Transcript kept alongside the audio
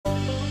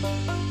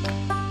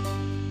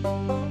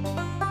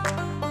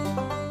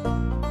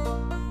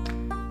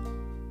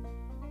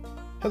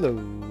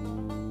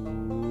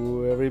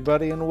Hello,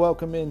 everybody, and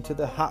welcome into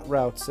the Hot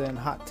Routes and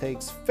Hot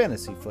Takes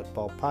Fantasy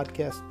Football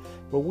Podcast,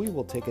 where we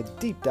will take a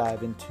deep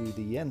dive into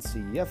the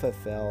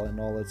NCFFL in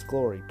all its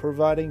glory,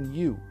 providing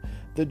you,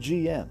 the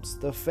GMs,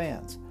 the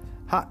fans,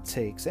 hot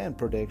takes and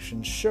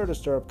predictions sure to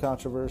stir up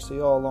controversy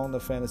all along the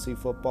fantasy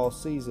football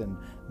season.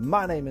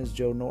 My name is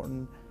Joe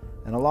Norton,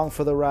 and along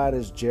for the ride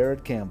is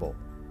Jared Campbell.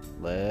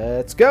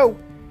 Let's go!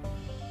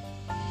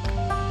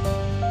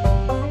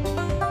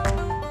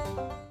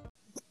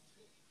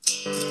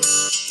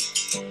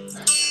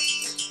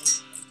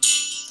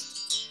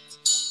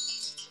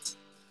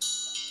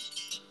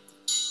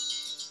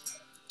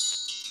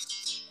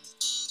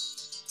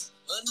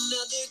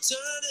 Another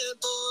turning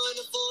point,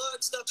 a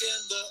fork stuck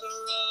in the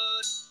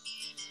road.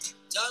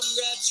 Time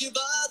grabs you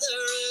by the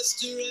wrist,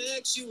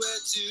 directs you where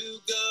to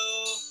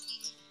go.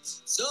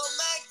 So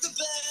make the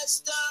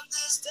best of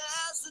this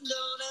task and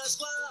don't ask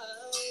why.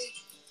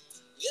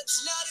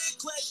 It's not a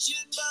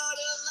question, but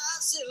a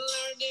lesson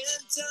learned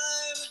in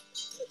time.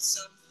 It's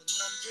something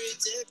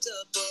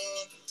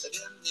unpredictable, but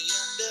in the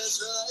end is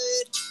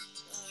right.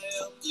 I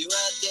hope you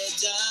had the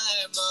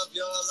time of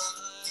your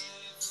life.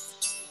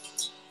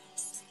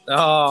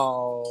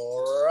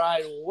 All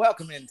right,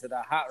 welcome into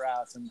the Hot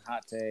Routes and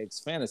Hot Takes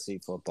Fantasy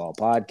Football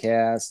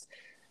Podcast.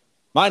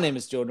 My name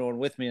is Joe Norton.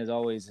 With me, as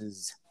always,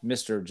 is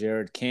Mr.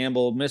 Jared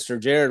Campbell. Mr.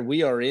 Jared,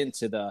 we are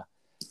into the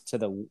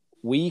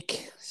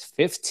Week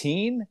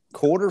 15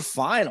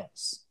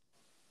 quarterfinals.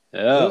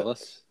 Yeah,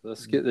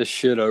 let's get this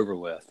shit over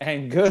with.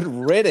 And good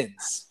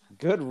riddance.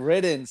 Good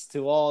riddance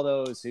to all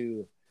those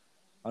who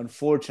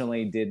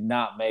unfortunately did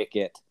not make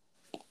it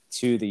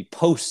to the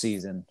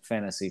postseason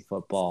fantasy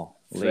football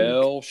league.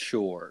 Fell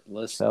short.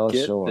 Let's get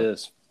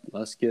this.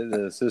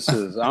 This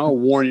is. I'm gonna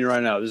warn you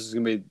right now. This is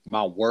gonna be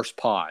my worst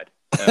pod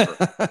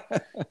ever.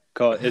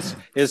 Cause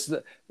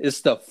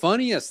it's the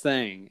funniest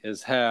thing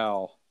is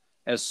how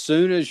as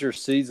soon as your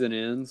season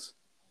ends,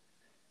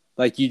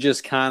 like you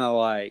just kind of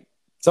like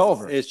it's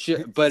over. It's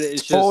just, but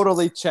it's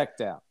totally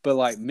checked out. But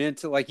like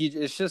mental, like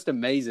it's just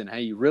amazing how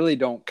you really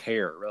don't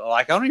care.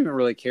 Like I don't even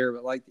really care,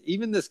 but like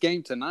even this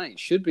game tonight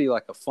should be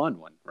like a fun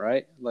one,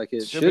 right? Like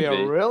it should be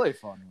a really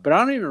fun one. But I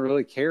don't even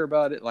really care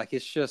about it. Like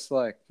it's just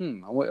like,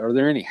 are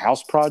there any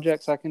house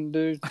projects I can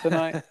do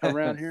tonight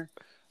around here?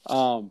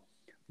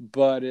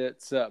 But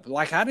it's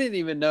like I didn't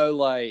even know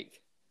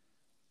like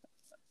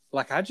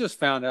I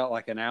just found out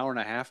like an hour and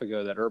a half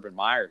ago that Urban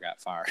Meyer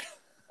got fired.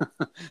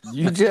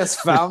 You just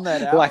found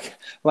that out?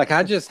 like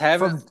I just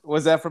haven't.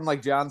 Was that from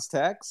like John's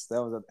text?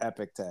 That was an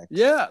epic text.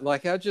 Yeah,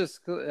 like I was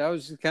just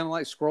kind of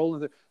like scrolling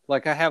through.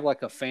 Like I have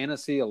like a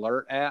fantasy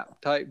alert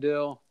app type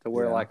deal to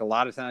where like a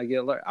lot of times I get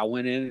alert. I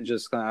went in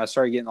and I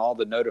started getting all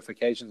the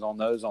notifications on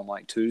those on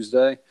like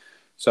Tuesday.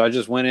 So I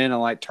just went in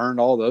and like turned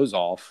all those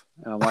off.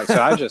 And I'm like,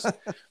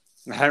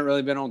 I hadn't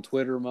really been on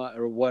Twitter much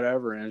or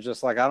whatever. And it's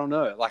just like, I don't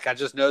know. Like, I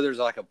just know there's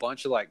like a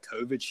bunch of like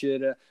COVID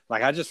shit.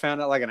 Like, I just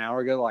found out like an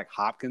hour ago, like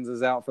Hopkins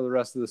is out for the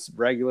rest of this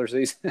regular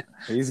season.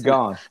 He's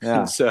gone.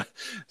 Yeah. so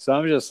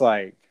I'm just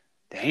like,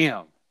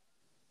 damn.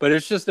 But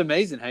it's just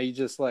amazing how you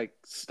just like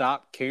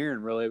stop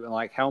caring really.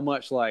 Like how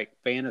much like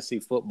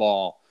fantasy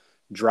football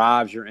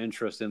drives your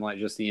interest in like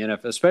just the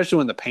NFL, especially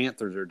when the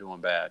Panthers are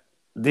doing bad.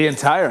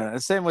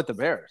 Same with the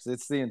Bears.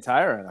 It's the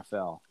entire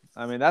NFL.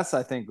 I mean, that's,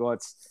 I think,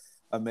 what's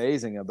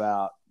amazing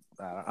about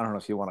I don't know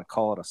if you want to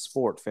call it a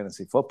sport,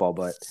 fantasy football,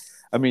 but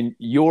I mean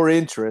your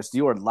interest,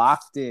 you are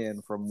locked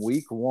in from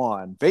week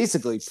one,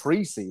 basically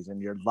preseason.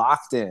 You're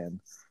locked in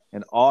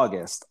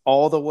August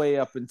all the way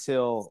up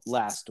until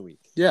last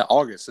week. Yeah,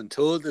 August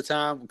until the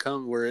time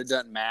comes where it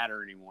doesn't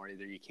matter anymore.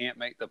 Either you can't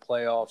make the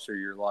playoffs or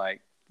you're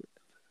like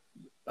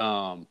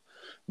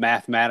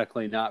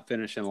mathematically not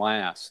finishing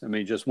last. I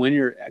mean, just when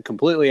you're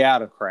completely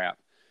out of crap,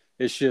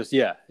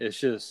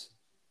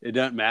 it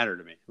doesn't matter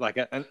to me. Like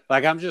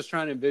I'm just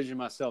trying to envision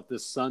myself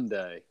this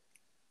Sunday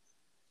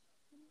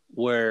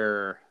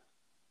where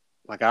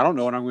like I don't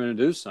know what I'm going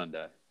to do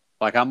Sunday.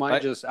 Like I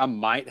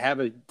might have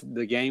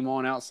the game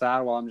on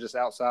outside while I'm just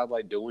outside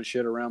like doing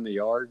shit around the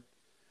yard.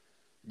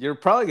 You're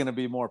probably going to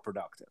be more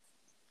productive.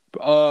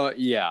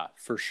 Yeah,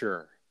 for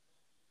sure.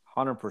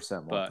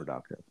 100% more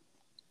productive.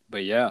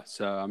 But yeah,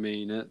 so I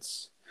mean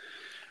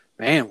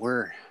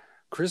we're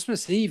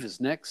Christmas Eve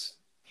is next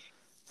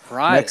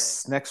Friday.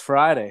 Next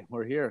Friday,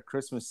 we're here.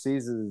 Christmas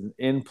season is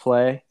in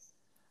play.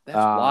 That's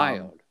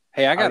wild.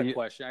 Hey, I got a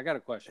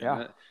question.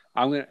 Yeah.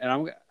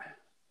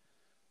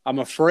 I'm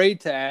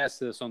afraid to ask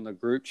this on the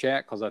group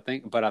chat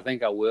but I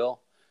think I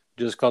will,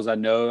 just because I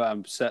know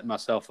I'm setting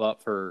myself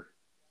up for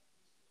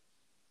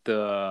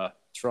the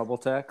trouble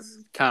text.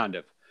 Kind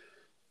of.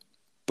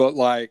 But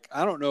like,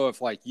 I don't know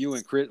if like you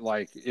and Chris,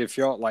 like if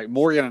y'all like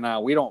Morgan and I,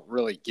 we don't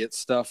really get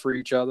stuff for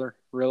each other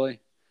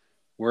really.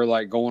 We're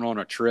like going on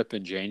a trip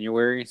in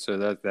January,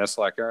 so that's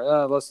like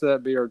let's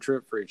that be our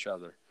trip for each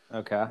other.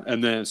 Okay.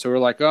 And then so we're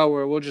like,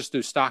 we'll just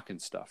do stocking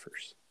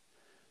stuffers.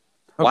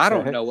 Well, I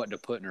don't know what to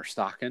put in our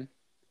stocking.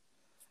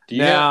 Do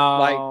you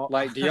Now-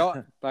 like do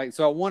y'all like?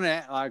 So I want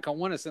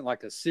to send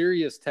like a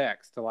serious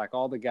text to like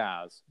all the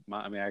guys.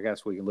 I mean, I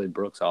guess we can leave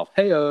Brooks off.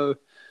 Heyo,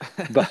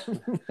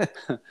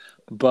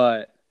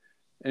 but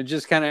and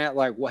just kind of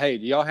like, well, hey,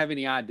 do y'all have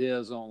any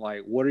ideas on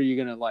like what are you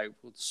gonna like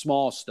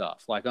small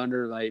stuff like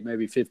under like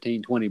maybe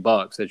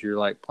 $15-$20 that you're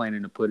like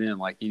planning to put in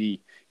like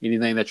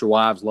anything that your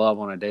wives love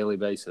on a daily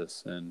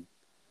basis and.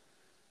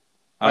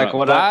 Like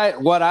what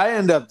I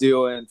end up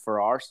doing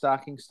for our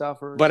stocking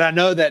stuffers. But I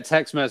know that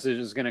text message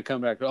is going to come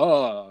back.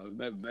 Oh,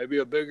 maybe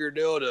a bigger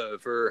dildo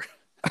for.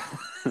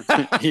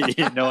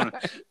 You know,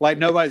 like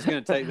nobody's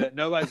going to take that.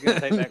 Nobody's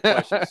going to take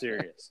that question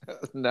serious.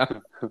 No.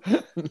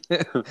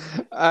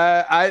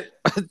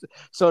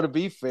 So to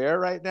be fair,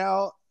 right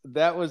now,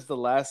 that was the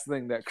last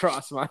thing that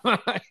crossed my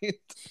mind.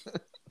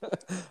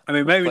 I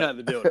mean, maybe not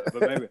the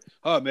dildo,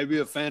 but maybe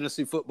a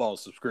fantasy football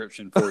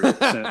subscription for you.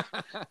 That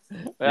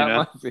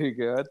might be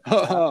good. I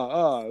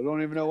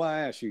don't even know why I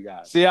asked you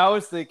guys. See, I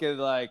was thinking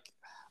like,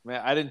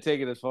 man, I didn't take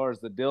it as far as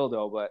the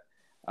dildo, but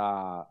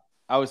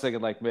I was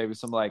thinking like maybe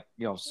some like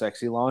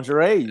sexy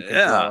lingerie you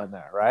can throw in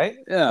there, right?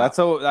 Yeah,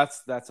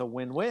 that's a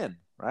win-win,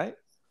 right?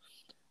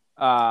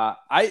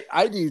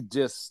 I do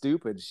just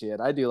stupid shit.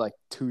 I do like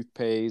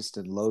toothpaste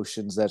and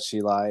lotions that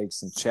she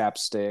likes and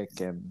chapstick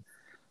and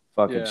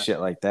fucking shit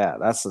like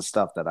that. That's the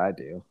stuff that I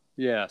do.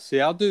 Yeah,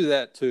 see, I'll do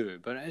that too,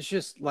 but it's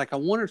just like I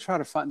want to try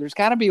to find. There's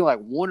got to be like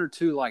one or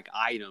two like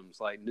items,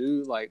 like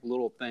new like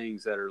little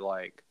things that are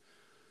like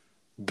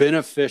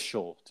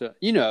beneficial to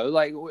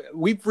like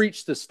we've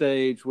reached the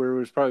stage where it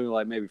was probably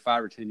like maybe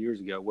 5 or 10 years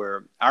ago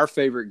where our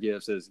favorite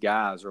gifts as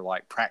guys are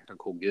like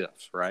practical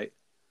gifts, right?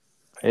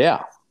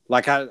 Yeah.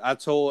 Like I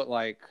told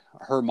like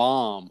her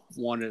mom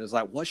wanted is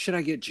like, what should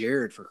I get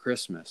Jared for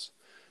Christmas?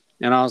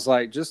 And I was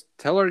like, just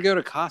tell her to go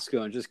to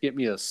Costco and just get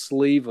me a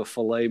sleeve of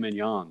filet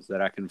mignons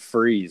that I can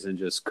freeze and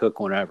just cook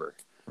whenever.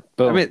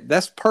 Boom. I mean,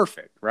 that's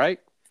perfect, right?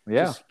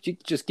 Yeah.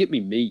 Just get me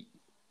meat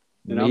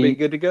and I'll be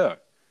good to go.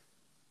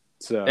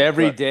 So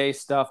everyday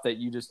stuff that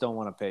you just don't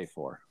want to pay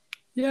for.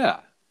 Yeah.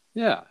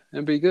 Yeah.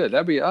 It'd be good.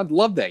 I'd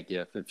love that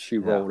gift if she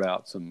rolled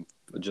out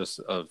just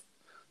a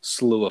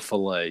slew of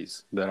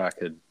fillets that I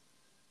could.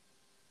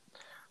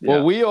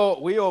 Well, we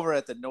over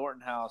at the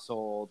Norton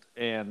household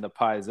and the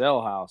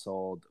Pizell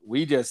household,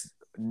 we just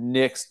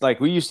nixed, like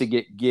we used to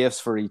get gifts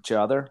for each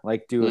other,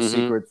 like do a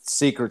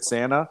secret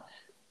Santa,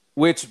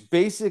 which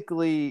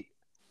basically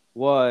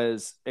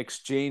was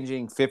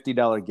exchanging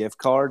 $50 gift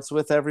cards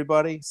with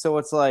everybody. So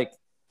it's like,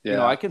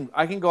 I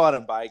can go out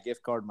and buy a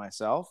gift card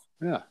myself.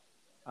 Yeah.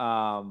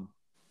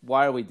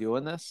 Why are we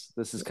doing this?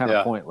 This is kind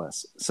of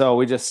pointless. So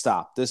we just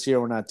stopped. This year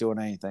we're not doing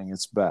anything.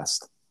 It's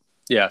best.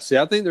 Yeah, see,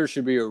 I think there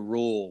should be a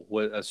rule,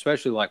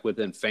 especially like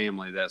within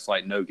family, that's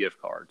like no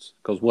gift cards.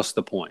 Because what's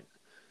the point?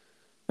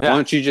 Yeah. Why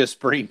don't you just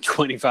bring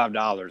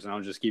 $25 and I'll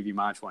just give you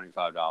my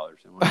 $25?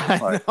 And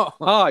we're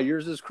like,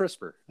 yours is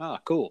crisper.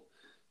 Cool.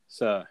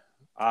 So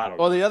I don't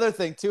know. Well, the other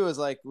thing too is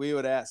like we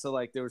would ask. So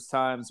like there was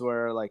times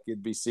where like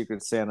it'd be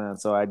Secret Santa, and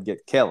so I'd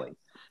get Kelly,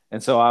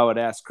 and so I would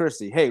ask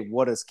Christy, "Hey,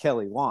 what does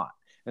Kelly want?"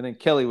 And then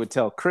Kelly would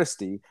tell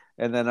Christy,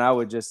 and then I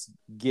would just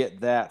get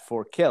that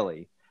for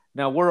Kelly.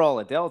 Now, we're all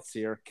adults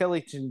here.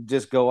 Kelly can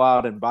just go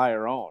out and buy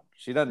her own.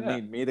 She doesn't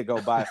need me to go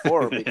buy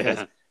for her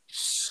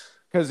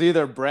because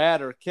either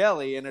Brad or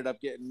Kelly ended up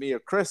getting me or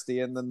Christy,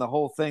 and then the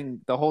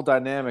whole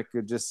dynamic,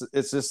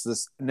 it's just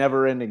this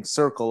never-ending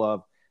circle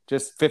of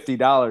just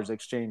 $50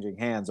 exchanging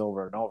hands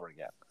over and over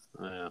again.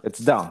 Yeah. It's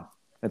dumb.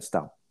 It's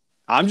dumb.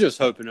 I'm just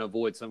hoping to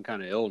avoid some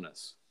kind of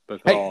illness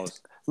because...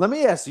 Hey, let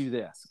me ask you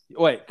this.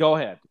 Wait, go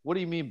ahead. What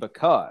do you mean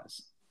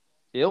because?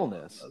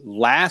 Illness?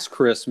 Last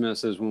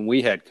Christmas is when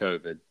we had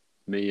COVID.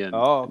 Me and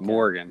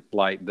Morgan,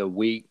 like the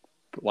week,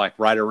 like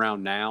right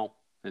around now,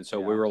 and so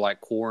we were like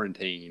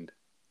quarantined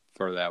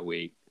for that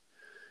week,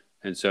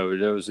 and so it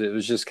was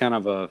just kind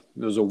of it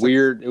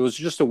was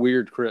just a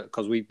weird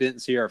because we didn't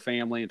see our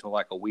family until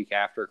like a week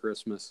after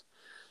Christmas,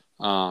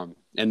 and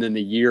then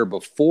the year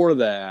before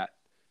that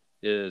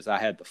is I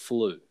had the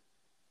flu.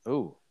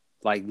 Ooh,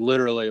 like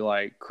literally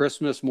like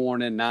Christmas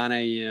morning 9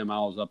 a.m. I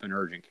was up in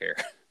urgent care.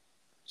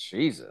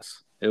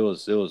 Jesus, it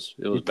was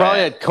you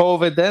probably had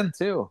COVID then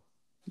too.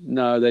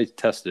 No, they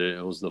tested it.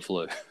 It was the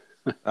flu.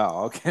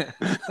 Oh, okay.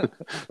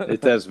 They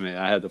tested me.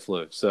 I had the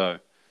flu. So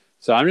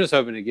I'm just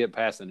hoping to get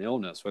past an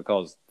illness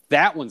because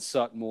that one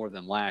sucked more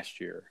than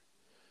last year.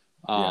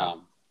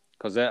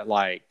 Because that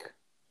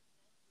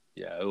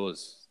it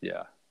was,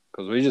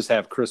 because we just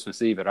have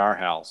Christmas Eve at our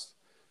house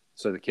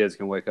so the kids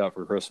can wake up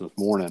for Christmas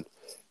morning.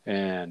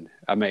 And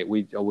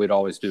we'd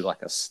always do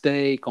like a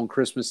steak on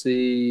Christmas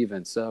Eve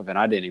and stuff. And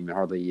I didn't even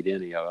hardly eat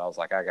any of it. I was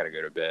like, I got to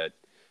go to bed.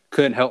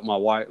 Couldn't help my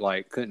wife,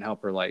 couldn't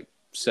help her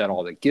set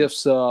all the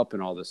gifts up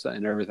and all this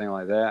and everything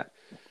like that.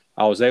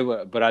 I was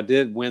able, but I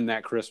did win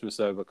that Christmas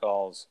though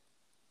because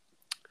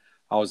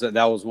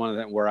that was one of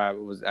them where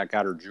I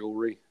got her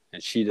jewelry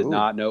and she did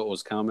not know it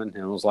was coming,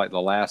 and it was like the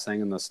last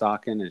thing in the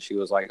stocking, and she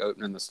was like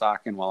opening the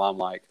stocking while I'm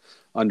like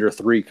under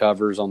 3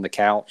 covers on the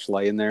couch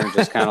laying there,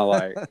 just kind of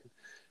like,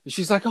 and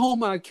she's like, "Oh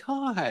my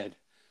God!"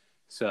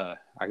 So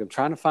I'm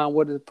trying to find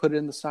what to put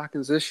in the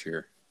stockings this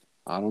year.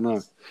 I don't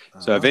know.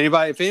 So if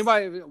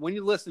anybody, when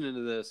you're listening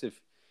to this,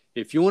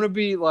 if you want to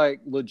be like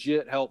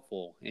legit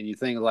helpful and you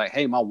think like,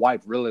 hey, my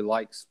wife really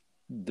likes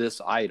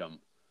this item,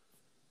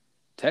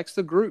 text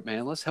the group,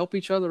 man. Let's help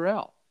each other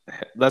out.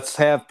 Let's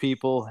have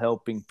people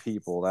helping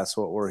people. That's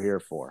what we're here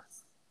for.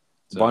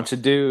 A bunch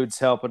of dudes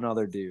helping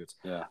other dudes.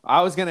 Yeah.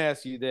 I was gonna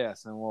ask you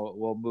this, and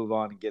we'll move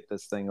on and get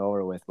this thing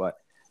over with. But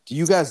do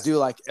you guys do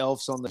like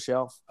elves on the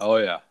shelf? Oh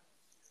yeah.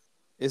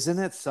 Isn't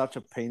it such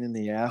a pain in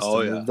the ass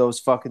Oh, to yeah. move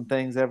those fucking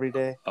things every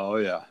day? Oh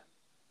yeah.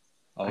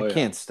 I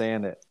can't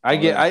stand it.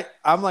 Yeah.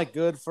 I'm like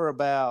good for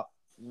about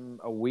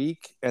a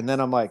week, and then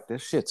I'm like,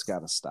 this shit's got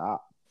to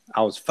stop.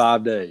 I was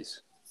 5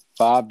 days.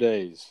 5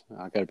 days.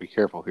 I got to be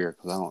careful here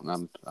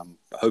because I'm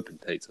hoping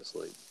Tate's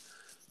asleep.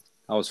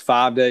 I was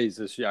 5 days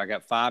this year. I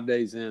got 5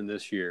 days in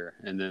this year,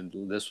 and then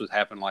this was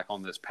happening like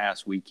on this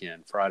past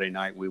weekend. Friday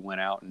night we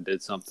went out and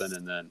did something,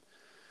 and then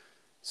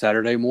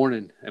Saturday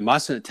morning, and my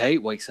son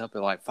Tate wakes up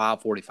at like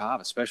 5:45,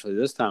 especially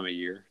this time of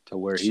year, to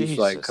where he's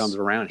like comes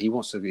around. He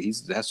wants to.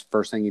 That's the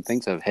first thing he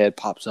thinks of. Head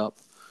pops up.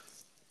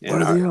 And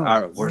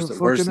where's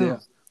the?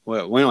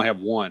 Well, we only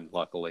have one,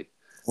 luckily.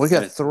 We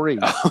got 3.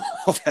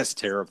 Oh, that's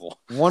terrible.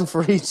 One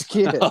for each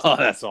kid. Oh,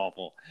 that's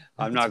awful.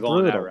 I'm not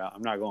going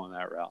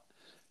that route.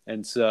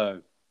 And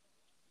so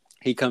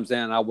he comes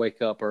down, and I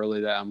wake up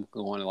early. I'm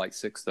going at like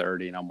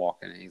 6:30, and I'm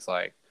walking, and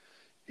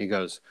he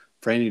goes,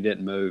 Franny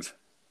didn't move.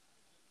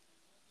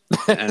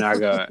 And I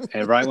go,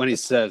 and right when he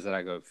says it,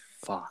 I go,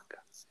 fuck,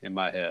 in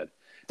my head.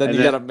 Then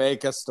you got to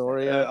make a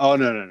story. Oh,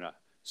 no.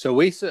 So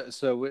what's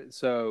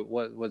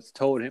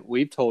told him,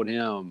 we've told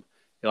him,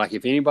 like,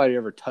 if anybody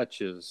ever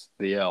touches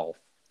the elf,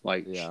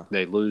 like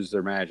they lose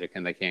their magic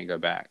and they can't go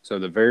back. So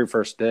the very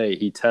first day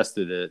he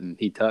tested it and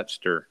he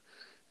touched her.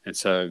 And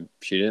so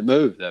she didn't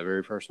move that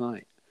very first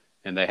night,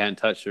 and they hadn't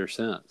touched her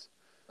since.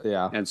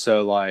 Yeah. And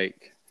so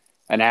like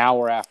an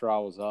hour after I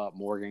was up,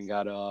 Morgan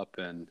got up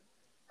and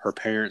her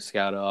parents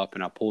got up,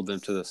 and I pulled them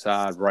to the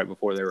side right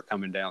before they were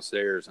coming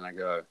downstairs. And I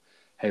go,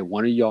 hey,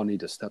 one of y'all need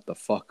to step the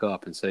fuck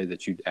up and say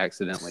that you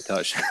accidentally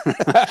touched her.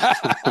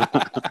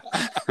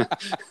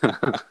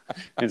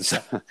 and so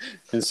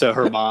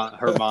her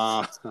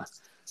mom,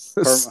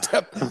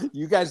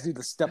 you guys need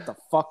to step the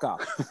fuck up.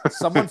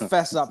 Someone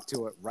fess up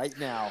to it right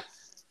now.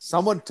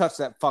 Someone touched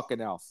that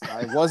fucking elf.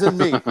 It wasn't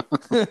me.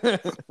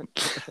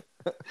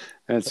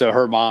 And so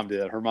her mom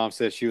did. Her mom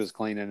said she was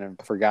cleaning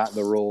and forgot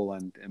the rule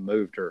and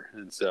moved her.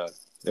 And so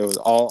it was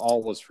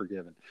all was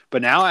forgiven.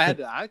 But now I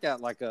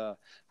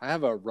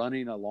have a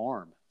running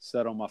alarm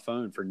set on my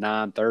phone for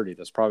 9:30.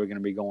 That's probably going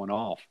to be going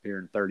off here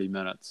in 30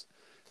 minutes.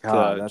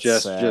 God,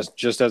 that's sad.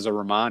 just as a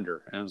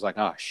reminder. And I was like,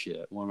 oh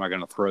shit, when am I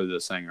going to throw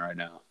this thing right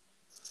now?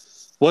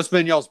 What's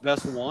been y'all's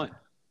best one?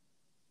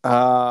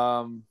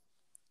 Well,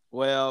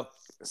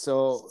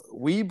 so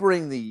we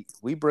bring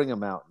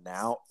them out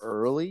now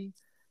early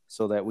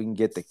so that we can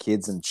get the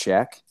kids in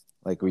check.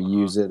 Like we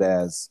use it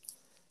as,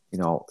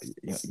 you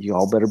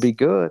all better be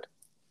good.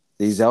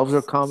 These elves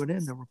are coming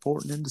in. They're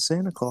reporting into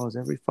Santa Claus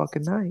every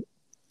fucking night.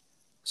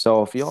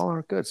 So if y'all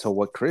aren't good, so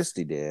what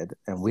Christy did,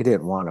 and we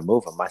didn't want to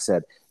move them. I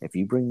said, if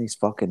you bring these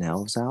fucking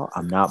elves out,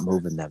 I'm not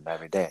moving them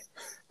every day.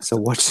 So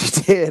what she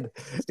did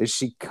is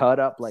she cut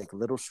up like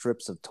little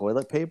strips of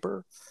toilet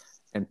paper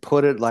and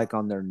put it like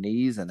on their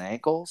knees and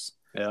ankles.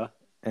 Yeah.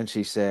 And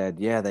she said,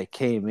 yeah, they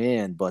came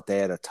in, but they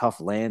had a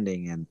tough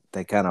landing and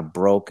they kind of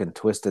broke and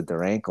twisted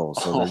their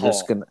ankles. So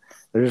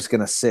they're just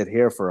gonna sit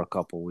here for a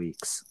couple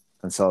weeks.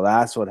 And so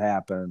that's what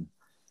happened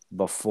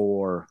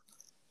before.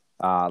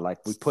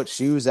 Like we put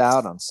shoes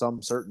out on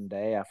some certain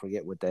day. I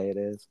forget what day it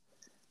is.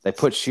 They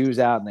put shoes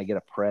out and they get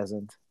a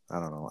present. I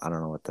don't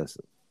know what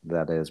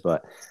that is,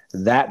 but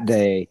that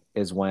day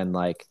is when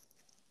like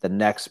the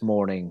next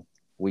morning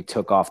we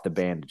took off the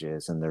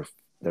bandages and their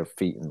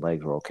feet and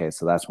legs were okay.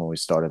 So that's when we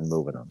started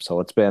moving them. So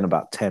it's been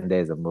about 10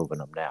 days of moving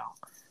them now.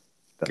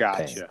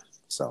 Gotcha.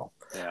 So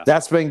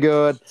that's been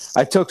good.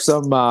 I took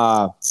some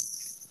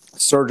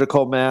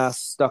surgical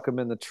masks, stuck them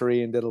in the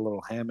tree, and did a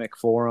little hammock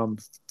for them.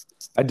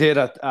 I did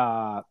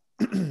I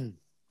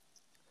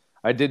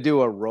did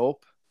do a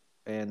rope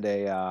and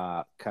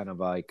a kind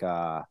of like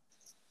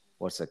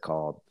what's it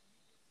called?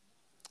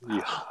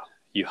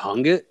 You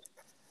hung it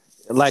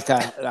like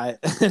a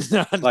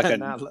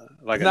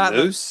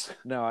noose?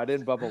 No, I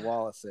didn't Bubba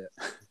Wallace it.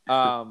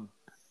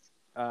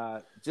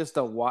 Just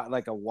a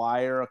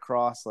wire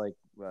across like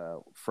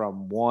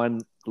from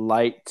one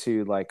light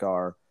to like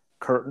our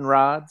curtain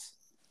rods.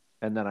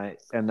 And then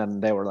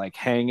they were like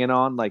hanging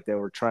on, like they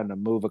were trying to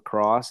move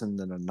across in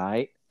the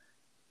night.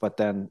 But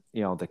then,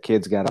 the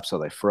kids got up, so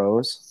they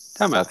froze.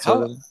 How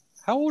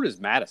old is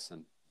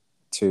Madison?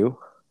 2.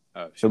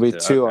 Oh, she'll be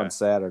 2 on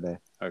Saturday.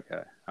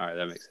 Okay. All right.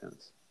 That makes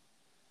sense.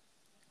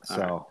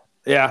 So,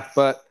 yeah,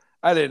 but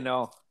I didn't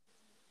know.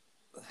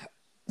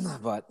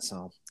 But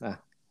so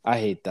I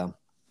hate them.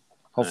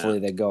 Hopefully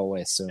they go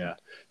away soon. Yeah.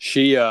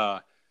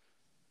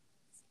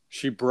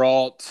 She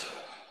brought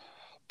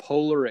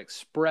Polar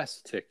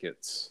Express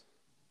tickets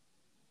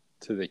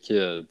to the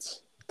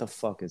kids. What the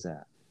fuck is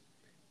that?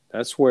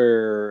 That's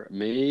where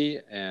me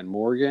and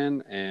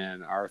Morgan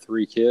and our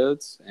 3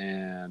 kids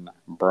and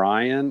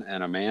Brian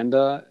and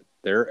Amanda,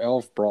 their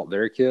elf brought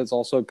their kids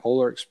also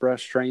Polar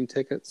Express train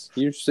tickets.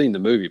 You've seen the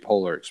movie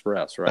Polar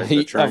Express, right?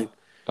 The train.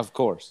 Of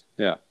course.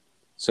 Yeah.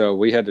 So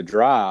we had to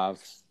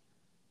drive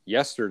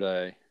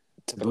yesterday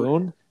To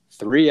Boone?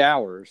 3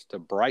 hours to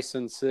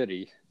Bryson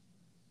City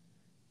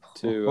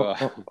to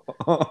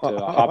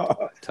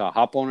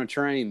hop on a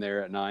train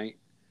there at night,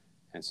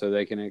 and so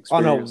they can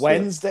experience on a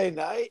Wednesday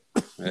night.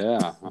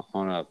 Yeah,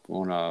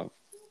 on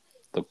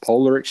the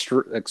Polar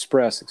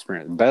Express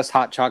experience, best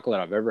hot chocolate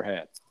I've ever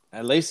had.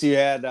 At least you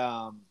had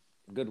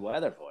good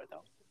weather for it,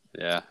 though.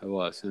 Yeah, it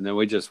was. And then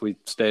we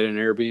stayed in an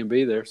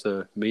Airbnb there.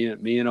 So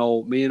me and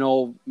old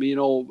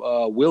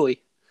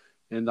Willie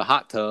in the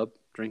hot tub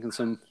drinking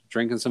some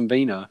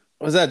vino.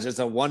 Was that just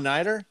a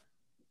one-nighter?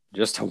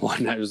 Just a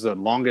one. It was the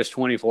longest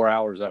 24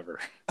 hours ever.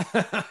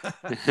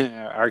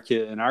 Our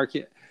kid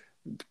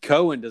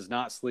Cohen does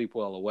not sleep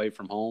well away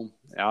from home,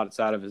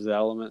 outside of his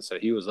element. So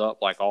he was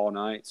up like all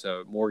night.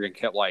 So Morgan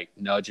kept like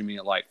nudging me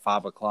at like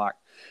 5 o'clock.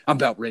 I'm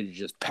about ready to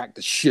just pack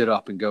the shit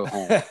up and go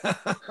home.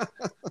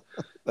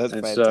 That's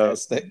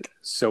fantastic.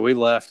 So we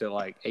left at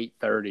like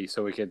 8:30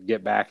 so we could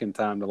get back in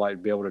time to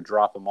like be able to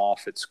drop him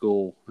off at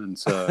school. And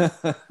so,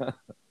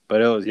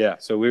 but it was, yeah.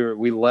 So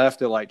we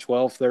left at like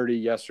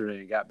 12:30 yesterday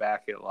and got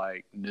back at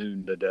like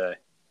noon today.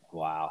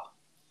 Wow.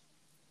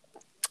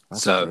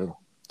 That's So, brutal.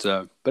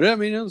 but I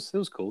mean, it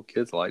was cool.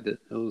 Kids liked it.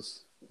 It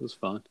was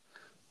fun.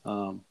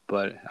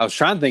 But I was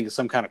trying to think of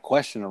some kind of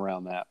question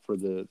around that for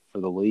the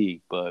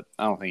league, but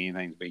I don't think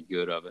anything's been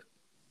good of it.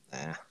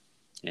 Nah.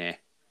 Yeah.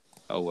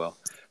 Oh well.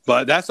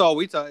 But that's all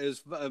we talked. It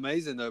was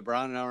amazing though.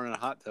 Brian and I were in a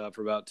hot tub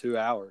for about 2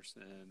 hours,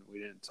 and we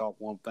didn't talk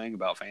one thing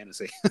about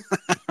fantasy.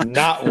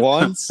 Not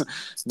once.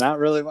 Not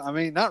really. I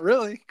mean, not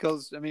really,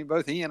 because I mean,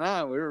 both he and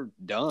I, we were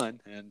done,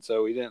 and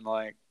so we didn't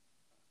like.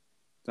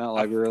 It's not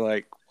like we were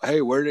like,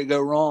 "Hey, where did it go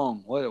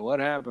wrong? What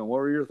happened? What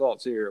were your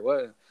thoughts here?"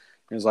 What? It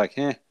was like,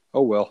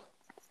 oh well,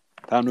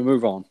 time to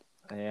move on.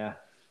 Yeah.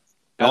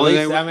 The At only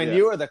least, thing I mean,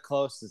 you were the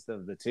closest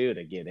of the two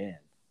to get in.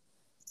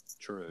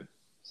 True.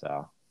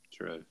 So.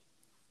 True.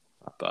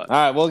 But All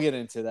right, we'll get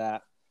into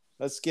that.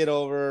 Let's get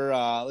over.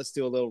 Let's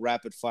do a little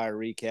rapid fire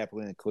recap.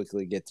 We're going to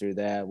quickly get through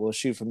that. We'll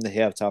shoot from the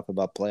hip, talk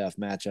about playoff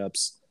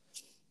matchups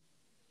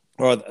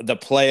or the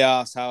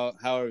playoffs, how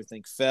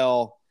everything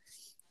fell,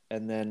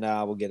 and then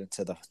we'll get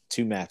into the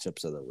 2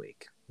 matchups of the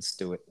week. Let's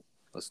do it.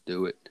 let's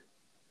do it.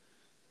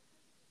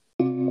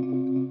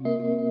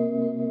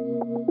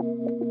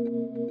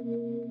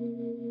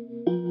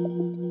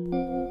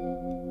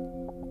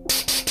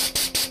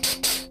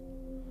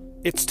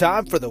 It's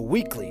time for the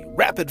weekly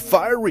rapid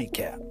fire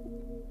recap.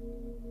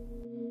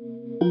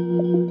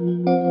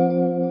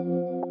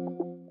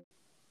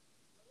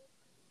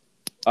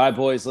 All right,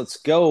 boys, let's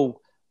go.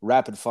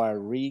 Rapid fire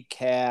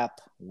recap,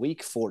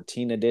 week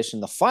 14 edition,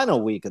 the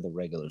final week of the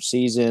regular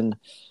season.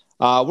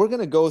 We're going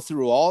to go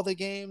through all the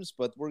games,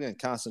 but we're going to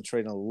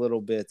concentrate a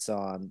little bit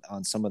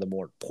on some of the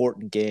more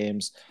important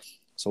games.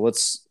 So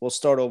we'll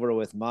start over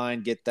with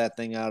mine, get that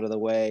thing out of the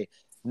way.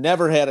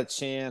 Never had a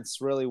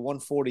chance, really,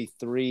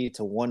 143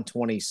 to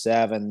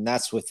 127.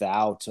 That's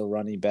without a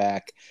running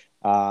back.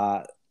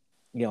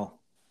 Michael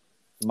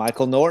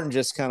Norton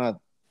just kind of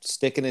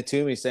sticking it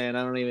to me, saying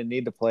I don't even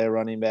need to play a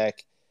running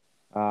back,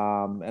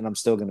 and I'm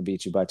still going to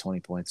beat you by 20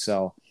 points.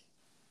 So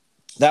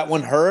that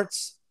one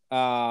hurts.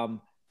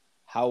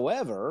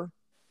 However,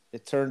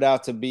 it turned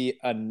out to be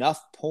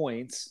enough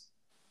points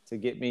to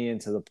get me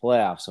into the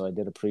playoffs. So I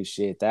did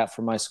appreciate that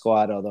for my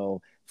squad,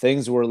 although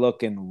things were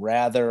looking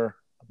rather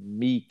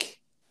meek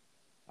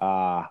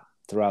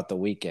throughout the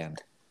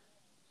weekend.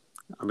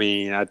 I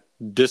mean, I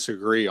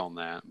disagree on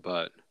that,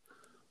 but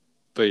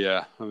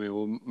yeah, I mean,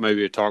 we'll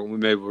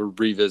we'll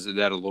revisit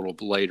that a little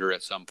later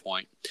at some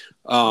point.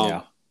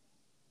 Yeah.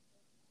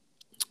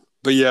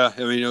 But yeah,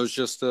 I mean, it was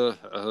just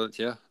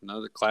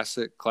another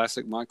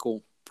classic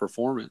Michael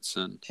performance,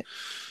 and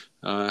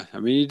I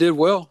mean, he did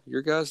well.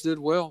 Your guys did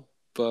well,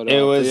 but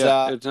it was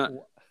it's not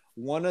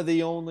one of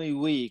the only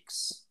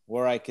weeks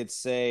where I could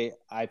say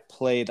I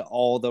played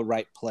all the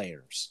right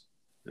players.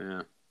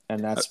 Yeah.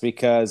 And that's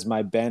because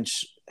my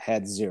bench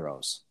had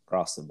zeros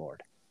across the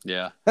board.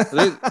 Yeah. I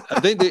think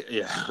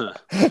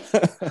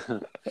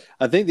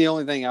the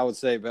only thing I would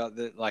say about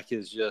that, like,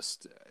 is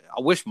just,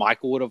 I wish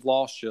Michael would have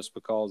lost just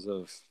because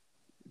of,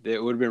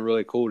 it would have been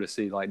really cool to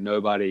see, like,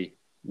 nobody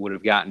would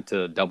have gotten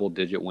to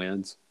double-digit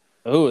wins.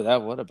 Oh,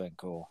 that would have been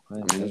cool. I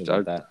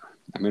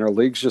mean, our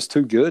league's just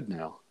too good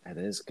now. It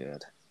is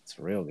good. It's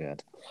real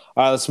good.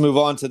 All right, let's move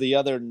on to the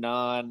other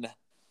non-matchup.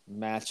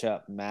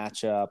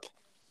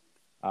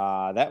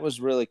 That was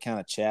really kind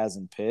of Chaz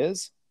and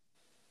Piz,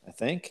 I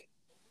think,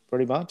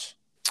 pretty much.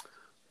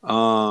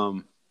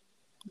 No,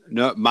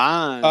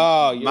 mine.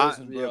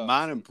 Oh,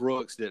 mine and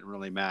Brooks didn't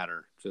really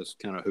matter. Just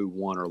kind of who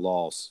won or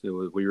lost.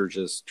 We were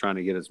just trying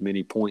to get as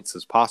many points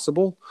as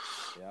possible.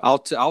 Yeah. I'll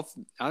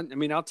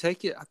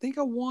take it. I think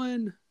I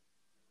won.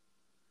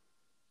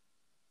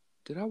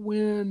 Did I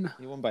win?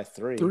 You won by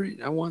 3. 3.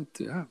 I won.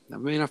 I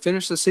mean, I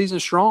finished the season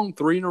strong,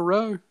 3 in a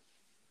row.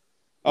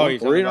 Oh, you're 3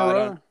 talking in a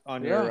about row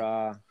on Yeah.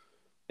 your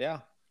yeah.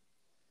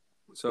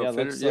 So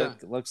Yeah,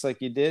 looks like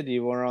you did.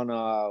 You were on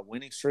a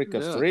winning streak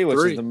of 3, which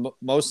 3. is the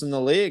most in the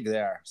league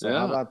there. So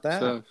how about that?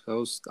 So I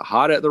was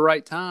hot at the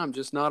right time,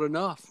 just not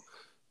enough.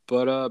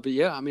 But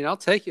yeah, I mean, I'll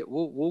take it.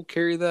 We'll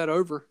carry that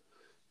over.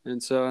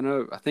 And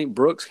so I think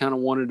Brooks kind of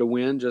wanted to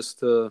win just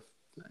to.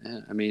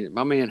 I mean,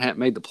 my man hadn't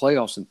made the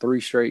playoffs in 3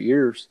 straight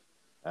years.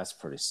 That's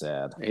pretty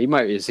sad.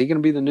 Is he going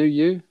to be the new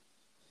you?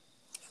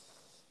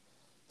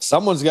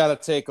 Someone's got to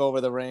take over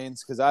the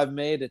reins because I've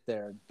made it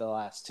there the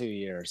last 2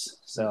 years.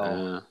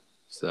 So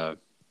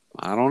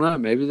I don't know.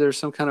 Maybe there's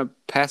some kind of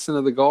passing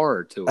of the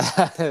guard to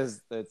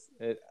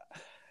it.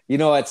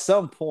 At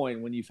some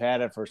point when you've had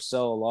it for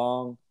so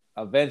long,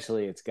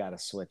 eventually it's got to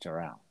switch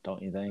around,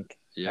 don't you think?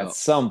 Yeah. At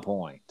some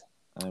point.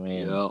 I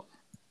mean, Yep.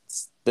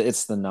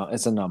 it's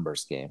a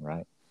numbers game,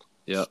 right?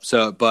 Yep.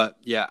 So, but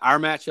yeah, our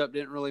matchup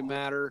didn't really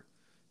matter.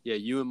 Yeah,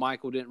 you and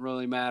Michael didn't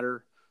really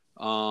matter.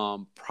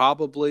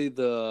 Probably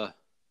then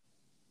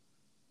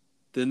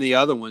the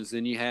other ones.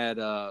 Then you had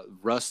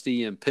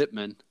Rusty and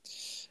Pittman.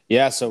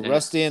 Yeah, so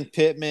Rusty and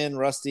Pittman.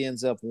 Rusty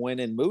ends up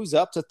winning, moves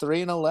up to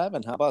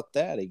 3-11. How about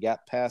that? He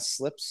got past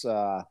Slip's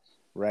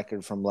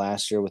record from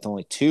last year with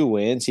only 2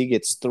 wins. He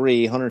gets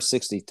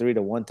 163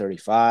 to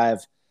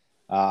 135.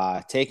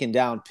 Taking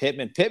down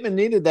Pittman. Pittman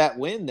needed that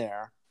win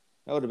there.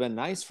 That would have been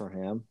nice for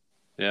him.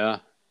 Yeah.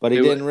 But he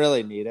didn't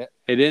really need it.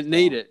 He didn't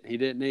need it.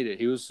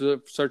 He was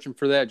searching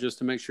for that just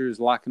to make sure he was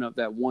locking up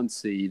that 1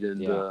 seed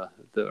and or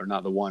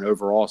not the 1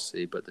 overall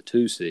seed, but the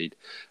 2 seed.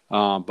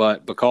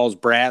 But because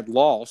Brad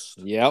lost,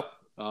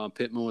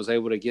 Pittman was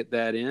able to get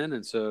that in,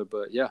 and so.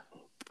 But yeah,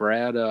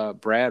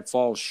 Brad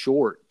falls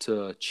short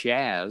to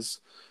Chaz.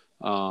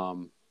 I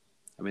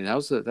mean that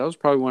was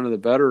probably one of the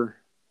better.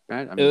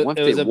 I mean, it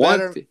was a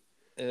better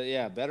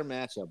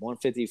matchup.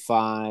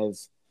 155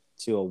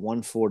 to a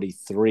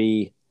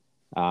 143.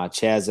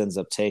 Chaz ends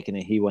up taking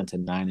it. He went to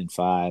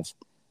 9-5.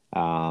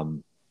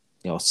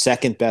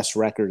 Second best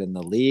record in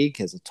the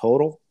league as a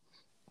total.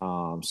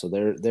 So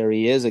there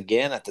he is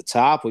again at the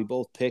top. We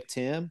both picked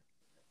him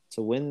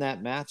to win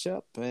that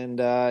matchup, and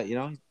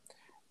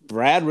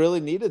Brad really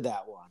needed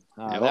that one.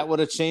 That would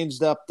have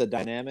changed up the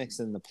dynamics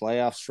in the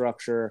playoff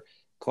structure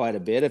quite a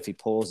bit if he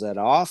pulls that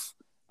off.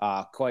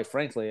 Quite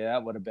frankly,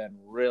 that would have been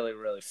really,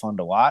 really fun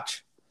to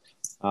watch.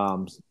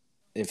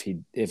 If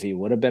he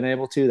would have been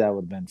able to, that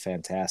would have been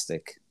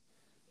fantastic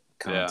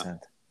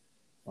content.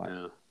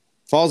 Yeah.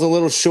 Falls a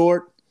little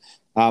short,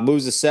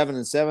 moves to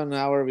 7-7.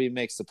 However, he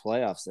makes the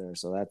playoffs there,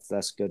 so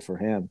that's good for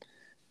him.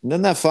 And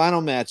then that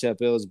final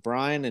matchup, it was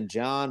Brian and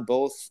John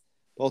both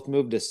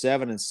moved to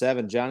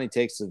 7-7. Johnny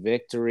takes the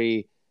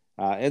victory,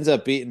 ends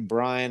up beating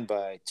Brian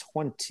by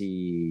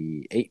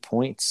 28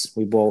 points.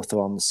 We both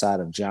are on the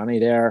side of Johnny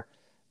there.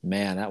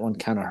 Man, that one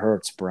kind of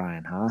hurts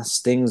Brian, huh?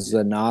 Stings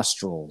the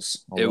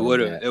nostrils. It would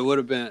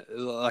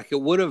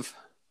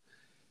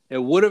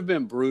have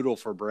been brutal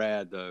for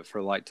Brad though,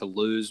 to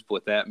lose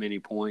with that many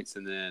points,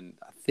 and then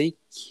I think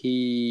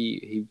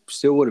he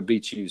still would have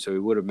beat you, so he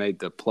would have made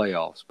the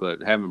playoffs.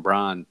 But having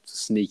Brian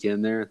sneak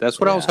in there, that's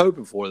what I was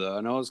hoping for, though.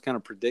 I know I was kind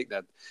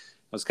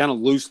of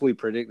loosely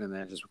predicting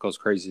that just because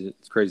crazy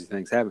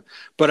things happen.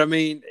 But I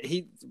mean,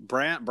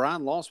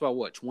 Brian lost by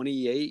what,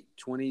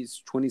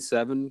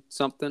 27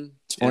 something?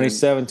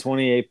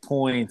 28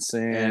 points,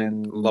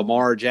 and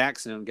Lamar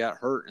Jackson got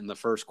hurt in the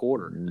first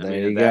quarter.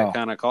 That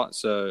kind of caught.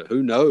 So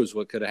who knows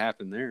what could have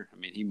happened there? I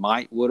mean, he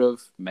would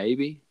have,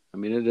 maybe. I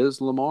mean, it is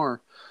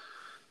Lamar.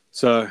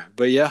 So,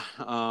 but yeah,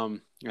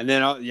 and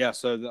then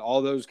so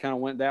all those kind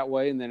of went that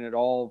way, and then at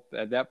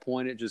that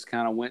point it just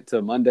kind of went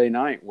to Monday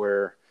night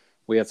where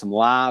we had some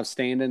live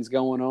standings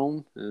going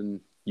on, and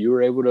you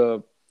were able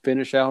to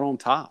finish out on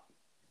top.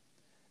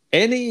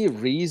 Any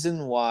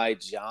reason why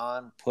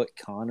John put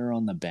Connor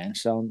on the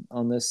bench on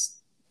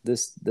this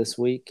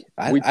week?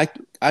 I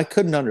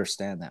couldn't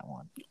understand that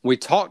one. We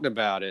talked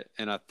about it,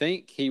 and I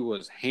think he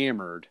was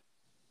hammered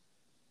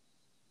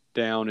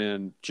down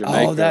in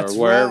Jamaica or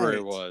wherever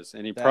it was,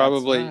 and he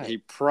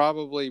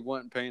probably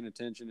wasn't paying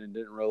attention and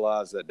didn't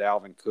realize that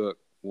Dalvin Cook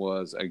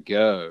was a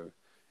go,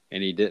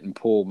 and he didn't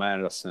pull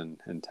Madison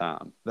in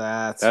time.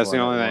 That's the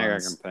only thing I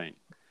can think.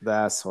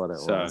 That's what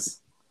it was.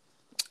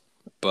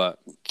 But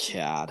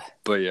God.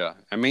 But yeah,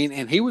 I mean,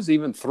 and he was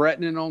even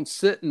threatening on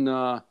sitting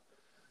Kyler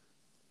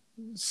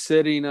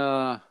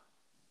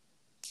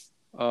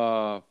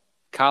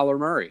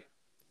Murray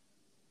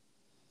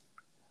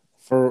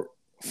for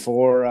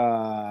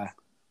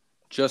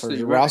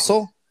Justin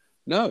Russell.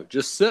 No,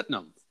 just sitting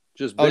him,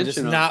 just benching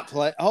him. Not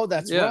play. Oh,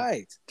 that's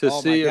right.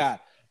 See, my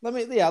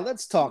God.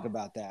 Let's talk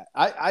about that.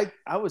 I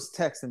was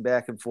texting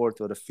back and forth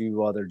with a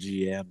few other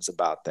GMs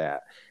about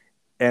that,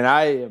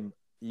 and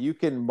you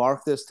can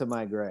mark this to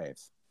my grave,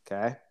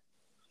 okay?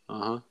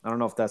 I don't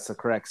know if that's the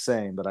correct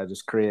saying, but I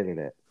just created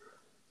it.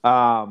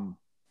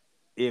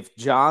 If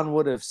John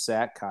would have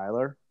sat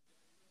Kyler,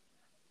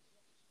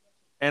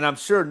 and I'm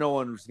sure no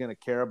one was going to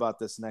care about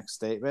this next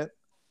statement,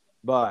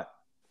 but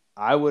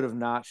I would have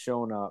not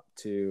shown up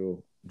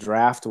to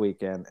draft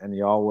weekend, and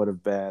y'all would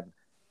have been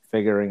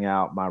figuring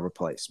out my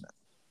replacement.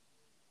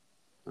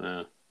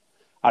 Yeah.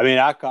 I mean,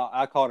 I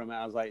called him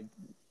out. I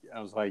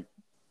was like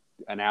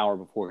an hour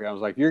before. I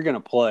was like, "You're going to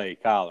play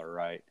Kyler,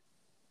 right?"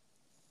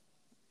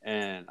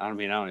 And I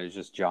mean, I don't know. It's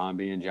just John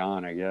being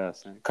John, I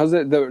guess. Because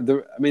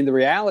the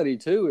reality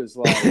too is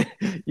like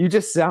you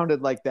just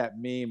sounded like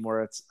that meme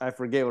where I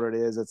forget what it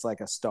is. It's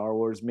like a Star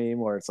Wars meme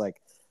where it's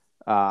like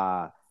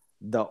the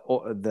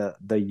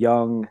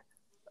young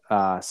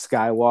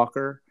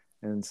Skywalker,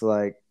 and it's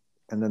like,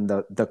 and then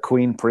the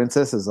Queen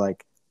Princess is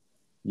like,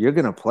 "You're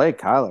gonna play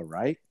Kyler,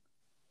 right?"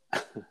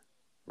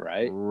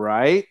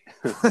 Right.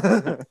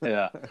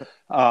 Yeah.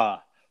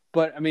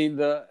 But I mean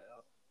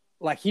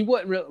he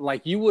wasn't really,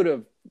 like, you would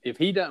have, if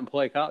he doesn't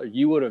play Kyler,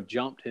 you would have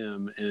jumped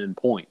him in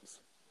points.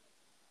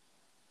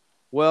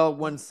 Well,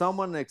 when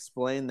someone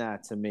explained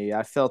that to me,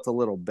 I felt a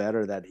little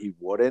better that he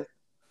wouldn't.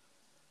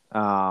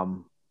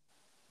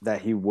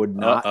 That he would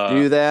not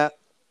do that.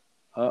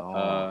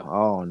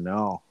 Oh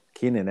no.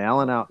 Keenan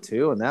Allen out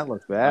too, and that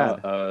looked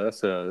bad.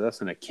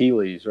 That's an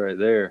Achilles right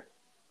there.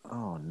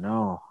 Oh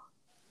no.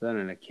 Is that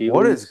an Achilles?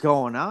 What is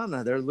going on?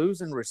 They're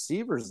losing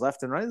receivers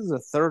left and right. This is a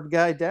third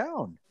guy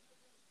down.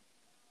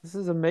 This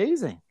is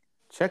amazing.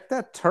 Check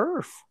that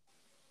turf.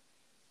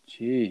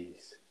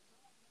 Jeez.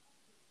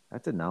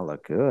 That did not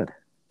look good.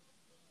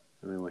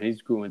 I mean,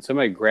 when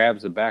somebody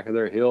grabs the back of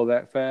their heel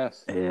that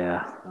fast,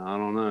 yeah, I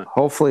don't know.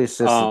 Hopefully it's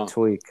just a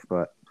tweak,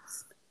 but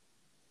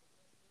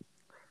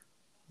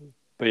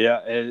yeah,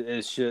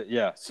 it should.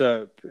 Yeah,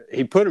 so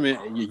he put him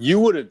in. You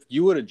would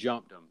have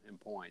jumped him in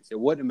points. It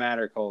wouldn't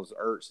matter because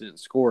Ertz didn't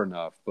score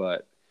enough.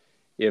 But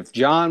if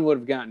John would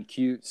have gotten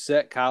cute,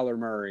 set Kyler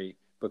Murray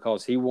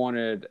because he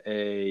wanted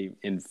a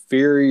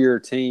inferior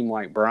team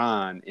like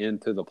Brian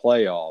into the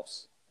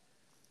playoffs.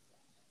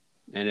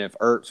 And if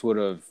Ertz would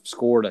have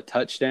scored a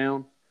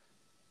touchdown,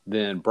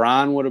 then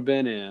Brian would have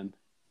been in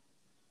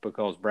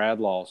because Brad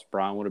lost.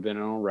 Brian would have been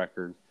in on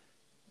record.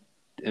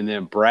 And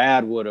then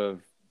Brad would have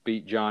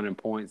beat John in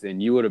points,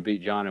 and you would have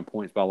beat John in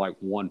points by like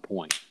 1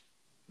 point.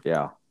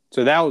 Yeah.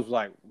 So that was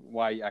like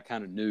why I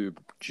kind of knew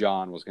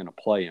John was going to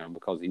play him,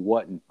 because he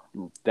wasn't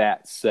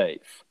that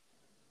safe.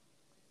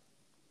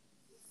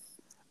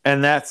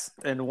 And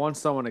once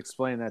someone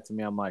explained that to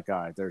me, I'm like,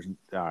 all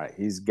right,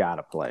 he's got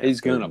to play him.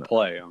 He's going to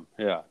play him.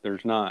 Yeah,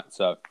 there's not.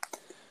 So,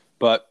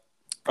 but,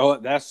 so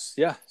that's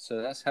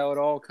how it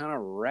all kind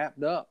of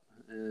wrapped up.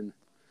 And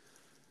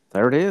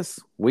there it is.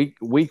 Week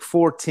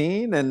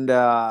 14 and,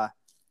 playoff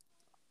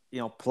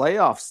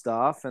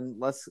stuff.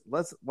 And why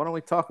don't we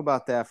talk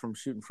about that from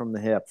shooting from the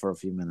hip for a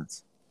few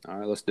minutes? All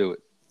right, let's do it.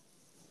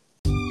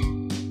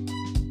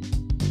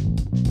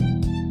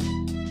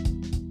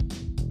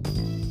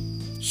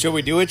 Should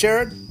we do it,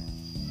 Jared?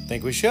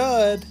 Think we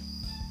should.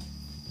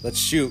 Let's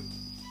shoot.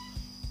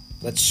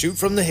 Let's shoot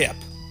from the hip.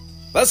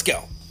 Let's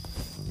go.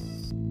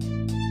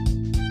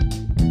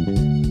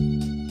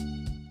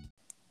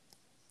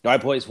 All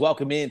right, boys,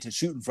 welcome in to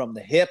Shooting from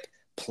the Hip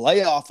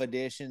playoff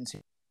editions,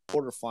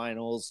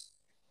 quarterfinals.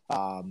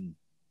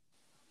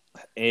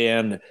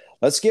 And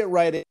let's get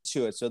right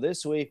into it. So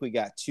this week we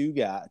got two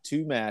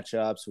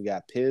matchups. We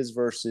got Piz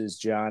versus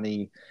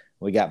Johnny.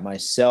 We got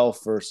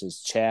myself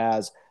versus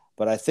Chaz.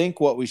 But I think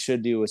what we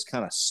should do is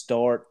kind of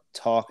start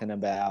talking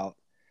about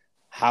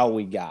how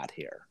we got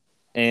here.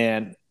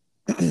 And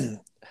I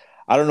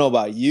don't know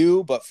about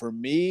you, but for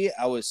me,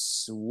 I was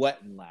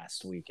sweating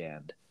last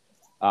weekend.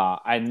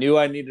 I knew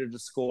I needed to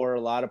score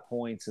a lot of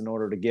points in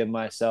order to give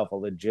myself a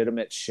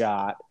legitimate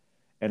shot.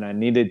 And I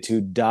needed to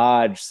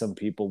dodge some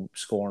people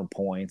scoring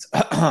points,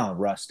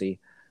 Rusty,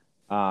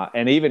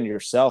 and even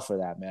yourself for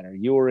that matter.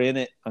 You were in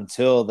it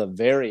until the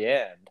very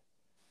end.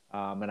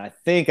 And I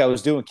think I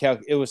was doing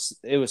it was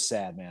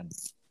sad, man.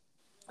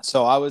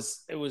 So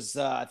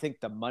I think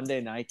the Monday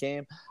night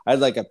game, I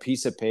had like a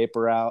piece of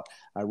paper out.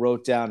 I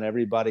wrote down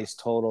everybody's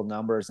total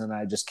numbers, and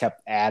I just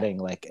kept adding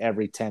like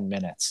every 10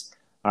 minutes.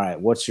 All right,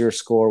 what's your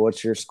score?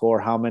 What's your score?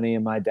 How many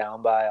am I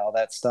down by? All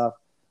that stuff.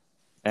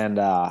 And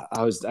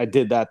I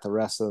did that the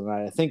rest of the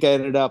night. I think I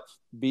ended up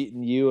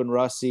beating you and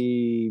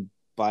Rusty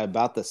by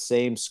about the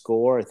same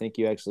score. I think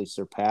you actually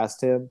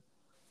surpassed him.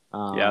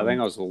 Yeah, I think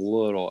I was a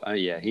little.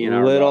 He and I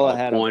were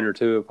about a point or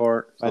two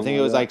apart. I think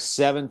it was like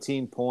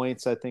 17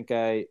 points. I think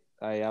I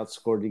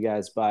outscored you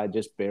guys by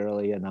just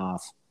barely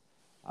enough.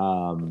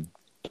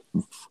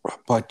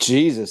 But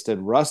Jesus, did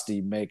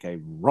Rusty make a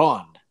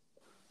run?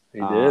 He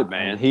did,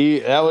 man.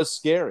 That was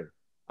scary.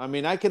 I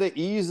mean, I could have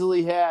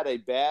easily had a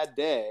bad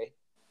day,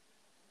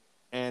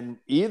 and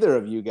either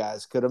of you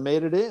guys could have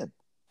made it in.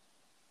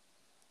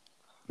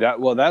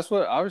 That's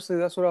what I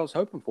was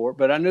hoping for.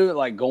 But I knew it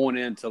like going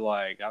into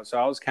so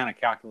I was kind of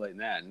calculating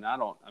that, and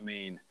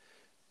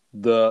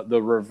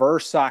the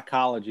reverse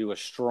psychology was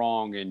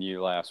strong in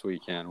you last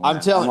weekend. I'm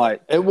telling you,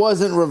 it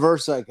wasn't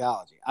reverse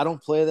psychology. I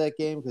don't play that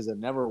game because it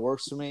never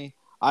works for me.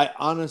 I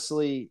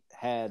honestly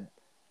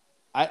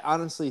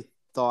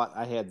thought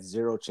I had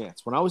zero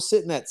chance when I was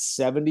sitting at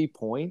 70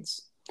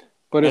 points.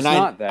 But it's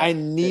not that. I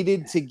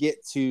needed to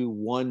get to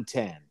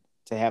 110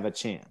 to have a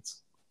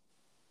chance.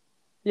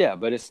 Yeah,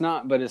 but it's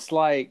not. But it's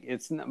like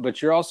it's not.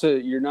 But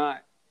you're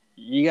not.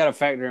 You got to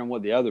factor in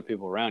what the other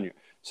people around you.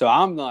 So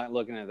I'm not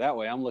looking at it that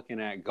way. I'm looking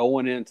at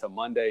going into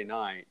Monday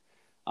night.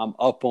 I'm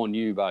up on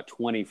you by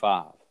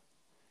 25.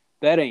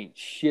 That ain't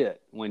shit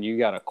when you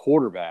got a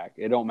quarterback.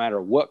 It don't matter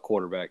what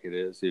quarterback it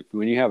is.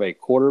 When you have a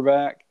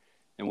quarterback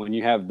and when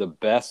you have the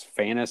best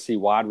fantasy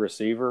wide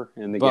receiver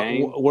in the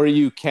game. Were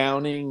you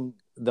counting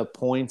the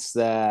points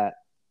that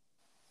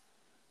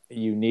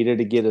you needed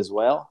to get as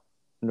well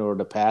in order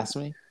to pass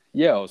me?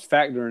 Yeah, I was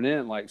factoring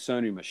in like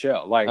Sony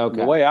Michel. Like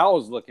the way I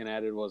was looking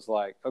at it was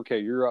like, okay,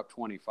 you're up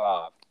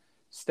 25.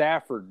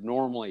 Stafford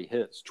normally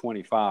hits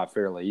 25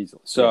 fairly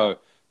easily. So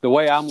the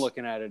way I'm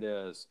looking at it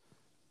is,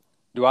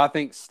 do I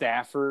think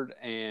Stafford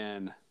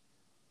and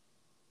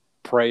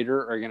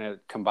Prater are going to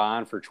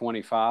combine for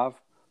 25?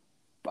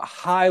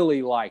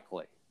 Highly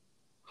likely.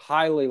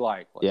 Highly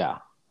likely. Yeah.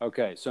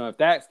 Okay, so if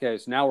that's the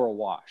case, now we're a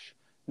wash.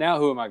 Now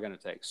who am I going to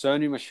take?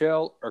 Sony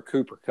Michel or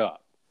Cooper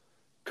Kupp?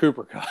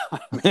 Cooper Kupp.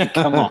 I mean,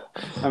 come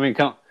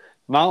on.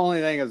 My only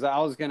thing is I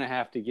was going to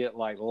have to get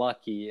like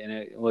lucky, and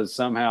it was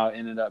somehow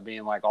ended up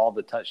being like all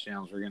the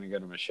touchdowns were going to go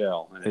to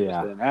Michel, and it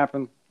just didn't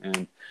happen.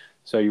 And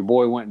so your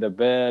boy went to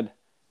bed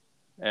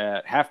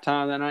at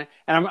halftime that night.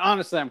 And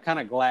I'm kind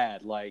of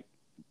glad like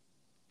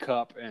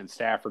Kupp and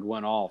Stafford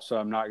went off, so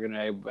I'm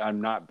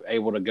not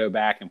able to go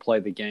back and play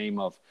the game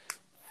of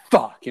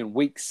fuck in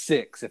week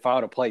 6. If I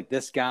would have played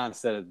this guy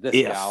instead of this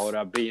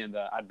guy, I'd be in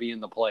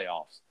the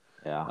playoffs.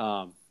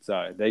 Yeah.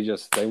 So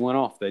they went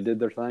off. They did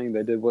their thing.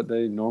 They did what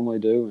they normally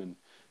do. And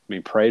I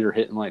mean, Prater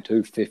hitting like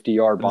 2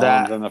 50-yard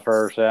bombs in the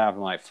first half. I'm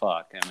like,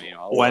 fuck. I mean,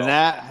 when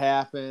that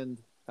happened,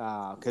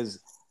 because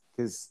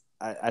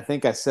I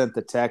think I sent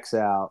the text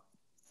out.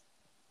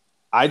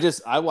 I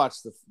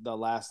watched the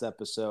last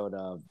episode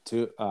of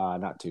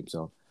not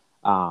Tombstone,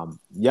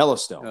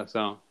 Yellowstone.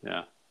 Yellowstone,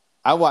 yeah.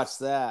 I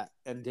watched that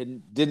and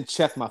didn't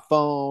check my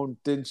phone,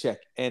 didn't check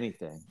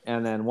anything.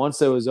 And then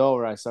once it was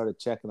over, I started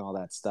checking all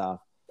that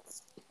stuff.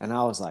 And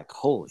I was like,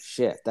 holy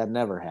shit, that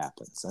never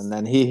happens. And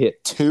then he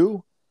hit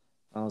 2.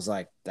 I was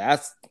like,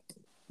 that's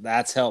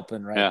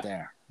helping right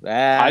there.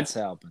 That's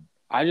helping.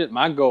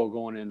 My goal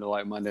going into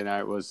like Monday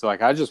night was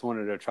like I just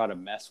wanted to try to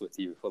mess with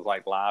you with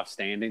like live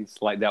standings,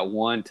 like that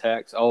one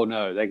text. Oh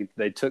no,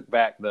 they took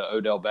back the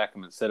Odell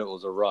Beckham and said it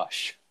was a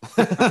rush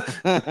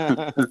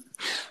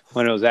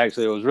when it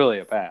was really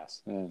a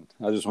pass, and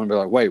I just want to be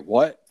like, wait,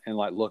 what? And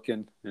like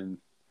looking,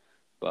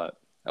 but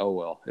oh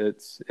well,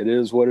 it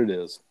is what it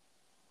is.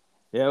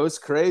 Yeah, it was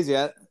crazy.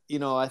 I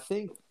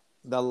think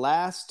the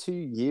last 2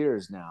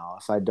 years now,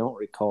 if I don't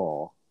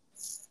recall,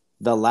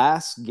 the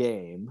last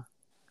game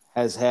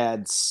has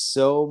had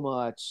so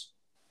much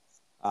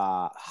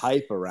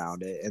hype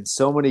around it and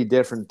so many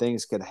different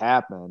things could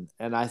happen.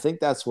 And I think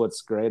that's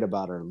what's great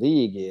about our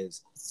league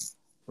is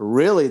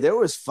really there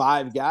was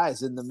 5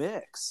 guys in the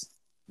mix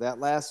that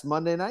last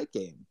Monday night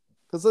game.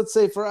 Because let's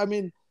say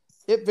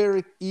it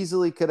very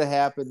easily could have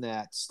happened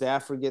that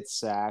Stafford gets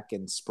sacked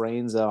and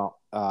sprains a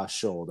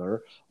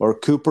shoulder, or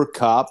Cooper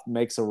Kupp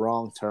makes a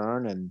wrong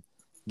turn and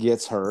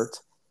gets hurt.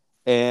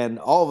 And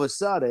all of a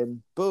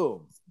sudden,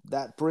 boom,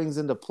 that brings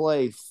into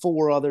play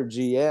 4 other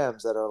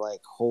GMs that are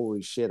like,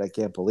 holy shit, I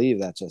can't believe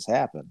that just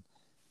happened.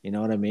 You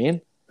know what I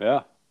mean?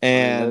 Yeah.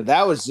 And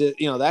that was just,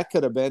 that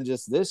could have been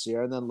just this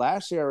year. And then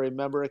last year, I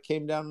remember it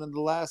came down to the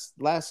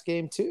last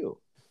game too.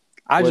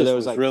 There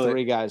was like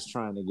 3 guys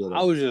trying to get it.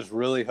 I was just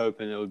really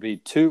hoping it would be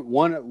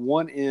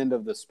one end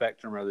of the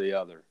spectrum or the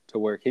other, to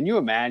where, can you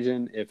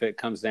imagine if it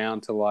comes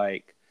down to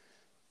like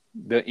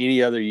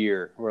any other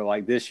year, or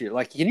like this year?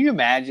 Like, can you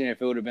imagine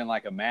if it would have been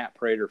like a Matt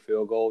Prater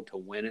field goal to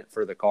win it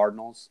for the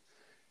Cardinals,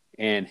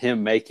 and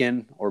him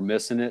making or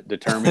missing it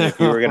determine if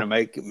you were going to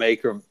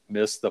make or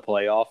miss the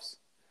playoffs?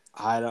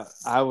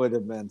 I would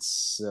have been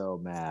so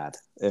mad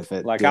if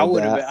it. Like, I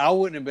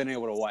wouldn't have been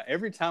able to watch.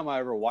 Every time I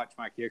ever watch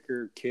my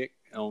kicker kick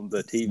on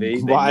the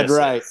TV, wide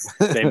right,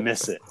 they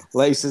miss it.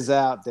 Laces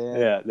out, Dan.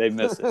 Yeah, they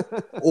miss it.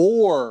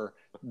 Or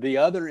the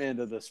other end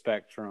of the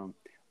spectrum,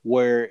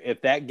 where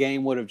if that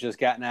game would have just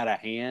gotten out of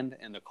hand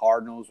and the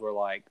Cardinals were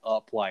like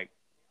up like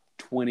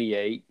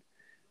 28,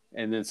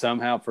 and then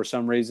somehow for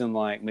some reason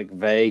like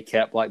McVay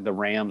kept like the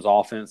Rams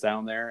offense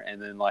down there, and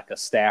then like a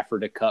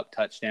Stafford to Kupp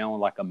touchdown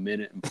with like 1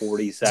 minute and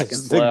 40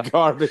 seconds left. The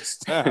garbage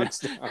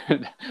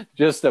touchdown.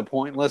 Just a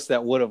pointless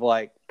that would have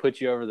like put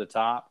you over the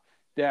top.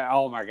 Yeah,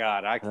 oh my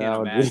God, I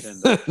can't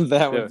imagine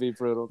that would be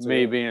brutal too.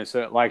 Me being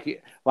so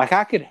like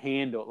I could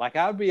handle, like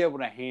I'd be able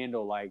to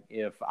handle, like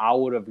if I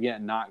would have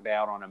gotten knocked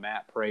out on a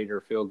Matt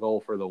Prater field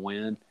goal for the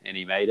win and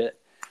he made it,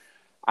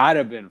 I'd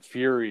have been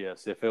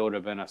furious if it would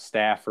have been a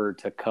Stafford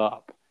to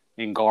Kupp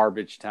in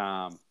garbage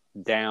time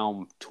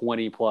down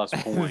 20 plus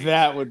points.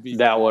 That would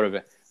have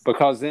been,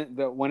 because then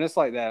when it's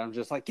like that, I'm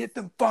just like, get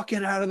them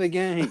fucking out of the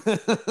game,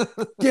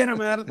 get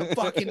them out of the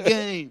fucking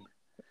game.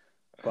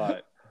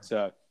 But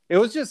so it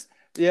was just.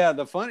 Yeah,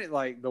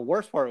 the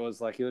worst part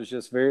was like it was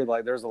just very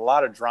like there's a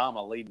lot of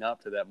drama leading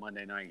up to that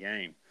Monday night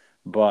game,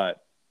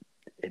 but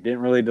it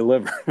didn't really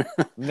deliver.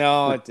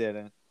 No, it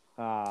didn't.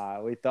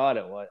 We thought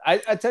it was.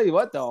 I tell you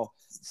what, though,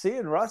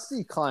 seeing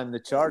Rusty climb the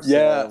charts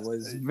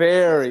was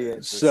very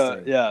interesting.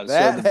 So,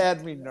 that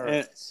had me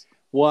nervous.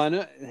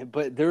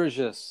 But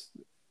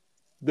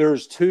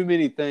there's too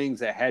many things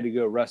that had to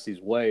go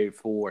Rusty's way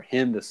for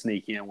him to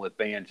sneak in with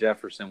Van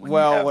Jefferson.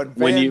 When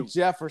Van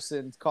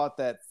Jefferson caught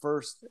that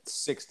first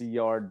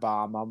 60-yard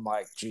bomb, I'm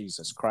like,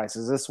 Jesus Christ,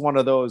 is this one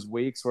of those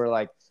weeks where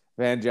like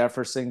Van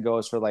Jefferson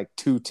goes for like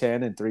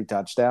 210 and 3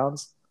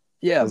 touchdowns?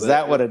 Yeah, is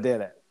that what it did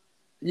it?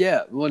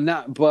 Yeah,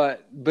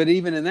 but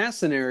even in that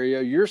scenario,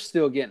 you're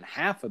still getting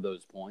half of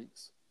those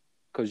points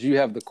because you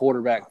have the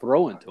quarterback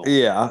throwing to him.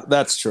 Yeah,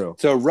 that's true.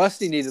 So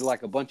Rusty needed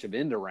like a bunch of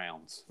end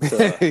arounds.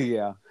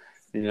 Yeah.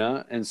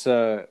 And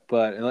so,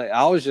 but like,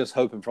 I was just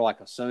hoping for like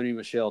a Sony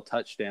Michel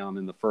touchdown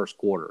in the first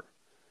quarter,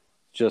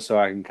 just so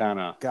I can kind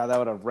of. God, that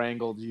would have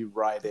wrangled you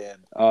right in.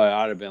 Oh,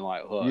 I'd have been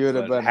like, hooked. You would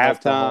have been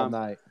halftime the whole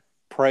night.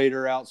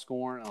 Prater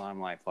outscoring, and I'm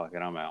like, fuck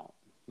it, I'm out.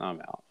 I'm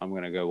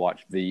gonna go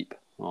watch Veep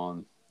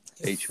on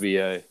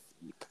HBO.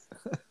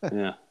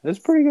 Yeah, it's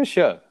a pretty good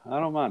show. I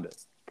don't mind it.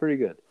 It's pretty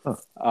good.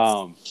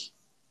 Huh.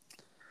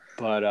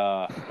 But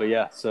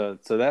yeah, so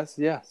that's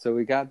so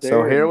we got there.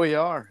 So here we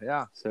are.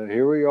 Yeah. So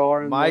here we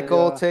are.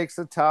 Michael takes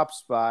the top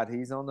spot.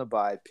 He's on the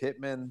bye.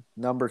 Pittman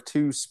number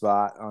 2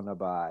 spot on the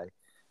bye.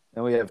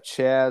 Then we have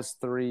Chaz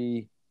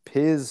 3,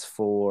 Piz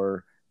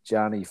 4,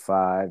 Johnny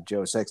 5,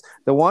 Joe 6.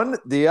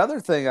 The other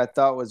thing I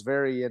thought was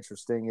very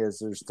interesting is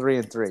there's 3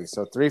 and 3.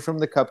 So 3 from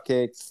the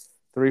Cupcake,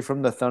 3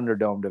 from the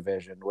Thunderdome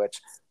division,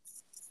 which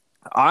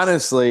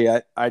honestly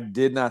I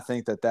did not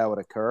think that would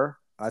occur.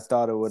 I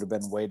thought it would have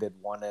been weighted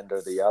one end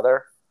or the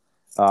other.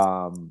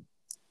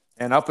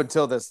 And up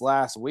until this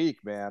last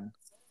week, man,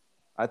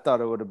 I thought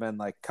it would have been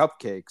like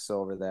cupcakes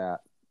over that.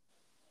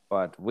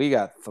 But we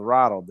got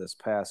throttled this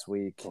past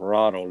week.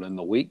 Throttled in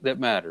the week that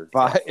mattered.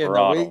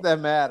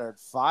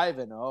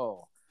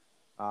 5-0.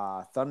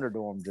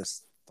 Thunderdome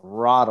just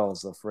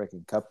throttles the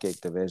freaking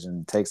Cupcake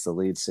division, takes the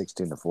lead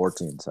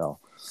 16-14. So,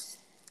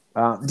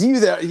 do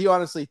you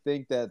honestly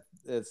think that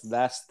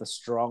that's the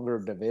stronger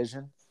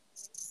division?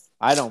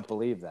 I don't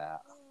believe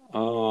that.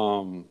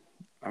 I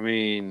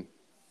mean,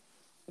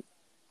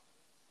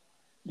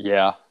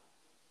 yeah.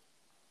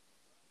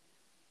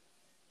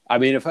 I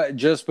mean,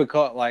 just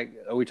because, like,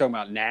 are we talking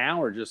about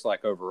now or just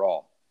like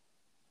overall?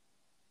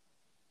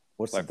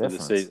 What's like the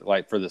difference?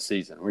 For the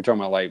season, we're talking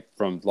about like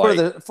from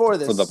like for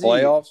the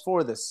playoffs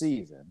for the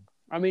season.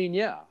 I mean,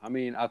 yeah. I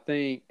mean, I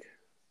think.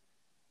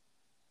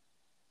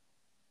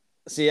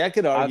 See, I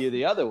could argue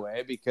the other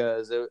way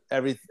because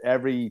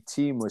every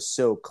team was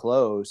so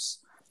close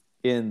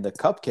in the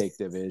Cupcake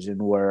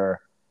division,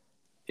 where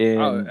in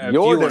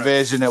your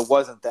division it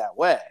wasn't that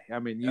way. I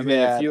mean, you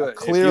had a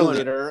clear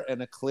leader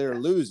and a clear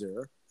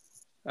loser.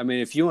 I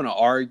mean, if you want to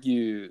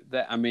argue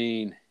that, I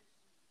mean,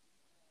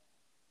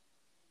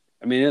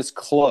 it's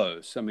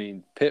close. I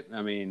mean,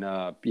 Pittman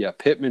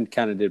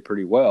kind of did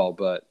pretty well,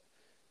 but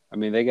I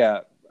mean,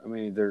 they're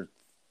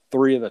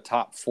 3 of the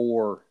top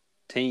 4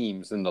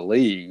 teams in the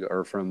league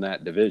are from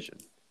that division.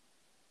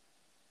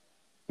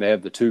 They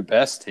have the 2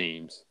 best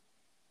teams.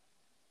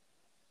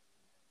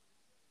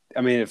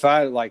 I mean, if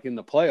I like in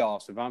the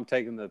playoffs, if I'm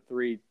taking the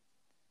three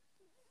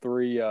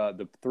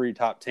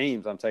top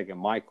teams, I'm taking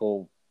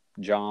Michael,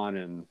 John,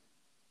 and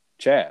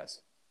Chaz.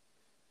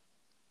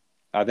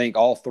 I think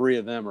all 3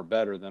 of them are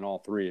better than all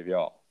 3 of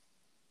y'all.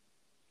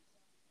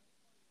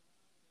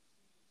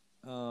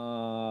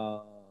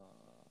 I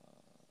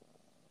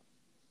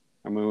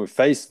mean, we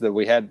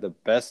had the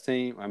best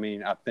team. I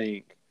mean,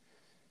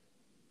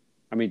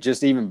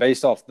 just even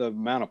based off the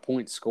amount of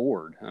points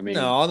scored. I mean,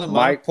 no, the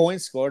amount of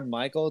points scored,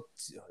 Michael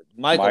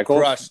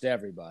crushed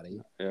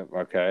everybody. Yeah,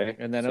 okay.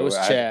 And then it was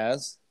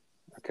Chaz.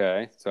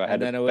 Okay, so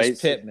and then it was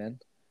Pittman.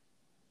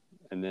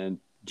 And then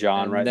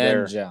John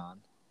there. John.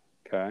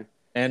 Okay.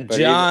 And but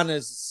John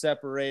is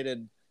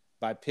separated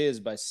by Piz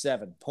by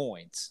 7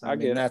 points. I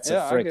mean, that's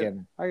a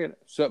freaking. I get it.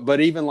 So,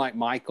 but even like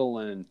Michael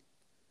and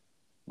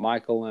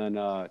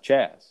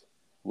Chaz,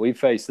 we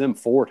faced them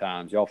 4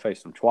 times. Y'all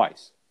faced them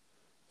twice.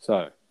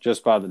 So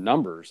just by the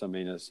numbers, I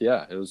mean, it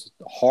was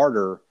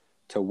harder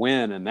to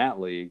win in that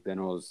league than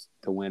it was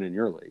to win in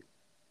your league.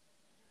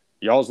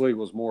 Y'all's league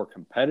was more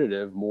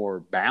competitive, more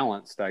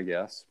balanced, I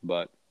guess.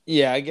 But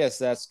yeah, I guess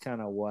that's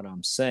kind of what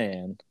I'm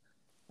saying.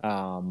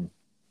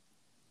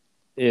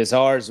 Is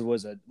ours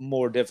was a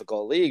more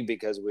difficult league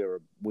because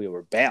we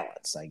were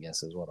balanced, I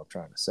guess is what I'm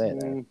trying to say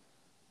there.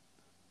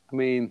 I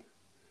mean,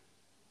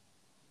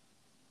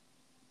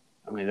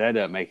 that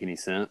doesn't make any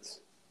sense.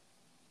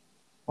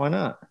 Why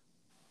not?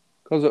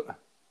 Because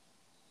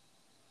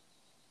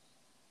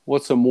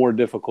what's a more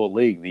difficult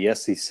league, the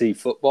SEC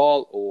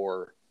football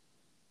or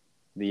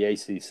the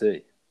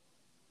ACC?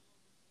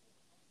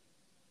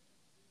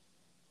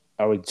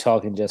 Are we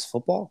talking just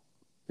football?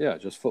 Yeah,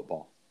 just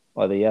football.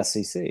 Or the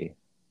SEC?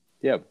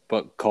 Yeah,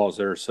 but because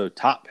they're so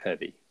top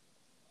heavy.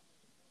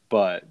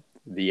 But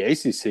the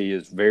ACC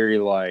is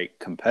very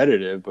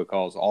competitive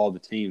because all the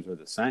teams are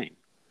the same.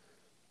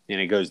 And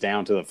it goes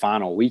down to the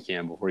final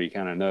weekend before you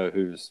kind of know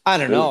who's. I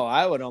don't know.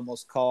 I would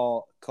almost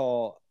call.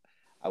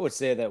 I would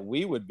say that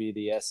we would be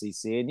the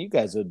SEC and you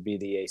guys would be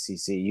the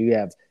ACC. You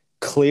have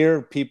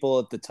clear people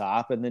at the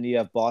top, and then you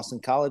have Boston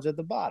College at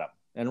the bottom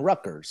and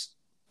Rutgers.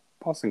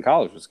 Boston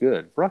College was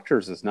good.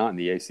 Rutgers is not in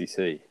the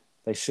ACC.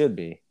 They should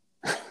be.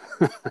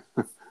 Let's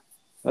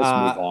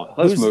move on.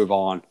 Let's move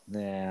on.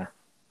 Yeah.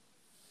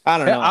 I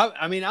don't know.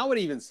 I mean, I would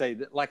even say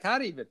that, like,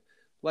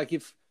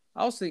 if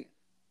I was thinking,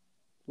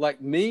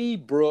 like me,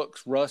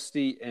 Brooks,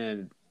 Rusty,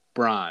 and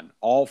Brian,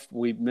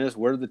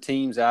 we're the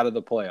teams out of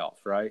the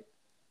playoffs, right?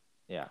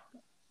 Yeah.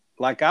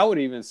 Like, I would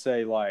even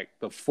say, like,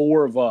 the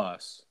four of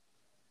us,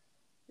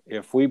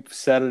 if we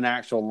set an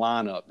actual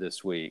lineup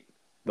this week,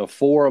 the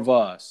four of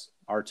us,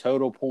 our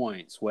total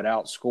points would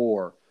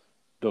outscore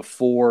the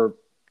four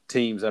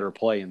teams that are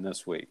playing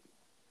this week.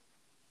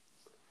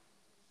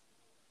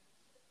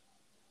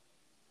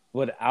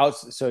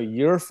 So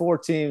your four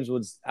teams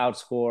would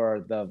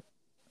outscore the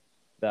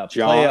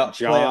John,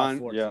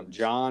 four teams.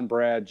 John,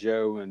 Brad,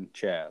 Joe, and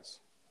Chaz.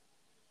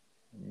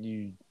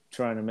 You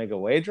trying to make a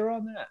wager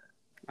on that?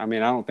 I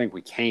mean, I don't think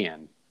we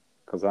can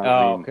because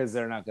because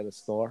they're not going to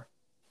score,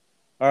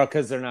 or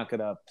because they're not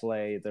going to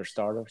play their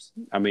starters.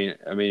 I mean,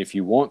 if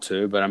you want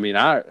to, but I mean,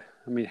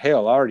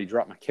 hell, I already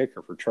dropped my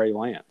kicker for Trey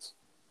Lance.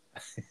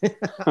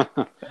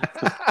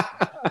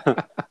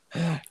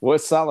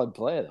 What solid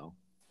play though.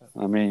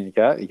 I mean, you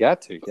got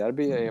to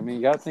be. I mean,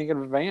 you got to think in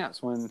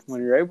advance when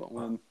you're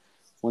able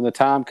when the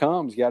time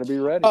comes. You got to be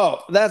ready.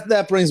 Oh,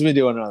 that brings me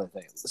to another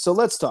thing. So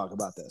let's talk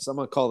about this. I'm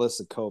gonna call this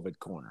the COVID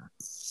corner.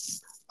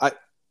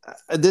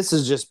 This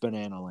is just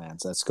banana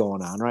lands that's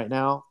going on right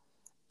now,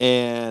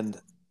 and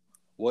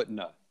wouldn't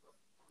know.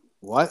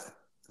 What?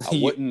 I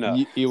wouldn't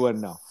know. You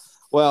wouldn't know.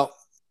 Well,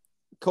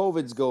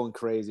 COVID's going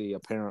crazy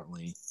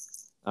apparently.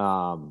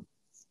 I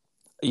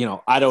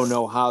don't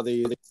know how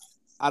the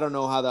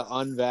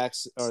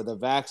the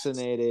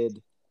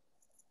vaccinated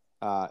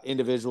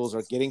individuals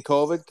are getting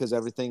COVID, because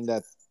everything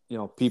that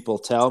people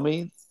tell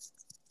me,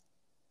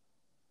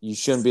 you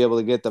shouldn't be able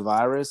to get the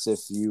virus if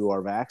you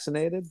are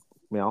vaccinated.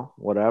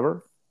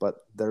 Whatever,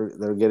 but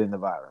they're getting the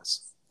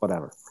virus.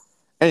 Whatever.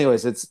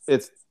 Anyways,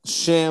 it's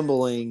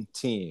shambling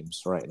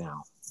teams right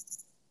now.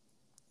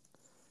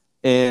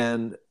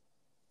 And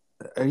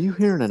are you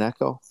hearing an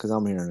echo? Because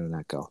I'm hearing an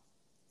echo.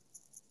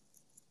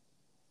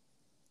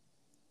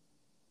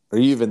 Are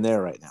you even there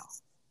right now?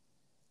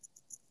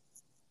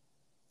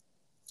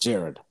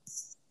 Jared.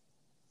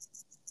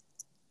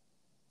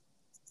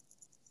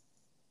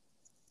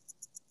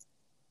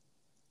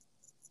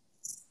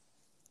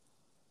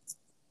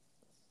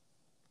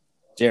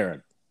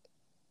 Jared.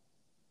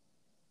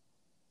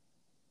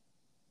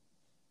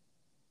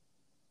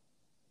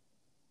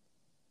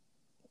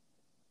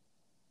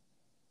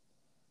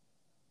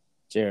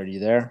 Jared, you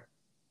there?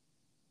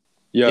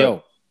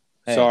 Yo.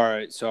 Hey.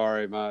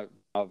 Sorry, my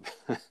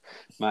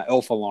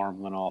elf alarm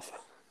went off.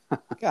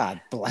 God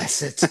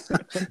bless it.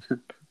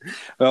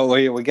 Well,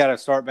 we got to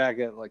start back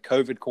at like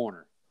COVID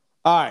corner.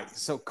 All right,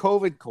 so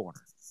COVID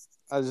corner.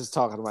 I was just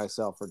talking to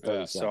myself for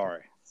 30 seconds.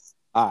 Sorry.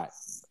 All right.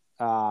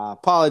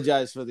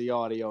 Apologize for the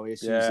audio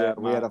issues. Yeah,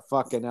 we had a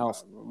fucking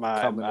elf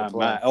come into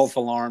play. My elf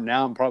alarm.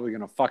 Now I'm probably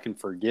going to fucking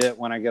forget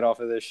when I get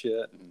off of this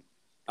shit.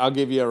 I'll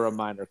give you a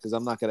reminder because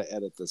I'm not going to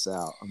edit this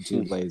out. I'm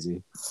too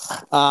lazy.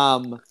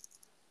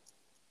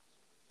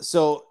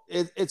 So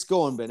it's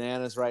going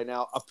bananas right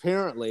now.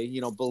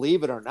 Apparently,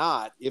 believe it or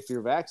not, if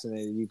you're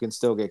vaccinated, you can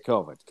still get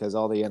COVID because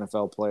all the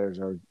NFL players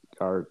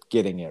are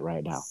getting it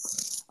right now.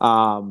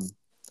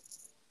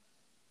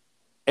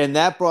 And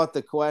that brought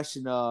the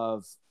question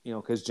of,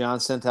 because John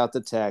sent out the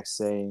text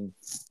saying,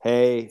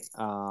 hey,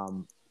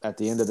 at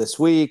the end of this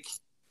week,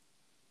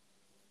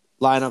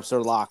 lineups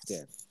are locked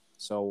in.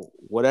 So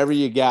whatever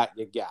you got,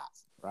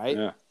 right?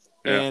 Yeah.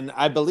 And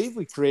I believe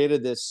we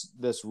created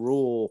this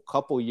rule a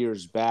couple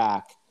years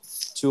back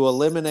to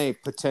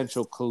eliminate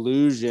potential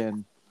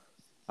collusion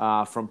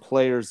from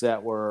players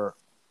that were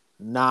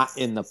not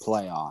in the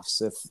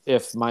playoffs.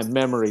 If my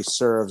memory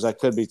serves, I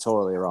could be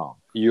totally wrong.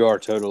 You are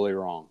totally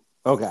wrong.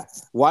 Okay.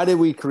 Why did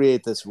we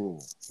create this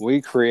rule?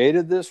 We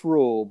created this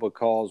rule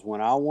because when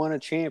I won a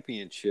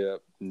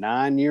championship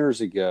 9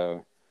 years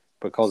ago,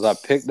 because I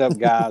picked up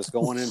guys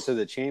going into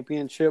the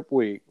championship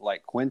week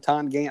like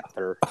Quinton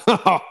Ganther.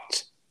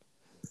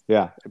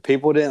 Yeah.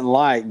 People didn't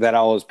like that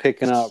I was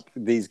picking up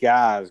these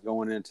guys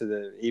going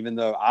into even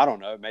though, I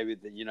don't know, maybe,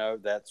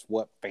 that's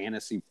what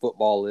fantasy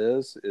football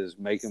is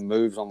making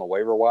moves on the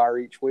waiver wire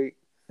each week.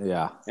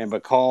 Yeah. And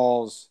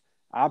because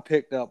I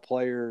picked up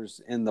players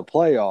in the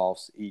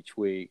playoffs each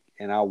week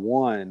and I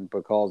won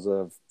because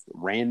of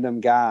random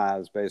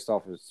guys based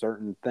off of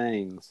certain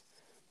things,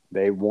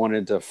 they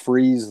wanted to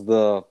freeze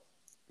the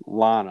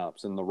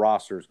lineups and the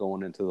rosters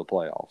going into the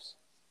playoffs.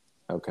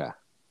 Okay.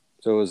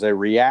 So it was a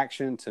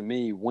reaction to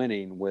me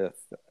winning with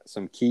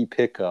some key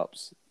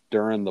pickups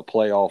during the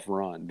playoff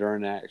run,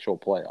 during the actual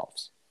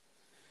playoffs.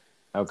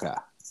 Okay.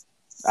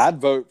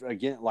 I'd vote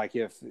again. Like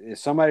if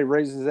somebody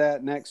raises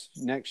that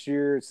next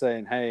year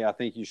saying, hey, I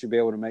think you should be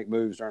able to make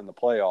moves during the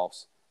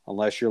playoffs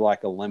unless you're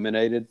like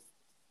eliminated.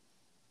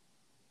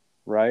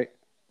 Right?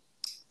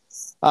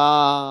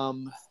 I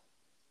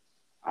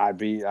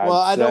I'd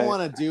I don't say-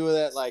 want to do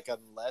that like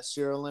unless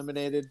you're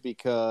eliminated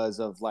because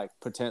of like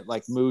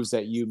moves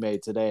that you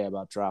made today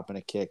about dropping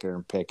a kicker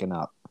and picking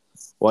up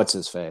what's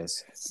his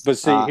face. But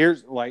see,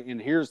 here's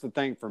the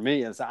thing for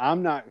me is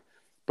I'm not,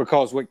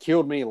 because what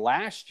killed me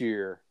last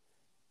year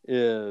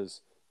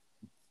is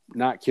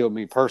not killed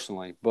me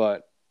personally,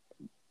 but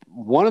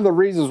one of the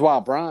reasons why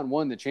Brian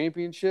won the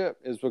championship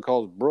is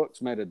because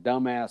Brooks made a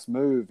dumbass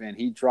move and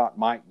he dropped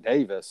Mike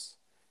Davis,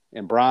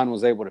 and Brian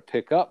was able to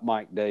pick up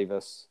Mike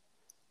Davis,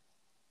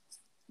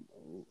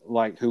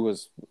 like who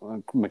was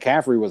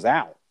McCaffrey was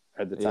out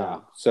at the time.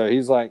 Yeah. So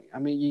he's like, I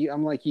mean,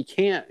 I'm like, you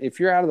can't, if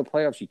you're out of the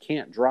playoffs, you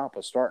can't drop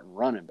a starting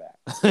running back.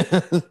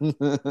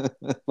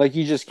 Like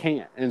you just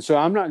can't. And so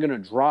I'm not going to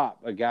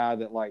drop a guy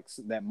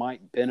that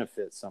might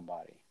benefit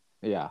somebody.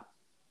 Yeah.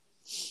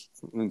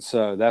 And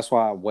so that's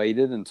why I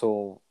waited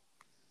until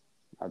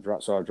I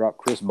dropped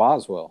Chris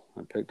Boswell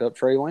and picked up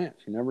Trey Lance.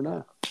 You never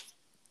know.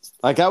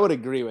 Like I would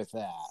agree with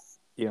that.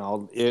 You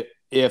know,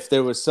 if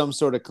there was some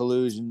sort of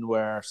collusion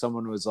where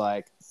someone was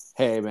like,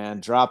 hey man,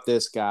 drop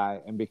this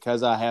guy, and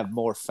because I have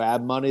more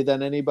fab money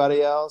than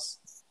anybody else,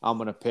 I'm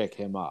gonna pick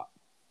him up.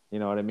 You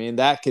know what I mean?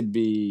 That could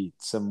be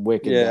some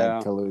wicked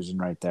bad collusion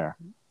right there.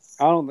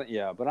 But I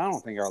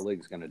don't think our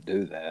league's gonna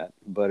do that.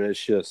 But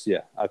it's just,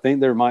 I think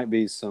there might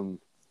be some.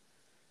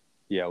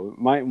 Yeah, we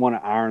might want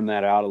to iron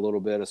that out a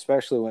little bit,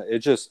 especially when it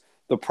just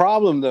the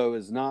problem though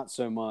is not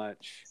so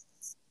much.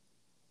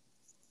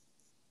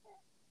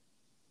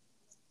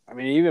 I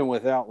mean, even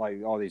without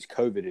like all these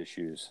COVID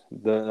issues,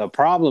 the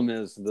problem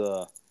is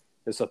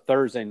it's a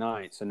Thursday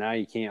night, so now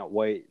you can't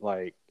wait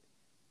like.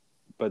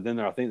 But then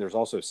I think there's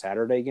also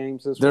Saturday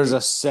games this week. There's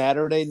a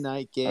Saturday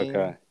night game.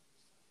 Okay.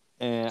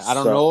 And I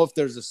don't know if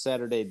there's a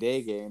Saturday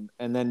day game,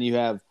 and then you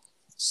have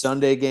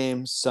Sunday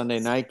games, Sunday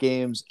night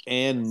games,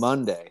 and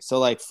Monday. So,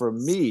 like for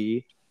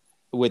me,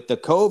 with the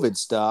COVID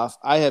stuff,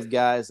 I have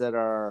guys that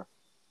are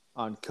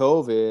on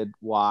COVID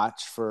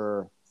watch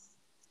for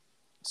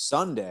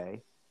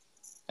Sunday,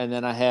 and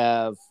then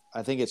I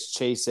think it's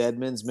Chase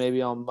Edmonds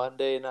maybe on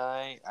Monday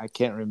night. I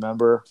can't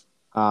remember,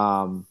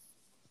 or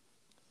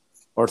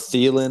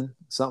Thielen,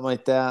 something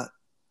like that.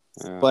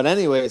 Yeah. But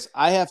anyways,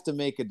 I have to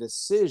make a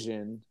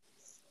decision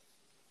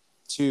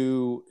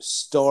to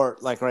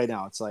start. Like right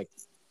now, it's like,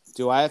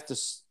 do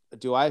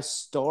I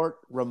start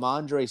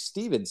Ramondre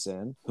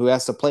Stevenson, who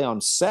has to play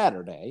on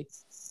Saturday,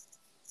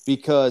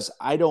 because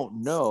I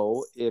don't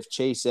know if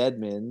Chase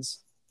Edmonds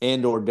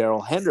and or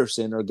Darrell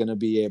Henderson are going to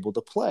be able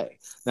to play.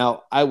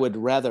 Now, I would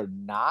rather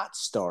not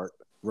start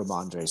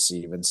Ramondre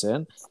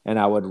Stevenson, and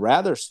I would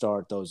rather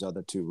start those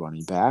other two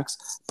running backs,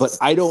 but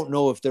I don't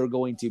know if they're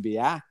going to be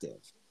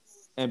active.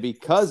 And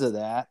because of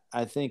that,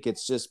 I think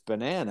it's just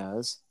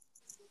bananas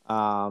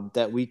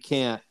that we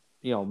can't,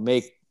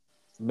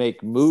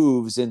 make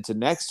moves into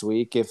next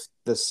week if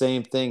the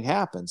same thing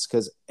happens,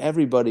 because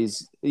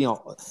everybody's,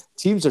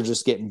 teams are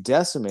just getting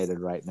decimated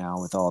right now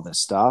with all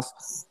this stuff.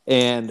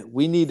 And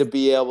we need to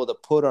be able to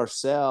put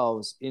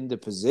ourselves into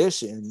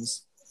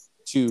positions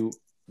to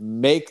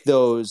make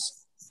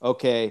those,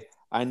 okay,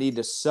 I need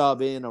to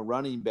sub in a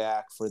running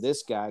back for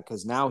this guy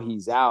because now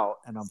he's out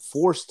and I'm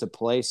forced to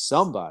play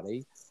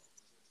somebody.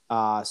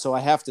 So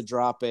I have to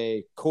drop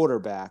a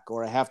quarterback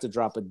or I have to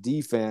drop a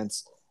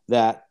defense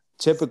that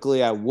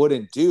typically I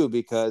wouldn't do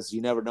because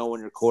you never know when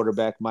your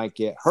quarterback might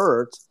get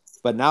hurt.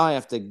 But now I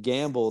have to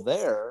gamble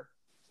there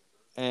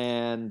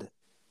and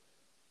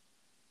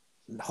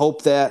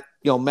hope that,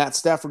 Matt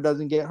Stafford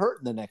doesn't get hurt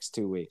in the next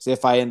 2 weeks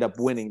if I end up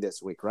winning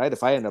this week, right?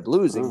 If I end up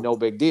losing, no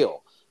big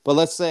deal. But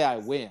let's say I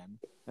win,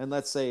 and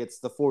let's say it's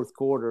the fourth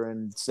quarter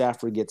and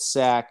Stafford gets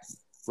sacked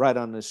right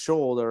on his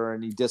shoulder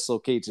and he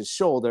dislocates his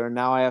shoulder, and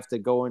now I have to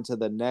go into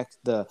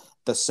the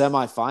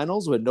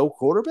semifinals with no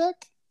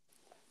quarterback?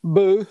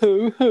 Boo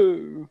hoo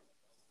hoo.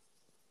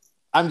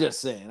 I'm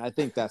just saying, I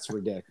think that's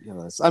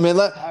ridiculous. I mean,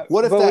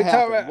 what if that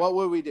happened? What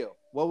would we do?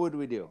 What would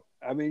we do?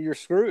 I mean, you're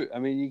screwed. I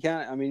mean, you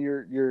can't. I mean,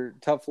 you're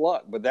tough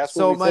luck. But that's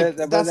what we said.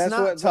 That's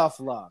not tough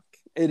luck.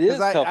 It is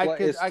tough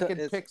luck. I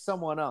could pick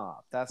someone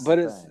up.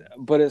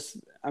 It's.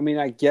 I mean,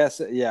 I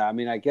guess. Yeah. I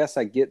mean, I guess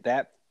I get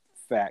that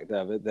fact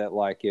of it. That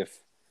like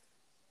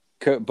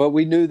but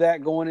we knew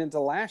that going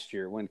into last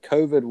year when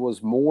COVID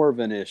was more of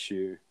an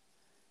issue.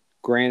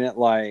 Granted,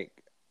 like.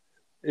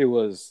 It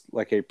was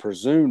like a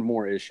presumed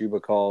more issue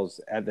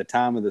because at the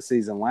time of the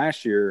season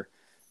last year,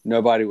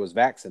 nobody was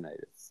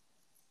vaccinated.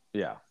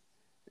 Yeah.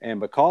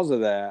 And because of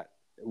that,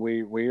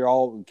 we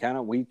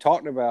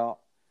talked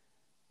about,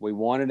 we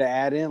wanted to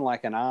add in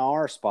like an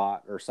IR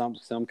spot or some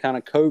kind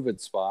of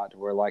COVID spot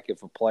where like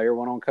if a player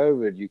went on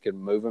COVID, you could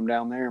move them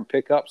down there and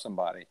pick up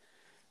somebody.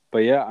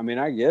 But yeah, I mean,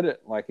 I get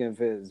it. Like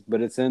but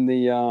it's in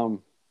the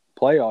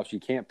playoffs. You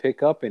can't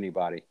pick up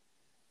anybody.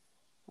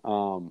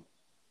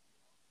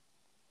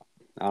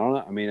 I don't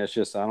know. I mean,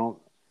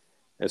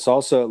 it's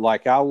also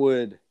like I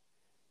would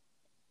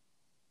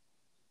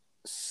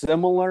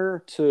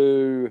similar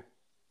to.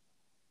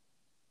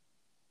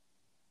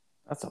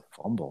 That's a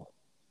fumble.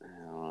 I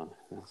don't know.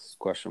 That's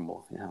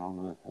questionable. Yeah, I don't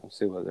know. I'll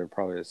see what they're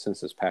probably,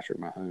 since it's Patrick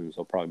Mahomes,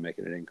 they'll probably make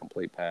it an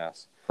incomplete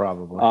pass.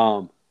 Probably.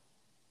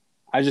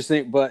 I just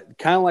think, but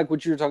kind of like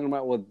what you were talking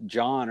about with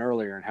John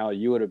earlier and how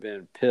you would have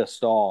been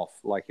pissed off,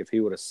 like if he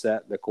would have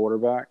set the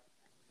quarterback.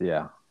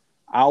 Yeah.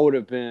 I would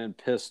have been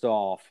pissed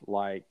off,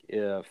 like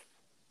if,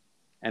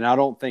 and I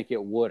don't think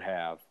it would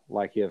have,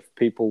 like if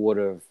people would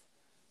have,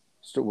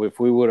 if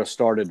we would have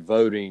started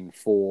voting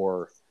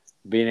for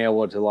being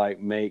able to like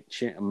make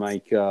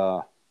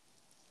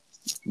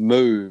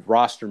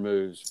roster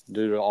moves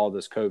due to all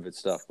this COVID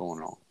stuff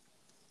going on.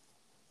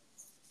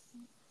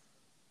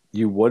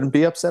 You wouldn't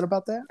be upset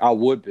about that? I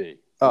would be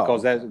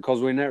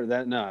because we never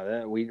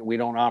we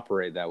don't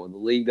operate that way. The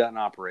league doesn't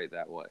operate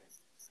that way.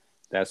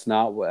 That's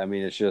not what I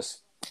mean. It's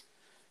just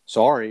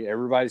sorry,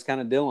 everybody's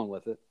kind of dealing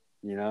with it.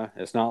 You know,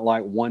 it's not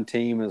like one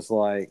team is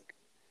like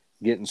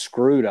getting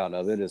screwed out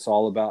of it. It's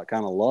all about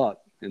kind of luck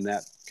and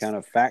that kind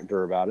of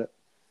factor about it.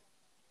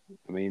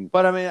 I mean,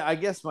 I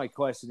guess my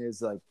question is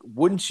like,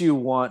 wouldn't you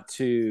want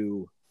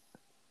to?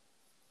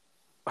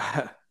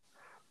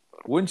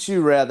 Wouldn't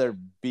you rather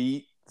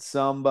beat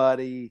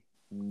somebody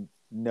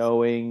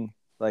knowing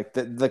like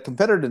the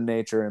competitive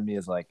nature in me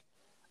is like,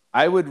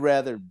 I would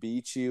rather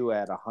beat you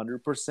at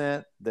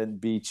 100% than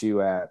beat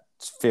you at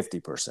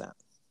 50%.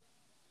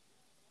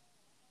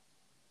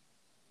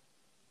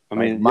 I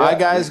mean, my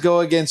guys go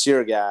against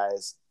your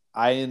guys.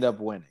 I end up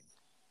winning.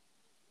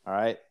 All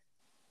right.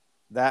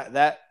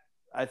 That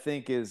I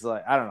think is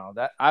like, I don't know,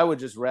 that I would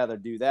just rather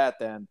do that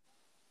than,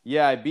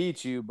 yeah, I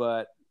beat you,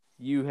 but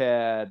you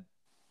had.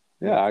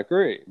 Yeah, I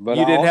agree. But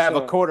you didn't have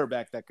a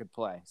quarterback that could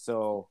play.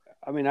 So,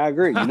 I mean, I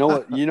agree. You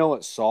know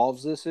what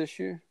solves this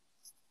issue?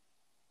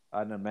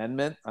 An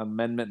amendment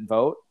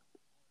vote.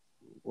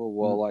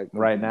 Well, like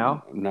right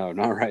now? No,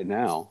 not right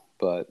now.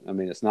 But I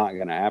mean, it's not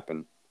going to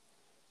happen.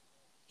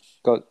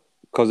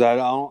 Because I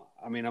don't.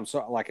 I mean, I'm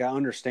sorry. Like I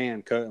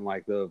understand cutting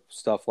like the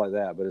stuff like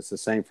that, but it's the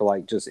same for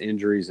like just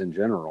injuries in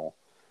general.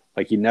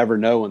 Like you never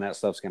know when that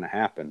stuff's going to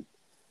happen.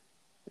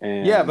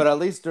 And, yeah, but at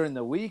least during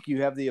the week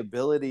you have the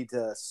ability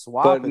to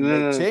swap and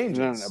make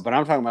changes. But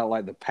I'm talking about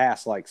like the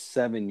past like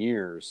 7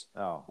 years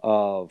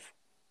of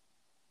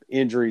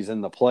injuries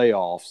in the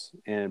playoffs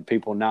and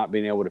people not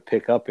being able to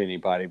pick up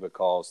anybody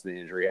because the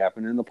injury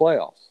happened in the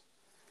playoffs.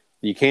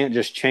 You can't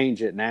just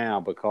change it now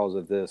because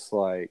of this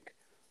like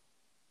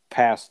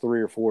past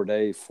 3 or 4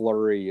 day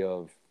flurry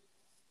of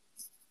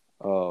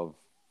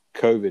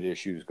COVID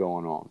issues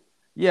going on.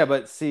 Yeah,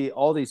 but see,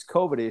 all these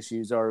COVID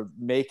issues are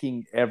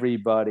making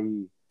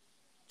everybody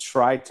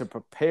try to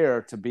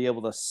prepare to be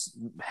able to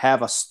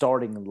have a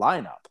starting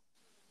lineup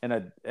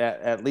and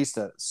at least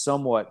a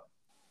somewhat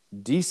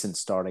decent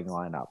starting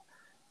lineup.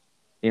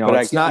 You know,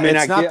 but it's not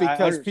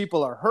because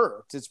people are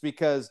hurt. It's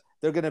because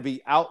they're going to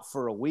be out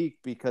for a week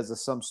because of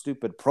some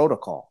stupid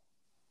protocol.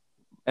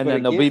 And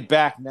then they'll be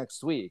back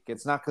next week.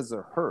 It's not because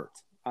they're hurt.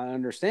 I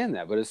understand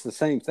that, but it's the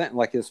same thing.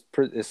 Like it's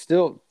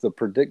still the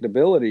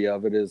predictability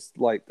of it is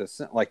like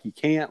you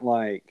can't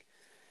like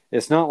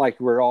it's not like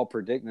we're all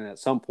predicting at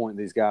some point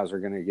these guys are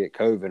going to get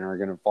COVID and are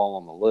going to fall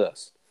on the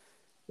list.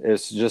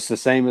 It's just the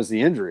same as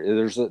the injury.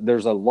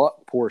 There's a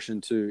luck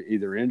portion to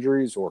either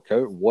injuries or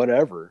COVID,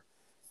 whatever,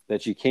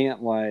 that you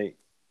can't like.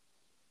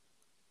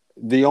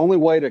 The only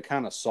way to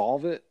kind of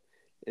solve it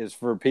is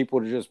for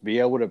people to just be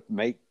able to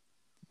make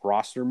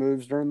roster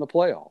moves during the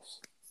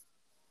playoffs.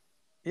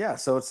 Yeah,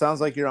 so it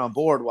sounds like you're on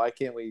board. Why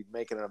can't we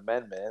make an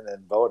amendment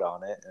and vote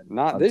on it and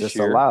not this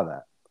year? Allow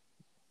that.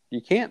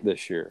 You can't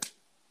this year,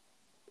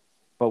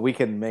 but we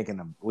can have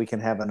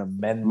an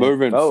amendment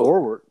moving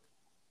forward.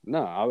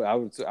 No, I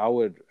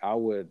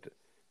would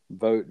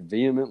vote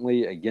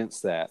vehemently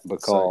against that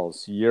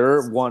because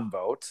you're one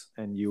vote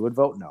and you would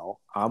vote no.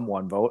 I'm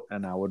one vote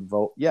and I would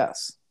vote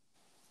yes.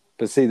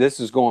 But see, this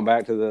is going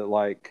back to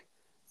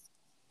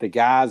the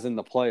guys in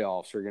the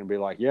playoffs are going to be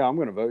like, yeah, I'm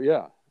going to vote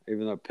yeah.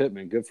 Even though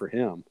Pittman, good for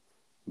him,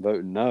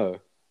 voting no,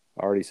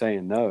 already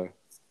saying no.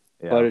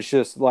 Yeah. But it's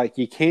just like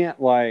you can't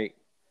like.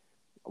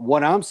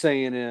 What I'm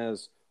saying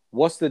is,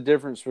 what's the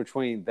difference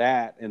between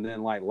that and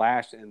then like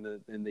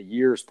in the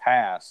years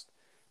past,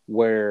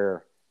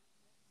 where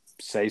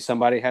say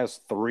somebody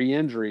has 3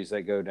 injuries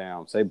that go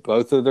down, say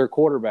both of their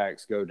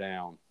quarterbacks go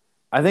down.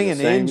 I think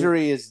an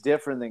injury is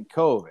different than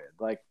COVID.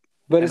 Like,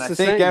 but it's the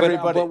same.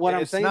 Everybody, but what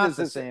I'm saying is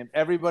the same.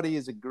 Everybody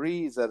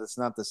agrees that it's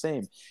not the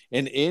same.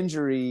 An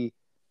injury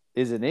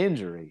is an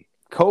injury.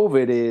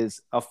 COVID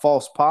is a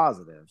false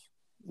positive.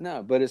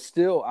 No, but it's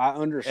still, I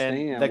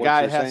understand. And the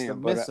guy has to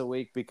miss a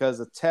week because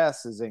the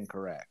test is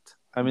incorrect.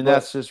 I mean,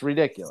 that's just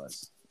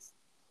ridiculous.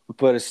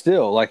 But it's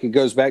still like it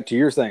goes back to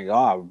your thing.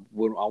 I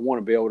want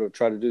to be able to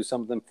try to do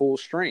something full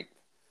strength.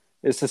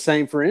 It's the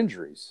same for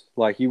injuries.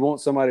 Like you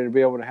want somebody to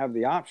be able to have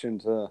the option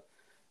to.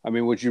 I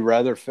mean, would you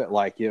rather fit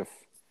like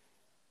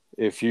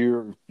if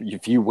you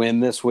win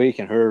this week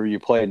and whoever you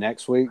play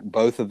next week,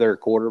 both of their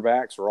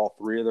quarterbacks or all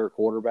 3 of their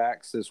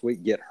quarterbacks this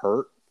week get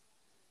hurt,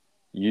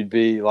 you'd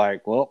be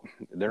like, well,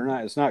 they're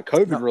not. It's not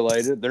COVID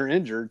related. They're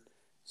injured.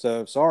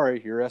 So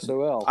sorry, you're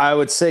SOL. I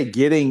would say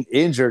getting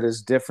injured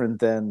is different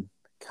than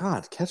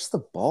God. Catch the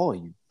ball,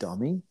 you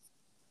dummy.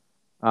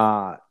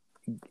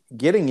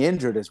 Getting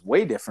injured is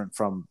way different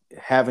from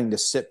having to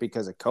sit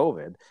because of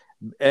COVID.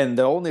 And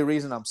the only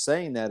reason I'm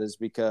saying that is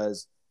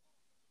because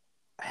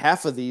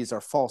half of these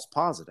are false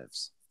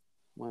positives.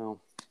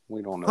 Well,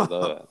 we don't know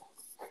that.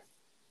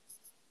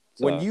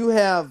 When you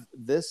have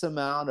this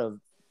amount of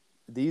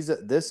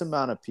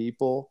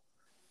people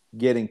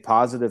getting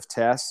positive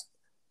tests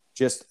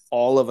just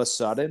all of a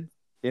sudden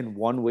in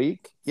 1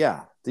 week,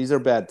 yeah, these are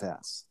bad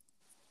tests.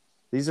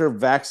 These are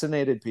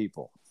vaccinated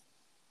people.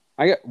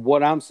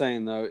 What I'm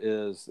saying though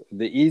is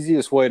the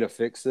easiest way to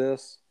fix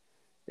this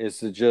is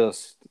to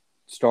just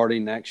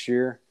starting next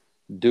year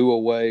do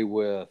away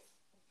with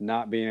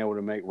not being able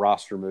to make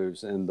roster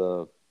moves in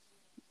the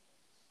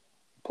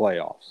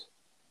playoffs.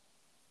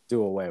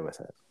 Do away with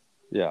it.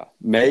 Yeah.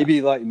 Maybe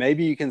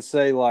you can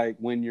say like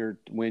when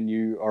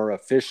you are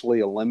officially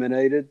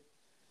eliminated,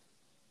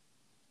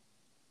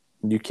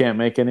 you can't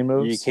make any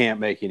moves. You can't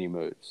make any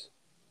moves.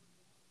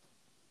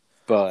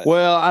 But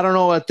well, I don't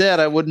know about that.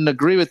 I wouldn't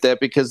agree with that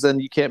because then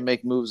you can't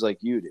make moves like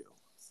you do.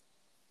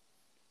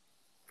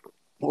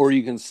 Or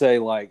you can say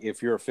like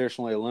if you're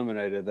officially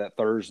eliminated that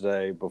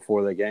Thursday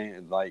before the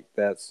game, like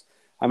that's.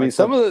 I mean,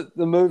 some of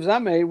the moves I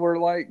made were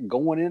like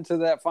going into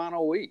that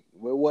final week. It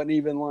wasn't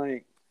even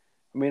like.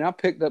 I mean, I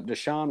picked up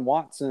Deshaun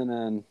Watson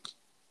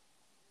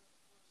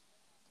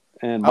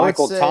and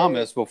Michael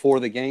Thomas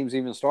before the games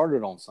even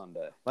started on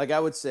Sunday. Like I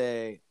would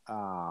say,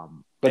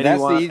 but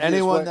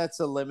anyone that's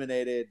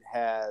eliminated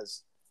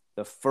has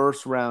the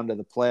first round of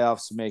the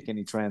playoffs to make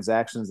any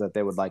transactions that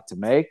they would like to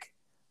make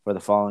for the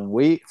following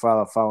week,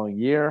 for the following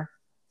year.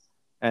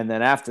 And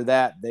then after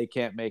that, they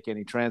can't make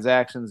any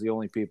transactions. The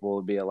only people who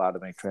will be allowed to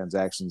make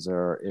transactions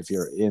are if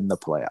you're in the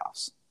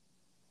playoffs.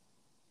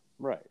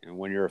 Right. And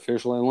when you're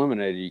officially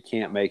eliminated, you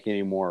can't make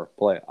any more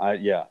play.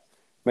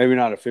 Maybe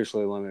not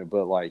officially eliminated,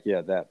 but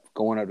that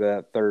going up to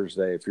that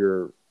Thursday, if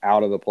you're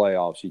out of the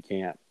playoffs, you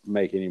can't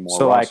make any more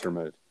roster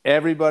moves.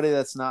 Everybody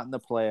that's not in the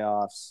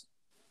playoffs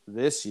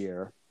this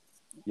year,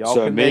 y'all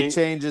can make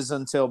changes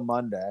until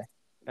Monday,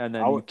 and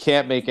then you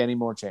can't make any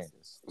more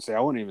changes. See, I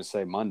wouldn't even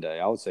say Monday.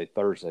 I would say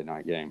Thursday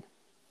night game.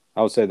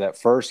 I would say that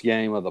first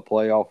game of the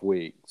playoff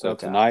week. So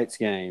tonight's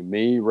game,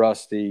 me,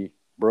 Rusty,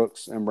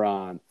 Brooks, and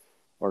Brian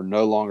are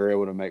no longer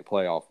able to make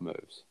playoff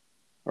moves.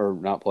 Or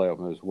not playoff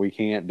moves. We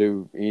can't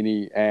do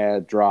any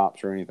ad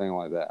drops or anything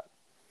like that.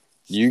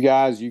 You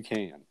guys, you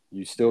can.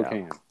 You still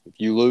can. If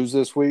you lose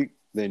this week,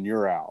 then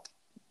you're out.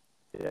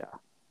 Yeah.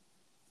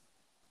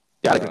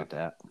 Gotta get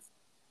that.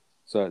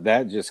 So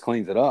that just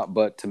cleans it up.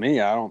 But to me,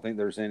 I don't think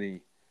there's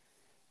any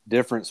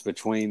difference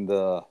between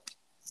I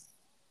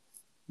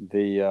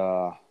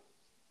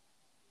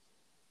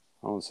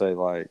would say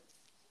like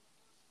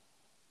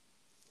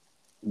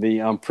the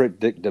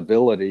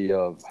unpredictability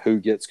of who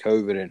gets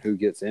COVID and who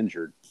gets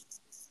injured.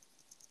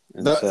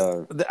 And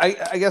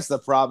I guess the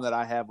problem that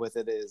I have with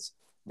it is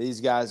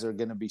these guys are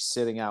going to be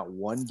sitting out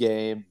one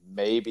game,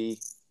 maybe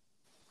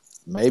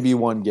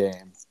one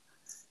game,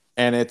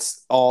 and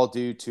it's all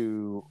due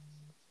to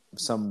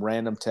some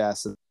random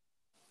test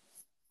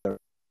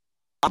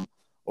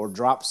or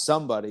drop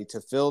somebody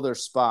to fill their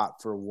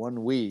spot for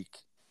 1 week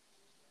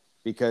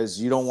because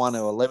you don't want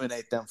to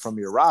eliminate them from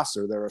your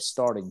roster. They're a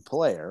starting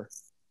player.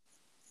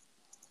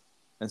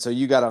 And so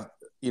you got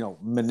to,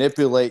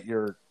 manipulate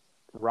your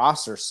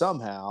roster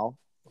somehow,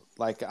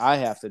 like I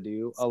have to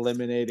do,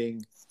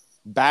 eliminating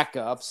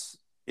backups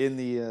in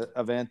the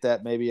event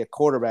that maybe a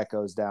quarterback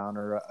goes down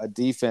or a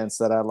defense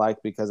that I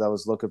like because I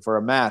was looking for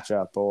a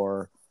matchup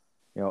or,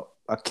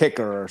 a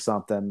kicker or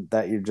something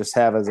that you just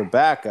have as a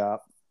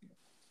backup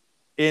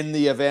in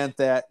the event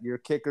that your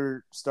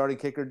starting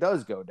kicker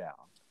does go down.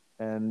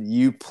 And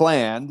you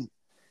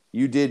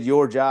did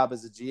your job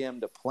as a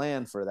GM to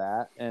plan for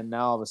that. And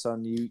now all of a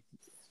sudden you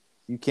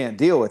can't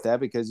deal with that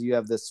because you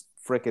have this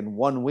freaking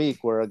 1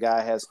 week where a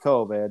guy has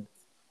COVID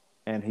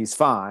and he's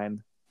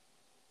fine.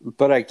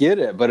 But I get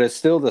it, but it's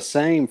still the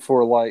same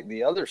for like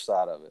the other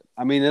side of it.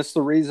 I mean, that's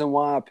the reason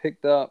why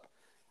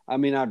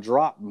I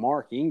dropped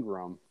Mark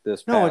Ingram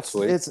this past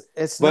week.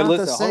 It's not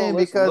the same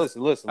because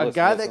a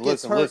guy that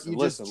gets hurt, you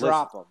just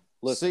drop him.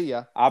 See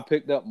ya. I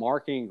picked up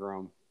Mark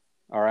Ingram,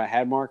 or I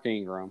had Mark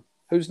Ingram,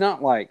 who's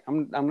not like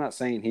I'm not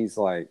saying he's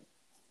like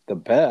the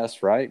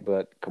best, right?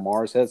 But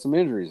Kamara's had some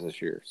injuries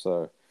this year,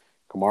 so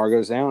Kamara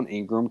goes down,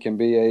 Ingram can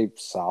be a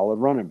solid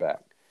running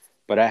back.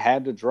 But I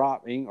had to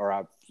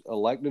I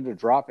elected to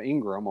drop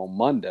Ingram on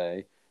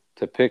Monday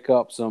to pick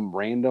up some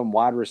random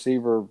wide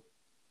receiver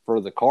for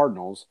the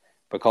Cardinals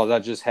because I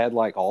just had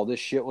like all this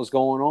shit was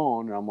going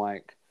on. And I'm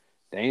like,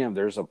 damn,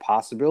 there's a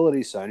possibility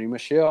Sony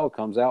Michel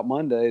comes out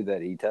Monday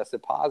that he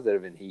tested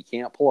positive and he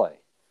can't play.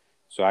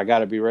 So I got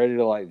to be ready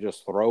to like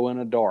just throw in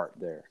a dart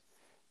there.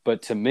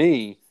 But to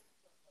me,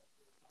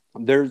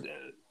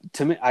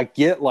 I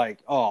get like,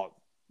 oh,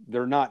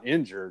 they're not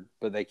injured,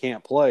 but they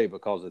can't play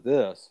because of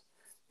this.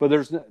 But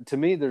there's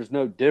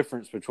no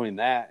difference between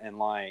that and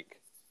like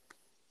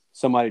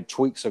somebody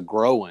tweaks a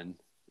growing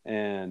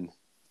and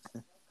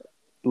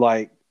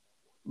like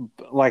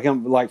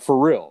I'm like for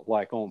real,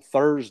 like on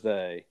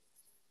Thursday,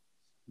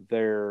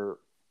 their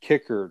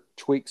kicker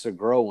tweaks a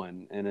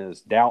growing and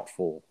is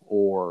doubtful,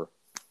 or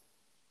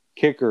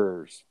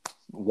kickers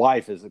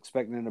wife is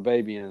expecting a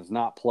baby and is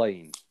not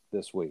playing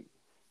this week,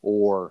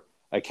 or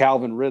a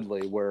Calvin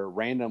Ridley where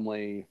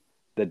randomly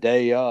the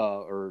day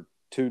or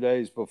 2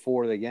 days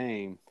before the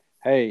game,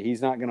 hey,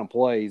 he's not going to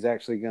play. He's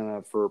actually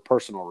going to for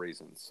personal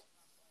reasons.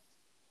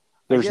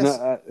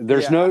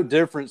 There's no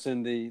difference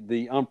in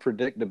the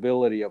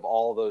unpredictability of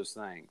all those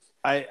things.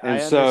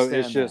 So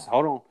it's just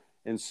hold on.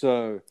 And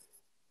so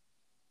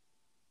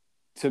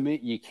to me,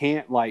 you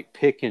can't like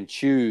pick and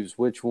choose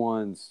which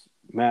ones.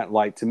 Matt,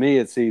 like to me,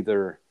 it's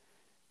you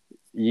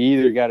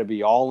either got to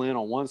be all in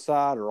on one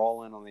side or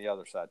all in on the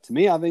other side. To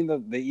me, I think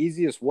the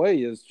easiest way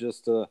is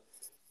just to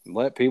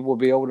let people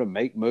be able to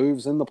make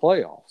moves in the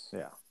playoffs.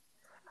 Yeah.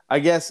 I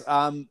guess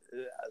I'm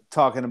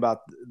talking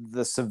about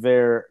the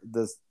severe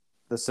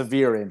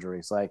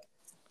injuries. Like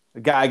a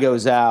guy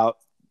goes out,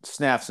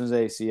 snaps his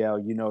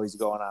ACL, he's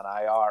going on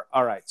IR.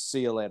 All right,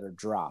 see you later,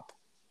 drop.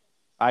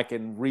 I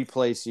can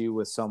replace you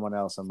with someone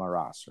else on my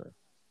roster.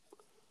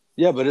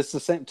 Yeah, but it's the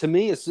same. To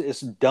me,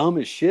 it's dumb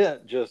as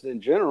shit just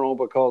in general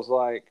because,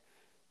 like,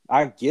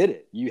 I get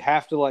it. You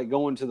have to, like,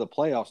 go into the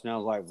playoffs now.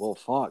 It's like, well,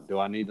 fuck, do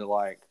I need to,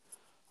 like,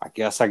 I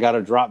guess I got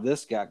to drop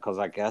this guy because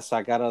I guess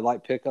I got to,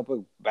 like, pick up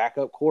a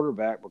backup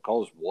quarterback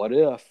because what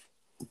if?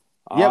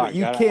 Yeah, but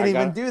you can't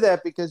even do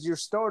that because your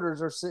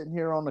starters are sitting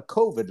here on the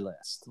COVID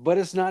list. But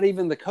it's not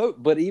even the coach.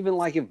 But even,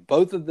 like, if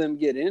both of them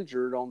get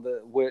injured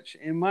which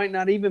it might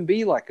not even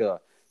be, like, a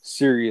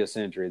serious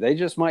injury. They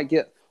just might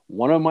get –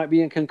 one of them might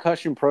be in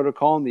concussion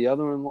protocol and the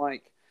other one,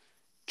 like,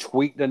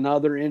 tweaked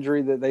another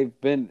injury that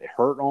they've been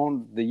hurt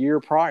on the year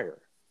prior.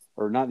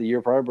 Or not the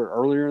year prior, but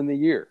earlier in the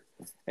year.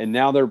 And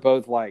now they're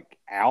both, like,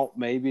 out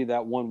maybe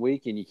that 1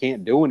 week and you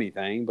can't do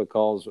anything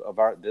because of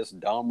this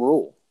dumb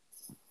rule.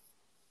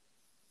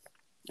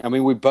 I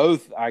mean, we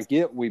both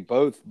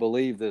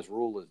believe this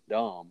rule is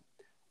dumb.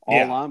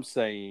 All I'm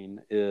saying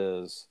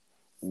is,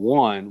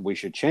 1, we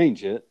should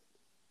change it.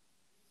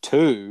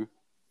 2,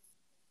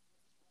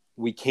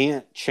 we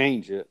can't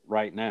change it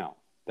right now.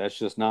 That's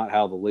just not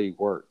how the league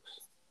works.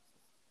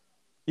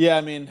 Yeah,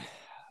 I mean,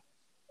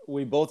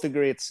 we both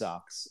agree it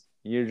sucks.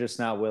 You're just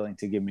not willing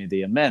to give me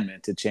the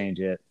amendment to change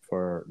it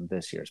for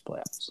this year's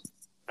playoffs.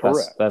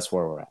 Correct. That's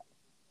where we're at.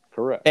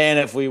 Correct. And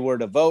if we were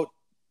to vote,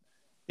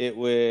 it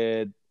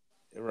would,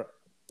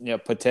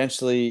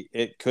 potentially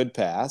it could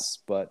pass,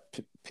 but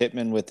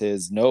Pittman with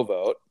his no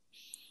vote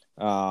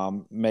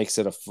makes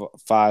it a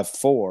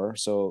 5-4.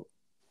 So,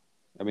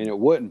 I mean, it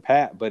wouldn't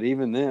pass, but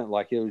even then,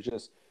 like, it was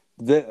just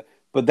the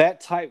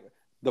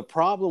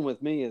problem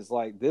with me is,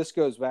 like, this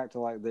goes back to,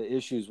 like, the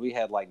issues we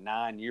had, like,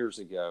 9 years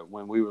ago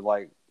when we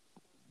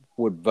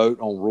would vote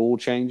on rule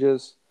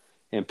changes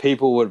and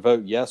people would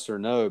vote yes or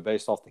no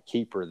based off the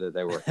keeper that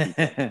they were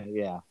keeping.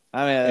 Yeah.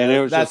 I mean, and it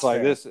was just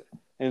like fair. This.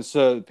 And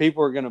so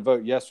people are going to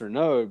vote yes or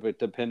no, but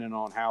depending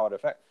on how it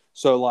affects.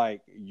 So,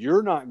 like,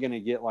 you're not going to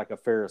get, like, a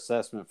fair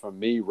assessment from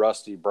me,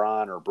 Rusty,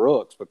 Brian, or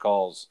Brooks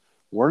because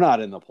we're not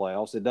in the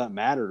playoffs. It doesn't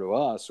matter to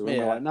us. So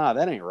we're like, nah,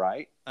 that ain't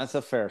right. That's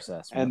a fair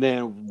assessment. And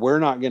then we're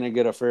not going to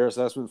get a fair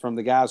assessment from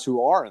the guys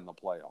who are in the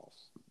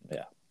playoffs.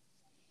 Yeah.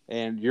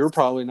 And you're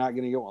probably not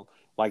going to get one.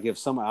 Like, if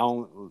I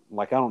don't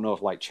know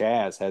if, like,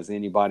 Chaz has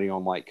anybody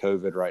on, like,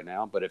 COVID right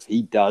now, but if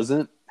he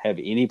doesn't have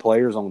any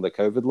players on the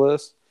COVID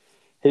list,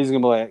 he's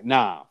going to be like,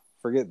 nah,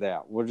 forget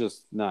that.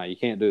 You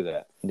can't do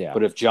that. Yeah.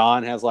 But if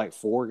John has, like,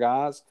 4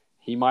 guys,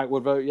 he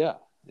would vote yeah.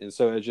 And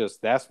so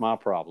that's my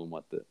problem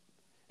with it.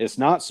 It's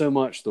not so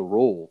much the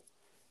rule.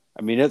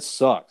 I mean, it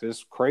sucks.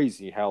 It's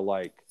crazy how,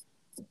 like,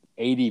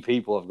 80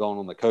 people have gone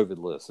on the COVID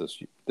list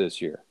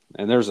this year.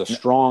 And there's a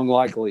strong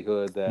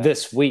likelihood that –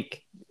 This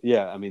week.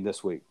 Yeah, I mean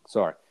this week.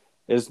 Sorry.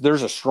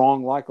 There's a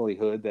strong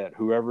likelihood that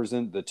whoever's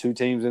in the 2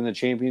 teams in the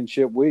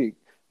championship week,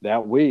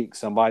 that week,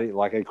 somebody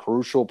like a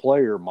crucial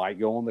player might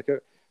go on the COVID.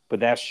 But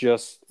that's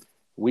just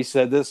 – we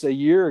said this a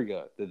year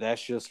ago,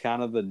 that's just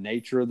kind of the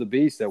nature of the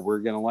beast that we're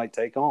going to, like,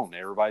 take on.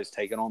 Everybody's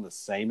taking on the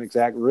same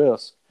exact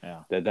risk.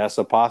 Yeah. That's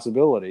a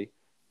possibility.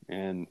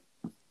 And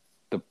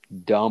the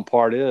dumb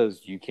part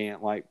is you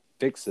can't, like,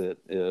 fix it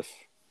if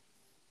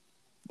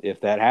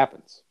that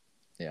happens.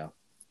 Yeah.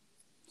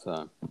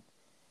 So.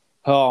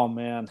 Oh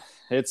man,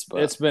 it's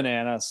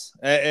bananas.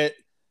 It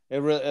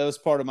was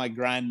part of my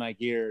grind my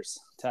gears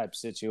type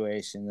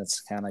situation.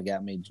 That's kind of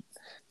got me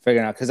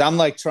figuring out because I'm,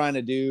 like, trying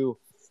to do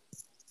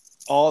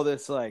all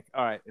this, like,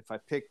 all right, if I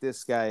pick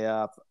this guy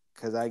up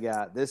because I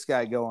got this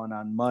guy going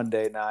on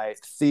Monday night,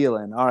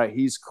 Thielen. All right,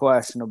 he's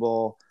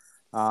questionable,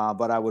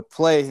 but I would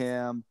play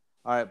him.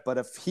 All right, but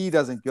if he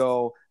doesn't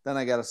go, then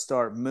I got to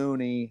start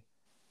Mooney.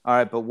 All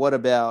right, but what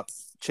about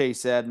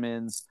Chase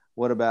Edmonds?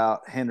 What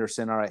about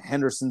Henderson? All right,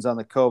 Henderson's on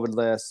the COVID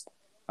list.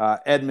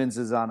 Edmonds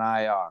is on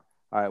IR. All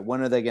right,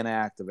 when are they going to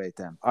activate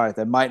them? All right,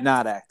 they might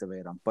not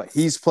activate him, but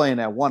he's playing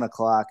at 1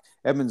 o'clock.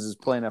 Edmonds is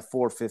playing at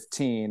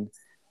 4:15.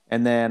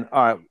 And then,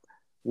 all right,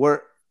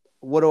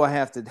 what do I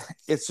have to do?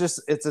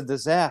 It's a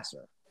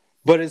disaster.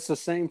 But it's the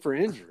same for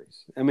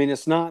injuries. I mean,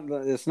 it's not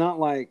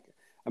like,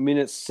 I mean,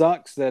 it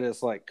sucks that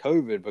it's like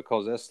COVID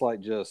because that's like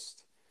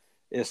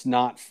it's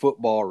not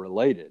football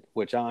related,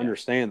 which I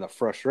understand the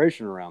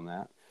frustration around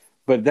that.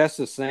 But that's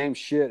the same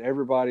shit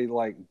everybody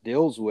like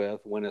deals with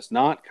when it's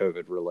not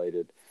COVID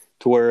related.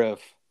 To where if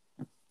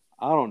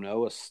I don't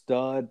know, a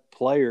stud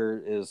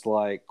player is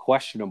like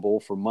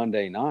questionable for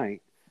Monday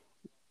night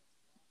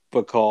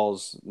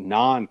because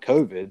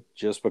non-COVID,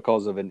 just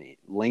because of a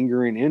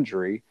lingering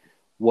injury,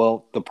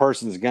 well, the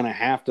person's going to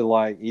have to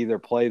like either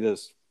play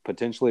this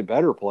potentially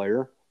better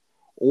player,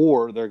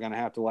 or they're going to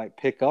have to like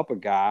pick up a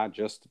guy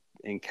just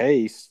in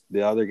case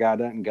the other guy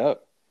doesn't go.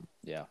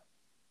 Yeah.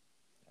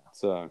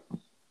 So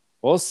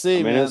we'll see.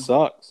 I mean, man. it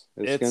sucks.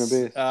 It's going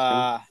to be.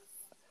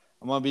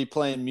 I'm going to be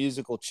playing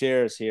musical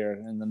chairs here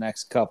in the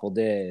next couple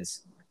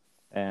days,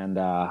 and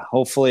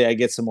hopefully I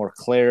get some more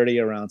clarity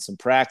around some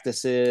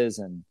practices,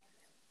 and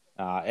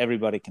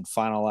everybody can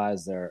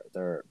finalize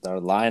their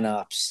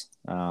lineups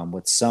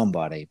with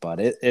somebody. But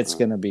it's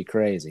going to be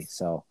crazy.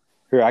 So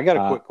here, I got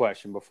a quick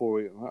question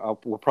before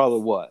we'll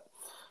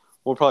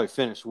probably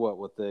finish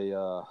with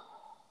the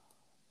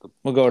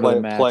we'll go to the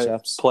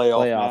matchups,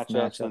 playoff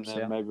matchups, and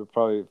then maybe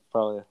probably.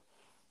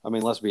 I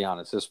mean, let's be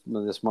honest. This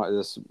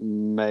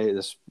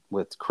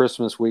with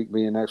Christmas week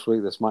being next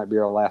week, this might be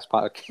our last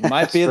podcast.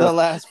 Might be the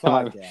last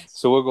podcast.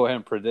 So we'll go ahead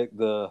and predict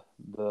the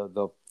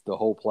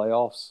whole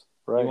playoffs.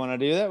 Right? You want to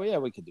do that? Well, yeah,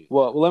 we could do that.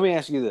 Well, let me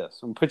ask you this.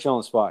 I'm gonna put you on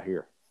the spot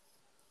here.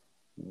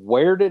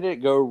 Where did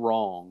it go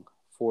wrong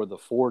for the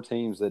 4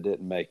 teams that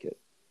didn't make it?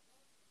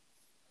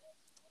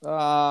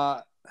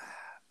 I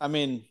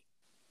mean,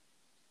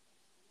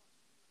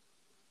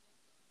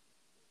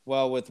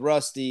 well, with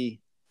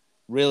Rusty,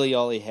 really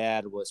all he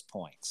had was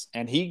points,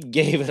 and he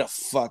gave it a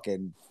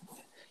fucking,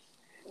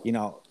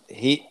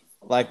 he,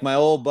 like my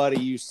old buddy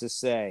used to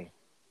say,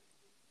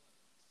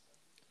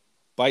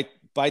 bite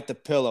the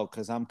pillow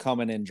because I'm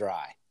coming in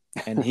dry,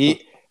 and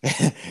he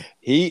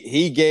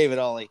he gave it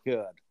all he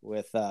could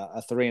with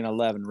a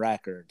 3-11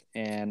 record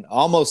and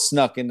almost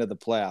snuck into the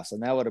playoffs,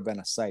 and that would have been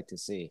a sight to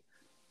see.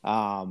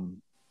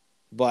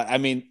 But I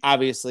mean,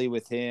 obviously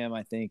with him,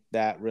 I think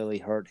that really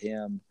hurt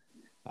him.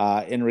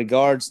 In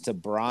regards to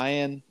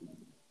Brian,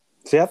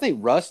 see, I think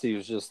Rusty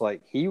was just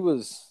like he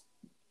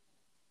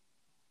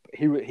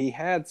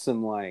had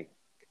some like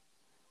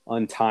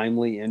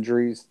untimely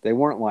injuries. They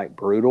weren't like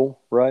brutal,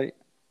 right?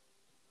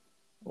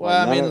 Well,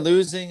 I mean,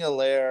 losing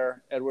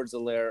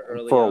Edwards-Helaire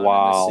early for a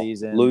while, in the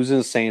season,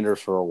 losing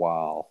Sanders for a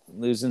while,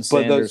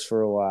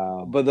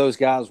 but those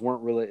guys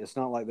weren't really. It's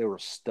not like they were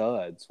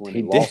studs when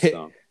he lost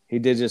them. He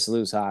did just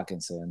lose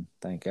Hawkinson.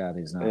 Thank God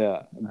he's not.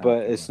 Yeah,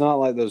 but it's not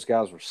like those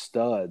guys were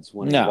studs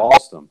when he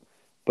lost them.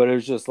 But it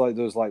was just like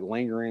those like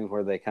lingering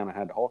where they kind of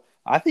had to hold.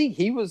 I think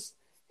he was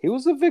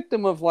a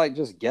victim of like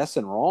just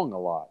guessing wrong a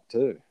lot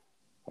too.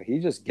 Like he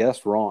just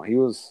guessed wrong. He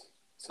was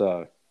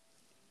so.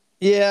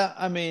 Yeah,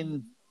 I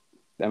mean,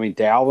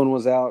 Dalvin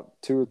was out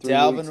 2 or 3 weeks.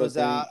 Dalvin was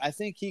out. I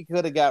think he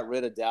could have got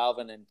rid of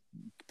Dalvin and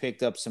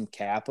picked up some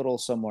capital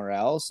somewhere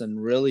else,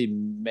 and really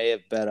may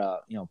have bet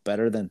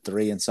better than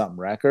 3 and something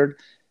record.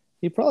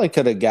 He probably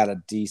could have got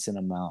a decent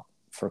amount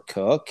for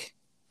Cook.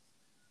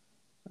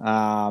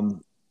 But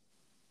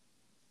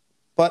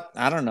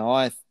I don't know.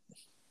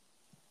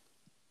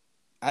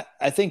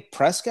 I think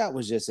Prescott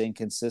was just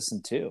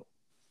inconsistent too.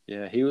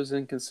 Yeah, he was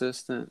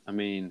inconsistent. I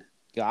mean,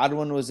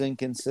 Godwin was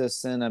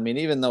inconsistent. I mean,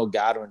 even though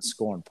Godwin's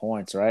scoring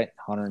points, right?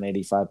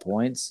 185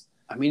 points.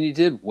 I mean, he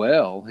did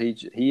well.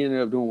 He ended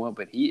up doing well,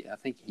 but I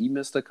think he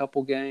missed a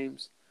couple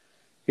games.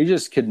 He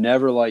just could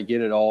never like get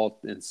it all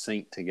in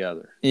sync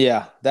together.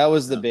 Yeah, that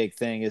was the big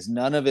thing. Is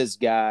none of his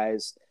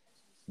guys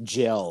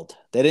gelled.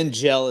 They didn't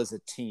gel as a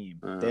team.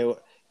 They were,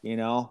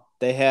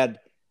 they had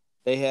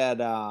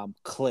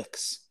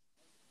clicks.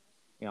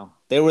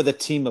 They were the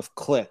team of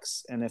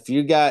clicks. And if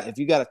you got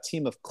a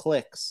team of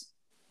clicks,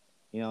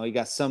 you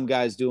got some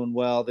guys doing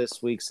well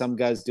this week, some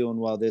guys doing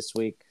well this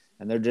week,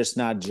 and they're just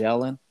not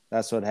gelling.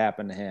 That's what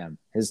happened to him.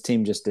 His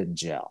team just didn't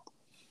gel.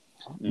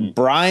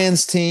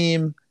 Brian's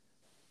team,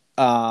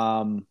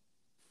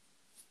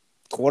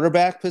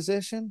 quarterback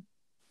position.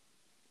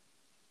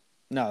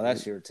 No,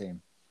 that's your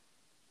team.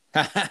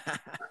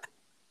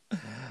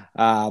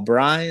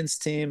 Brian's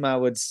team, I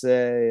would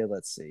say,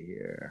 let's see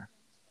here.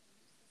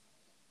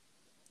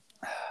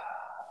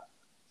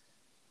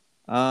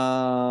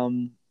 I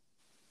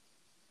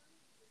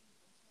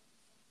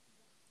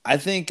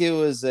think it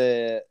was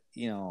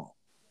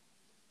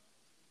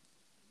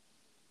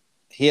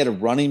he had a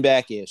running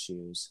back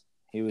issues.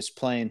 He was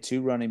playing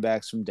 2 running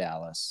backs from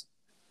Dallas.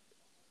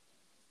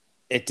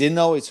 It didn't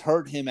always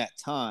hurt him at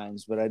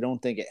times, but I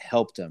don't think it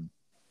helped him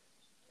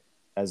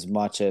as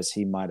much as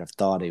he might have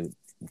thought it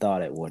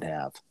would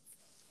have.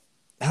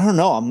 I don't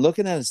know. I'm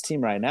looking at his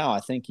team right now. I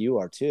think you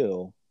are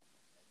too.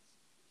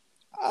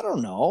 I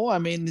don't know. I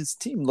mean, his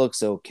team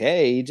looks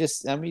okay. He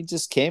just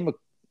came.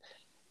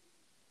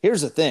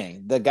 Here's the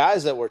thing: the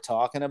guys that we're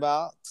talking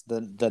about,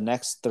 the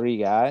next 3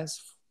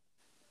 guys,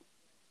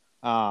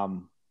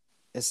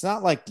 it's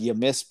not like you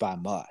missed by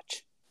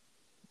much.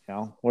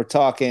 We're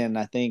talking.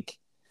 I think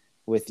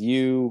with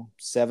you,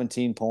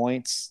 17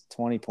 points,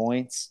 20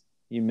 points.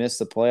 You missed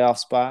the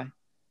playoffs by.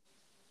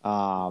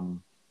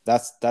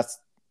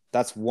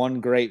 That's one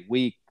great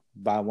week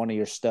by one of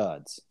your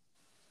studs.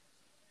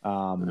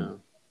 You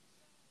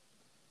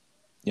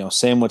know,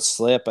 same with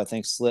Slip. I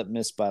think Slip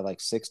missed by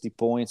like 60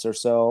 points or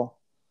so,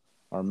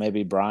 or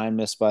maybe Brian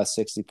missed by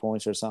 60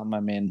 points or something. I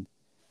mean,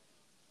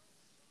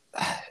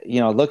 you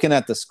know, looking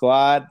at the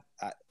squad,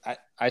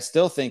 I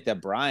still think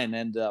that Brian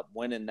ended up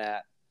winning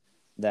that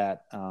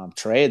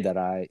trade that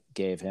I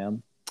gave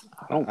him.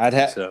 I don't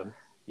think so.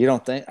 You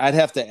don't think? I'd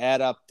have to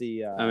add up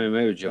the. I mean,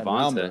 maybe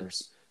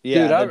Javonte.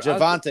 Yeah, dude, the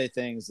Javonte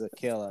thing's the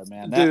killer,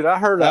 man. Dude, I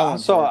heard. I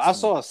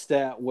saw a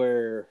stat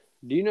where.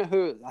 Do you know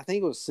who? I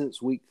think it was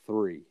since week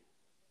 3,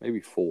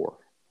 maybe 4.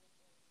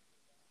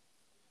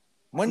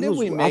 When did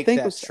we make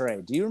that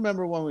trade? Do you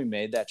remember when we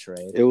made that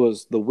trade? It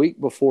was the week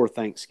before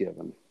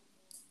Thanksgiving.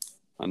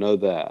 I know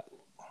that.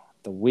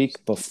 The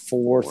week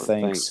before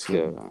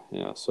Thanksgiving.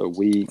 Yeah, so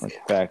week.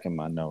 Back in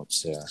my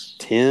notes here.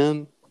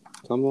 10,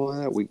 something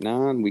like that. Week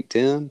 9, week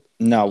 10.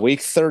 No,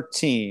 week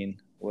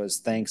 13 was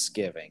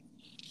Thanksgiving.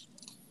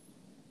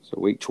 So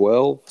week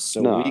 12.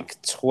 So week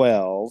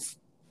 12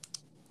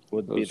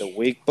 would be the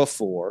week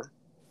before.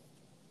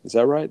 Is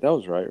that right? That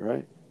was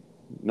right?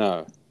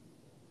 No.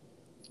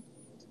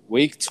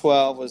 Week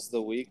 12 was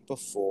the week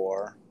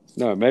before.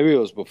 No, maybe it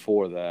was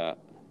before that.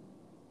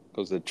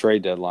 Because the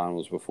trade deadline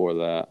was before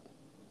that.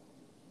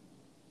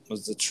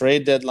 Was the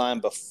trade deadline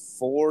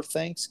before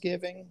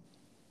Thanksgiving?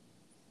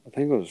 I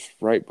think it was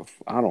right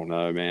before. I don't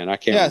know, man. I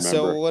can't remember. Yeah,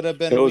 so it would have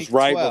been. It was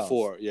right 12.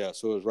 before. Yeah,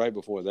 so it was right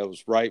before. That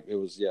was right. It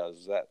was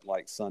that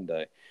like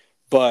Sunday,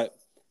 but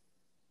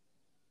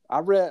I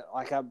read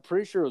I'm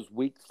pretty sure it was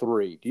week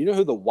 3. Do you know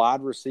who the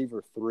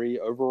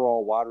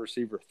overall wide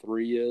receiver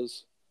 3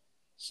 is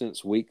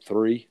since week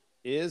 3?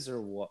 Is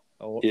or what?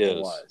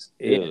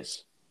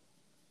 Is.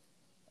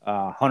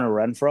 Hunter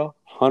Renfrow.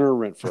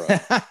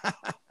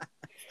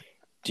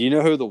 Do you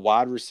know who the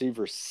wide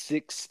receiver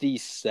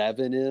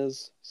 67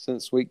 is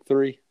since week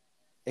 3?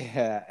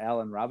 Yeah,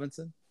 Allen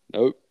Robinson.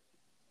 Nope.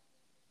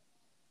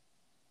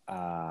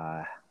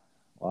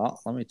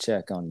 Well, let me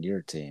check on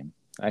your team.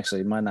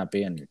 Actually, he might not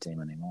be on your team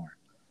anymore.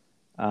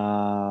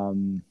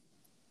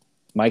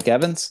 Mike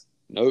Evans.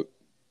 Nope.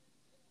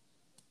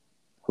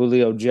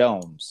 Julio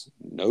Jones.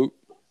 Nope.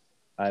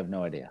 I have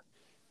no idea.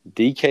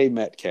 DK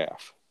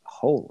Metcalf.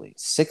 Holy,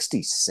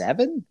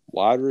 67?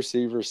 Wide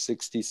receiver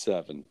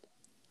 67.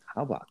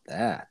 How about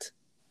that?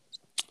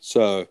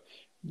 So,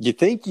 you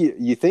think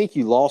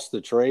you lost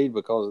the trade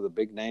because of the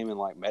big name in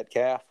like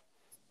Metcalf,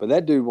 but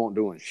that dude won't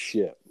doing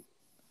shit.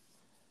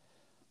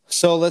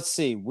 So let's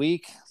see.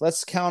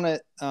 Let's count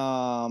it.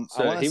 I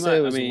want to say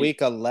it was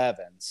week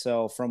 11.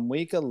 So from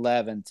week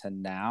 11 to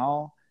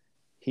now,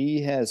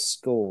 he has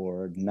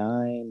scored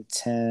 9,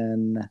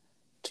 10,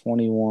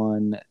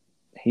 21.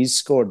 He's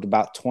scored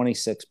about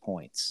 26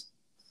 points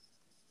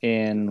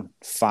in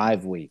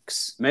 5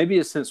 weeks. Maybe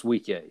it's since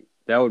week 8.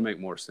 That would make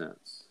more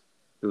sense.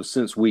 It was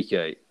since week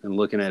 8 and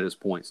looking at his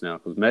points now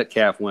because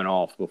Metcalf went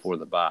off before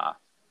the bye.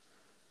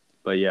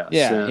 But he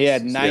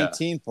had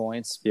 19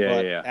 points.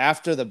 But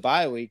after the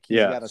bye week, he's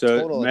got a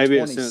total of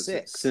 26.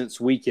 It's since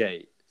week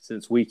 8.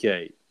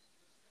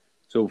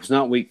 So it's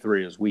not week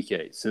 3, it's week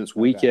 8. Since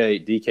week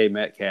 8, DK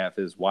Metcalf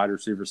is wide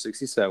receiver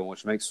 67,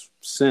 which makes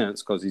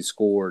sense because he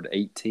scored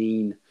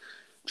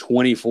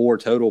 24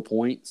 total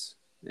points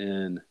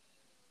in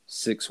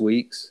 6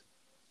 weeks.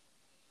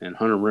 And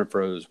Hunter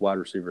Renfrow is wide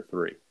receiver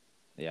 3.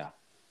 Yeah.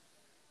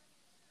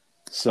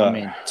 So, I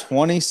mean,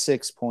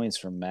 26 points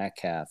from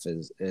Metcalf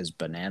is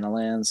banana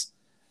lands.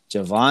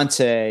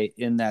 Javonte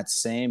in that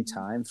same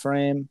time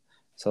frame.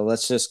 So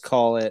let's just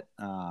call it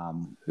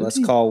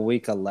call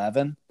week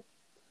 11.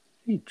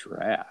 He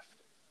draft.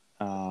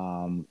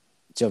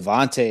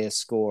 Javonte has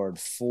scored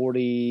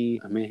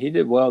 40. I mean, he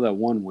did well that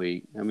 1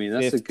 week. I mean,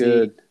 that's 50, a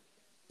good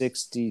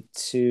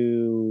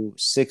 62,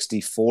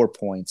 64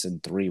 points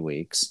in 3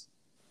 weeks.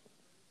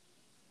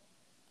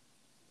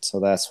 So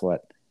that's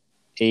what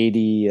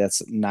 80.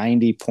 That's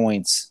 90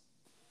 points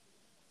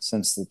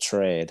since the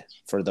trade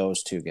for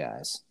those 2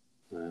 guys.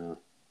 Yeah.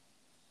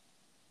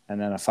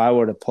 And then if I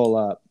were to pull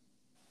up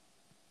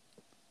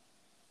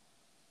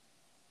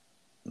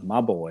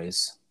my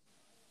boys,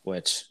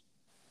 which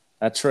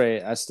that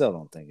trade, I still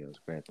don't think it was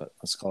great, but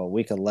let's call it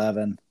week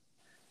 11,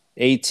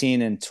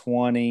 18 and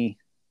 20.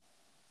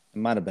 It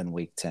might have been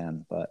week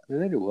 10, but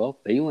they did well.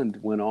 Thielen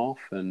went off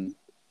and.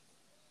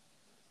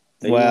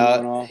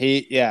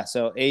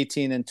 So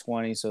 18 and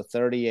 20, so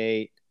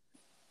 38,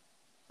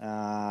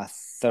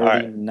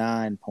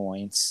 39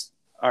 points.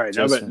 All right,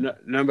 no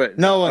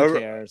one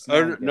cares.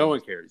 No one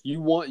cares.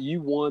 You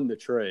won the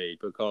trade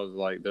because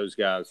like those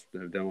guys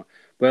have done.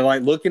 But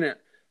like looking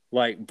at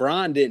like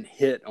Brian didn't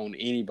hit on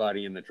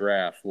anybody in the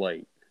draft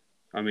late.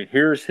 I mean,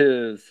 here's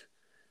his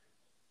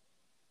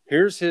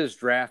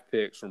draft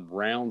picks from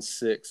round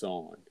 6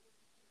 on.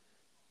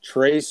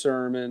 Trey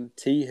Sermon,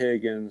 T.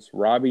 Higgins,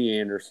 Robbie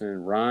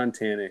Anderson, Ryan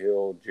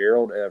Tannehill,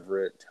 Gerald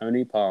Everett,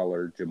 Tony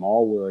Pollard,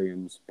 Jamal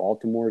Williams,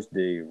 Baltimore's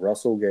D,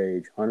 Russell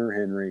Gage, Hunter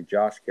Henry,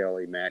 Josh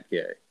Kelly, Matt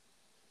Gay.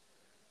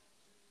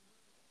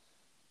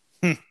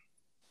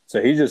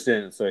 So he just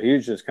didn't. So he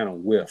was just kind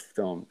of whiffed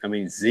on. I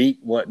mean,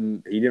 Zeke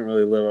he didn't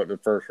really live up to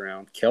the first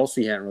round.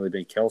 Kelsey hadn't really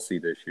been Kelsey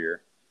this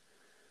year.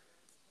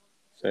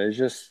 So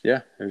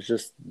it's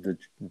just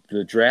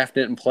the draft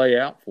didn't play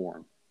out for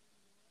him.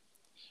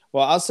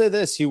 Well, I'll say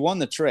this: he won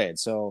the trade.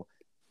 So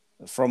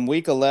from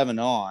week 11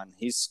 on,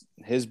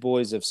 his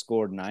boys have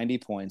scored 90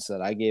 points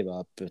that I gave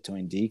up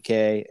between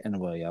DK and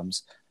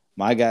Williams.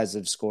 My guys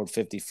have scored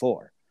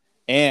 54.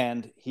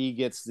 And he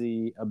gets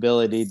the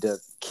ability to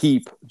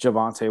keep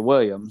Javonte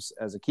Williams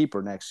as a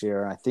keeper next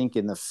year, I think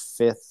in the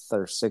 5th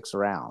or 6th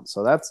round.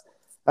 So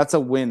that's a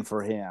win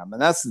for him.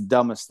 And that's the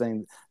dumbest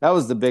thing. That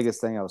was the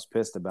biggest thing I was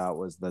pissed about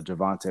was the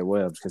Javonte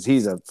Williams because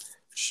he's a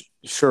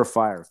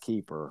surefire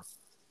keeper.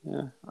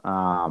 Yeah.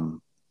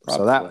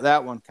 So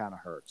that one kind of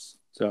hurts.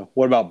 So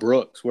what about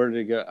Brooks? Where did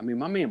he go? I mean,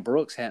 my man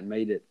Brooks hadn't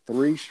made it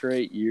 3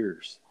 straight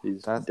years.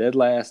 He's dead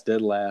last,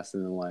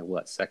 and then like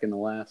what, second to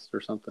last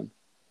or something?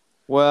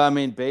 Well, I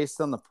mean, based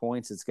on the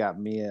points, it's got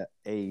me at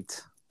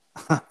 8,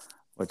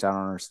 which I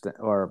don't understand.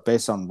 Or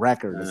based on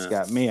record, it's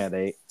got me at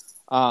 8.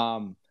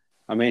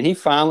 I mean, he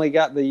finally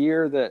got the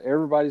year that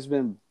everybody's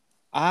been.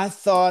 I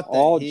thought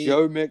that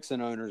Joe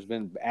Mixon owners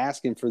been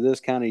asking for this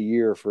kind of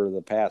year for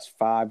the past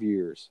 5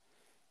 years,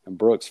 and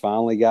Brooks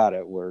finally got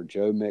it where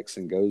Joe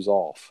Mixon goes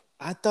off.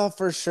 I thought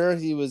for sure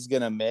he was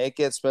gonna make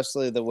it,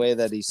 especially the way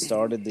that he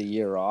started the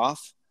year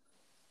off,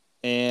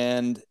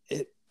 and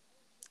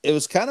it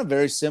was kind of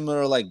very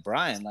similar like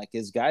Brian. Like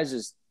his guys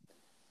just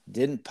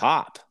didn't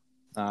pop.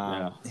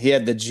 He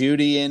had the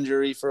Judy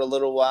injury for a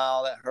little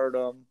while that hurt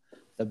him.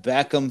 The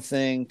Beckham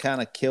thing kind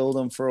of killed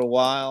him for a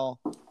while.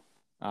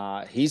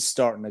 He's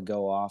starting to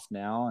go off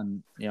now,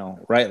 and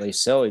rightly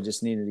so. He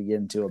just needed to get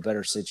into a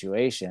better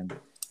situation.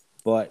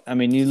 But I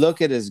mean, you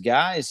look at his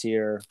guys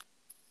here.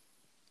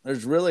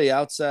 There's really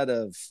outside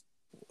of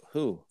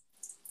who?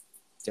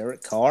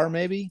 Derek Carr,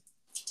 maybe.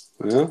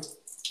 Yeah.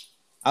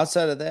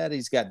 Outside of that,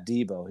 he's got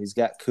Debo. He's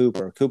got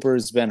Cooper. Cooper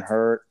has been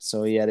hurt,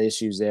 so he had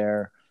issues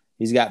there.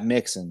 He's got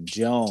Mixon,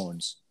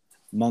 Jones,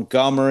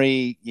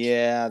 Montgomery.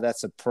 Yeah,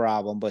 that's a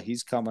problem, but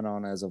he's coming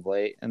on as of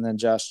late. And then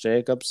Josh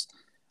Jacobs.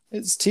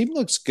 His team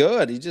looks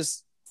good.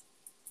 It's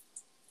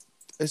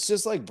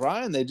just like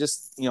Brian. They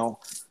just,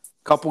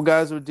 couple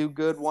guys would do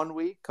good one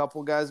week,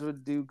 couple guys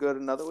would do good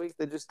another week.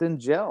 They just didn't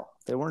gel.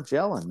 They weren't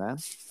gelling, man.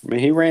 I mean,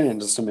 he ran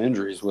into some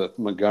injuries with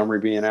Montgomery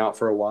being out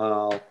for a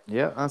while.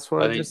 Yeah, that's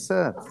what I just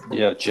said.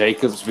 Yeah,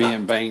 Jacobs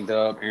being banged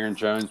up, Aaron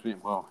Jones he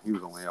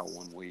was only out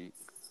 1 week.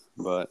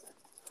 But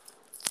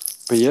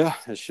yeah,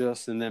 it's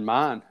just, and then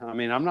mine. I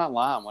mean, I'm not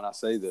lying when I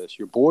say this.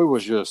 Your boy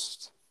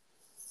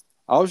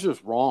I was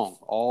just wrong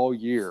all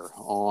year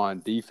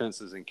on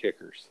defenses and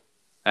kickers.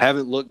 I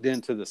haven't looked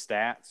into the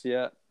stats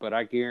yet, but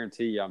I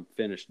guarantee you I'm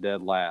finished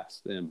dead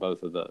last in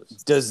both of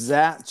those. Does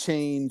that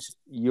change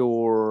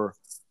your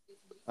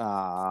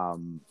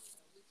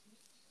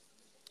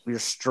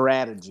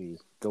strategy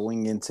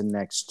going into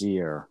next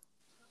year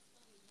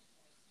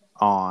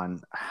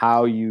on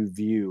how you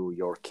view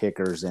your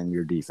kickers and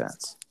your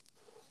defense?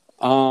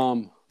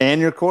 And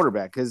your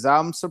quarterback, because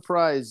I'm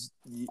surprised.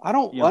 I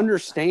don't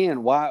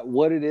understand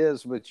what it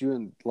is with you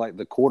and like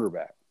the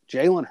quarterback.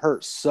 Jalen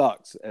Hurts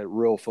sucks at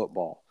real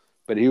football,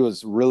 but he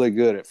was really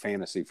good at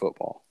fantasy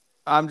football.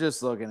 I'm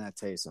just looking at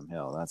Taysom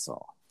Hill. That's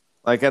all.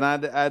 Like, and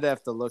I'd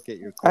have to look at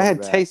your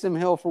quarterback. I had Taysom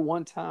Hill for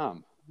one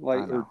time,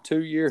 or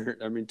 2 years.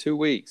 I mean, 2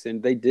 weeks,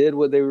 and they did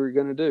what they were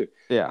going to do.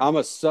 Yeah, I'm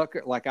a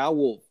sucker. Like, I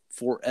will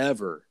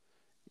forever,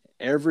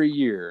 every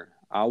year,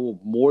 I will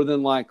more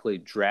than likely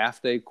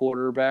draft a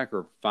quarterback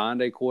or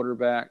find a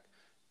quarterback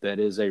that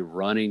is a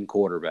running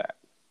quarterback.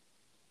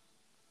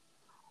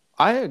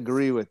 I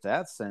agree with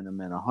that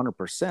sentiment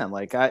 100%.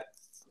 Like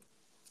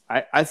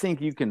I think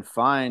you can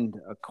find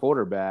a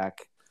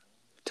quarterback.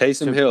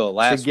 Taysom Hill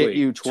last week to get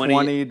you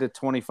 20 to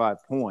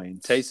 25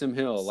 points. Taysom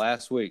Hill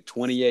last week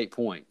 28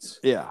 points.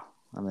 Yeah,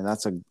 I mean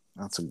that's a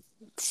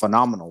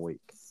phenomenal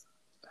week.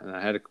 And I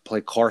had to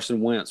play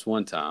Carson Wentz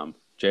one time.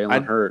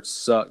 Jalen Hurts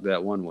sucked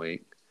that 1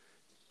 week.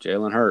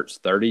 Jalen Hurts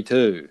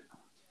 32.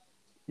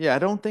 Yeah, I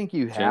don't think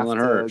you have Jalen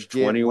to Hurts,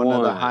 get 21. one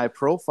of the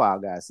high-profile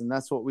guys, and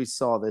that's what we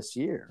saw this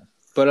year.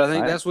 But I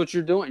think that's what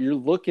you're doing. You're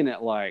looking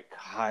at I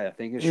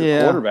think it's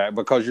your quarterback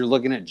because you're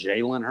looking at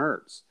Jalen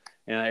Hurts.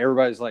 And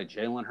everybody's like,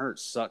 Jalen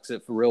Hurts sucks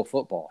at for real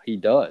football. He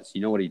does.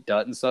 You know what he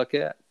doesn't suck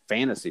at?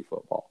 Fantasy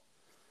football.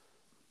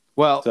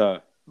 Well,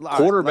 so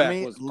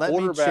quarterback let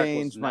me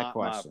change my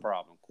question.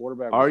 Problem.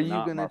 Quarterback. Are you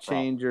going to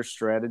change your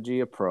strategy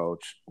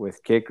approach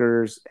with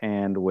kickers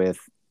and with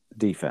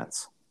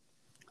defense?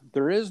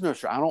 There is no.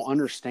 I don't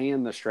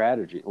understand the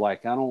strategy.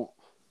 It's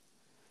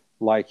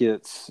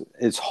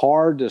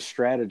hard to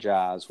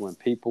strategize when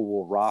people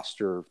will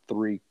roster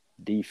 3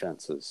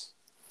 defenses.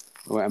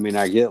 I mean,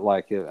 I get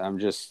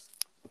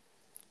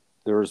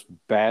there's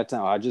bad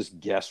time. I just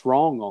guessed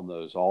wrong on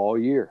those all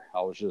year.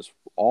 I was just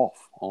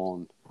off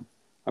on.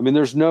 I mean,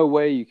 there's no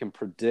way you can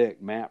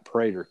predict Matt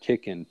Prater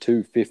kicking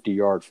 2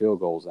 50-yard field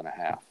goals in a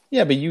half.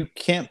 Yeah, but you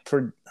can't.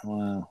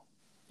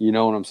 You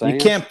know what I'm saying?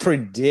 You can't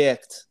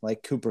predict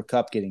like Cooper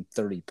Kupp getting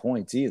 30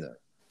 points either.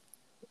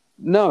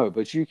 No,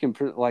 but you can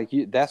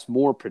that's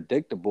more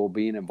predictable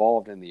being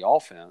involved in the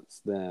offense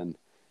than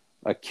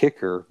a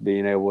kicker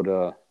being able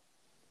to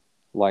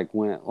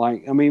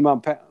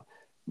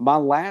my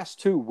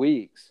last 2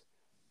 weeks,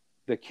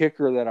 the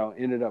kicker that I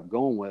ended up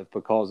going with,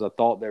 because I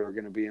thought they were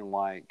going to be in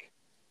like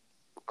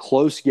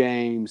close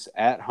games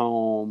at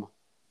home,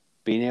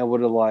 being able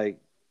to like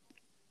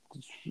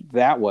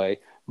that way.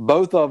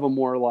 Both of them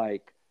were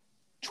like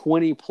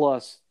 20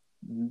 plus.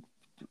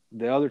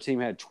 The other team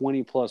had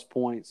 20 plus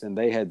points and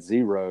they had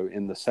 0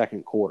 in the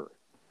second quarter.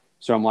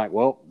 So I'm like,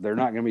 well, they're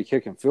not going to be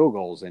kicking field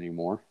goals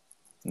anymore.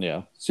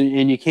 Yeah. So,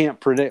 and you can't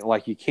predict,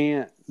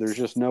 there's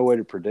just no way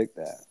to predict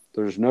that.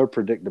 There's no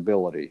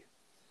predictability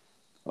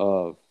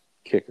of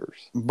kickers.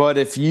 But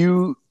if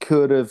you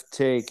could have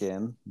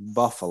taken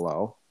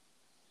Buffalo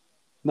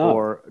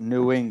or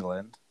New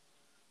England.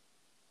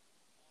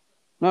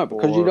 No,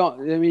 because you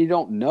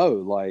don't know.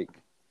 Like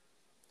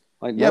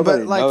yeah,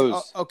 nobody but like,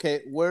 knows.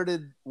 Okay, where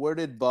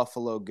did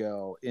Buffalo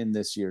go in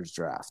this year's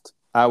draft?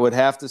 I would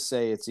have to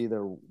say it's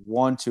either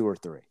 1, 2, or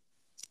 3.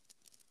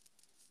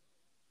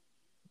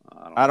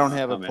 I don't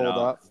have it pulled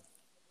up.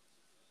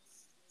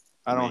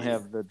 I don't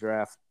have the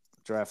draft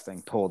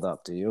thing pulled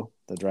up. Do you?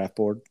 The draft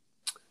board?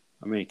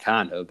 I mean,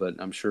 kind of, but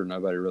I'm sure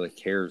nobody really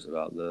cares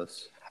about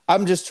this.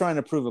 I'm just trying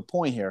to prove a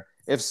point here.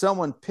 If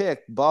someone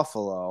picked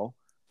Buffalo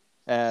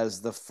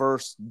as the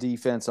first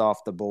defense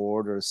off the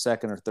board or the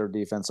second or third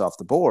defense off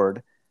the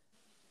board,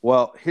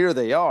 well, here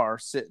they are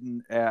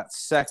sitting at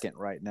second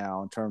right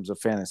now in terms of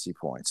fantasy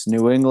points.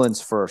 New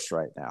England's first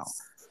right now.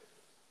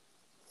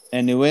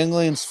 And New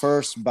England's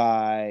first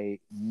by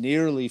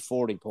nearly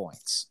 40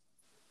 points.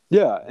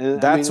 Yeah.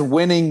 And that's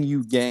winning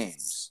you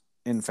games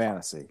in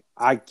fantasy.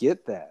 I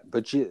get that.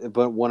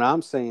 But what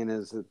I'm saying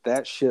is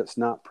that shit's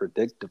not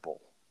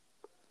predictable.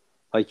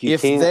 Like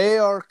if they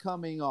are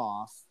coming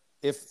off,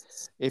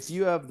 if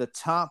you have the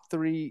top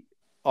 3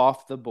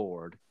 off the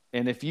board,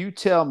 and if you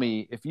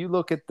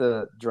look at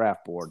the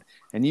draft board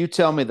and you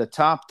tell me the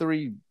top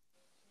 3,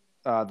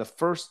 the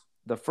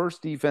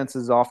first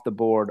defenses off the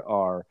board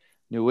are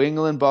New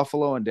England,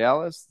 Buffalo, and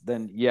Dallas,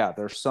 then yeah,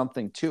 there's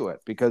something to it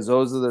because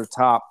those are their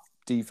top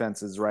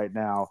defenses right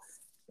now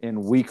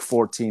in week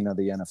 14 of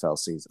the NFL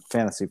season,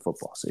 fantasy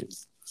football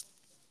season.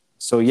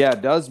 So yeah,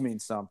 it does mean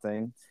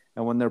something.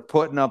 And when they're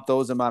putting up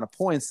those amount of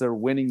points, they're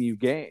winning you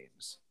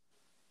games.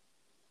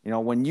 You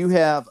know, when you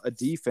have a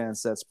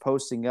defense that's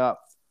posting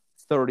up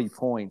 30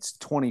 points,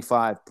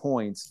 25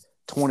 points,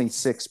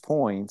 26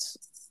 points,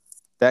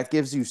 that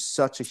gives you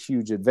such a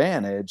huge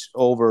advantage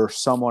over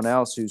someone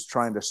else who's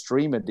trying to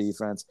stream a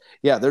defense.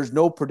 Yeah, there's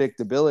no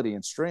predictability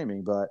in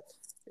streaming, but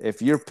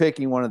if you're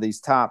picking one of these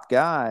top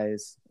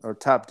guys or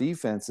top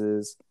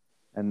defenses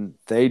and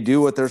they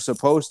do what they're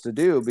supposed to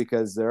do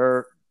because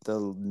they're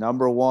the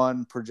number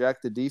 1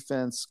 projected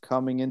defense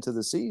coming into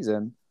the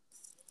season,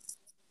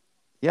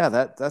 yeah,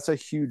 that's a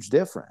huge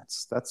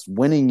difference. That's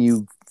winning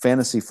you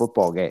fantasy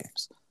football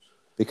games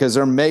because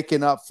they're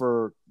making up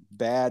for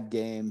bad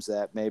games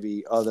that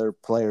maybe other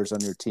players on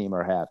your team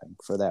are having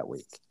for that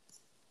week.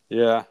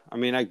 Yeah, I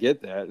mean, I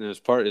get that. And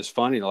it's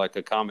funny, like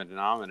a common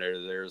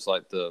denominator there is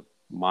like the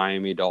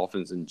Miami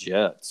Dolphins and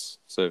Jets.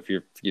 So if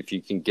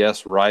you can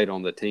guess right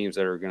on the teams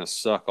that are going to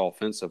suck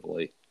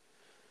offensively,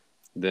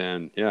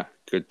 then yeah,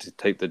 good to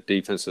take the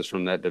defenses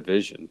from that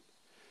division.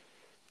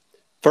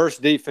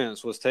 First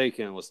defense was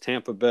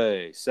Tampa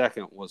Bay.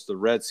 Second was the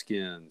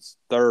Redskins.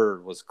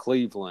 Third was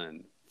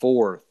Cleveland.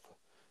 Fourth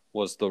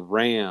was the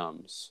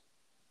Rams.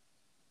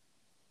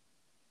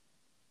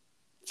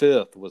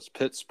 Fifth was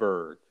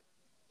Pittsburgh.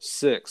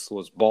 Sixth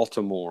was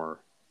Baltimore.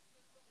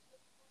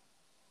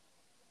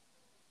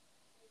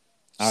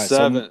 All right,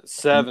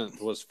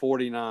 seventh was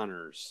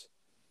 49ers.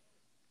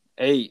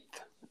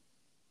 Eighth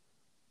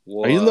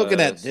was... Are you looking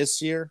at this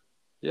year?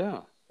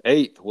 Yeah.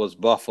 Eighth was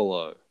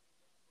Buffalo.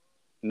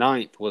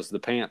 Ninth was the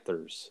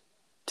Panthers.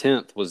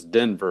 10th was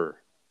Denver.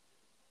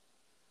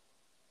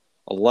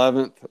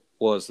 11th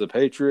was the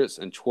Patriots.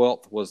 And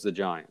 12th was the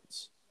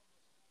Giants.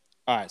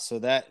 All right, so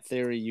that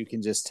theory you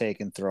can just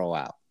take and throw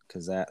out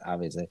because that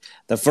obviously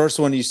 – the first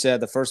one you said,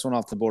 the first one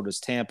off the board was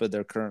Tampa.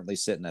 They're currently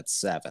sitting at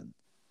 7.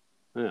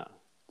 Yeah.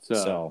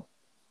 So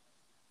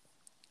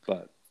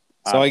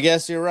I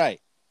guess you're right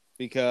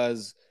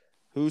because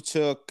who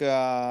took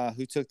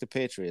the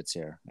Patriots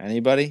here?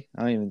 Anybody?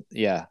 I don't even –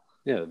 yeah.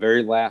 Yeah, the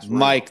very last round.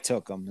 Mike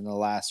took them in the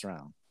last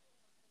round.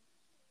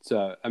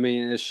 So, I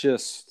mean, that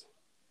shit's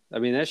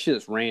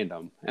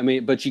random. I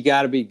mean, but you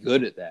got to be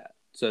good at that.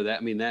 So,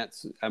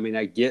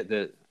 I get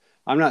that.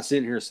 I'm not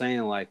sitting here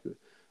saying, like,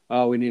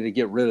 oh, we need to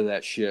get rid of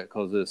that shit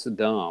because it's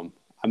dumb.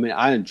 I mean,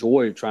 I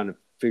enjoy trying to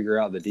figure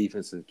out the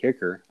defense and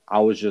kicker. I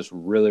was just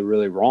really,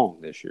 really wrong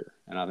this year.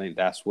 And I think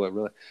that's what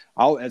really –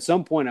 at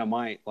some point I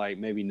might, like,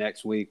 maybe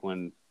next week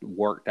when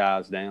work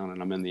dies down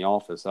and I'm in the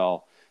office,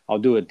 I'll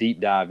do a deep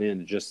dive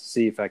in just to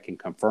see if I can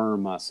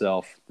confirm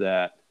myself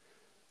that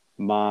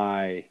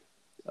my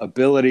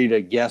ability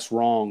to guess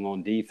wrong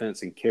on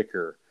defense and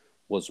kicker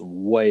was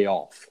way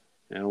off.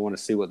 And I want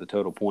to see what the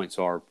total points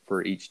are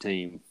for each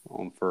team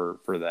for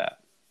that.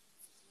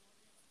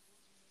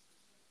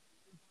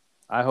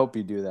 I hope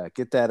you do that.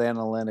 Get that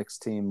analytics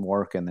team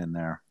working in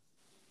there.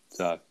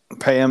 So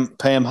pay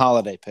him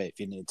holiday pay if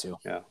you need to.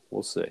 Yeah,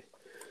 we'll see.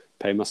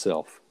 Pay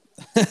myself.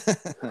 All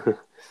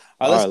right,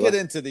 let's get let's-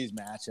 into these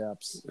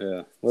matchups.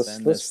 Yeah,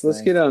 Send let's this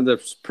thing. get on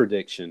the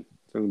prediction.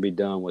 So we're gonna be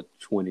done with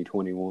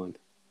 2021.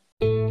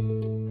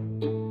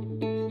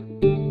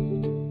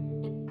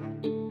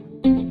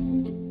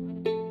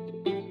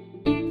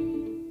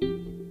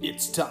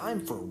 It's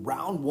time for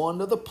round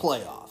one of the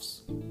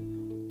playoffs,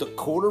 the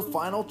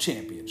quarterfinal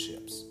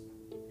championships.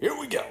 Here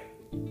we go.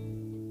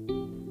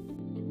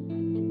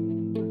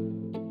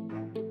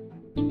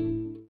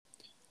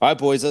 All right,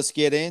 boys, let's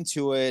get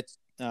into it.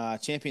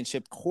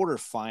 Championship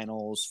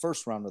quarterfinals,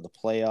 first round of the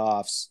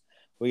playoffs.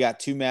 We got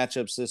two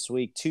matchups this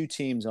week, two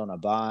teams on a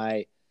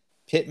bye.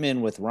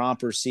 Pittman with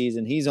romper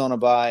season, he's on a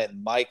bye,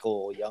 and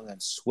Michael Young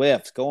and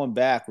Swift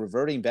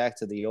reverting back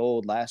to the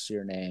old last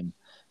year name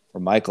for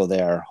Michael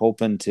there,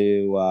 hoping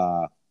to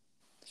I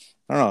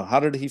don't know, how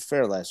did he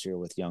fare last year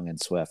with Young and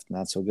Swift?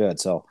 Not so good.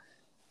 So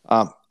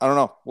I don't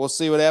know. We'll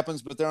see what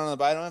happens, but they're on the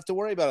bye. I don't have to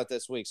worry about it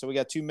this week. So we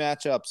got two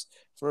matchups.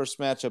 First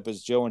matchup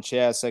is Joe and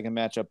Chaz. Second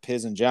matchup,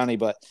 Piz and Johnny.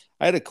 But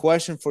I had a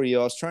question for you.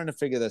 I was trying to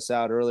figure this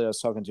out earlier. I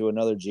was talking to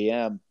another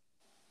GM.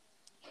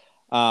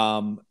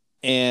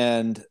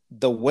 And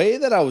the way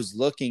that I was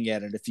looking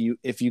at it,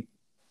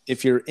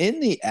 if you're in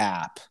the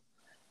app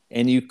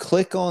and you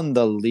click on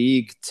the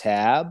league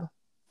tab,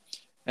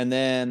 and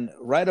then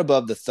right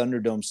above the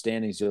Thunderdome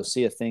standings, you'll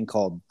see a thing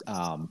called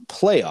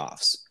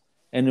playoffs.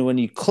 And when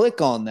you click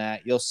on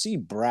that, you'll see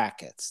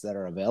brackets that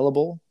are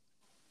available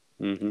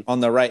on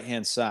the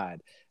right-hand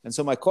side. And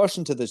so my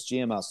question to this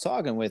GM I was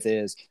talking with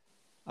is,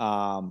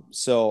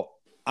 so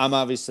I'm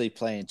obviously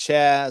playing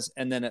Chaz,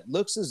 and then it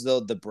looks as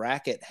though the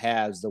bracket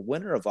has the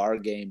winner of our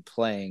game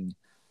playing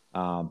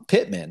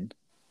Pittman,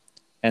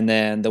 and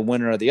then the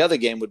winner of the other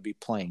game would be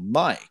playing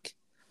Mike,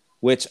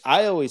 which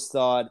I always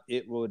thought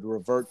it would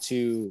revert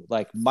to,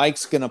 like,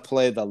 Mike's going to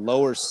play the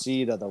lower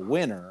seed of the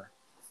winner,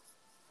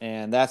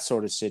 and that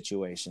sort of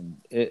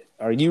situation.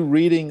 Are you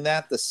reading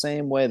that the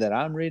same way that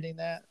I'm reading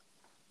that?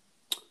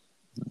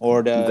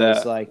 Or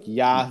does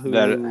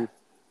Yahoo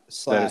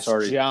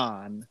 /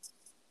 John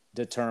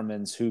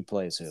determines who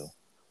plays who?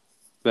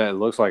 It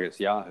looks like it's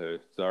Yahoo.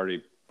 It's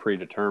already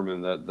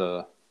predetermined that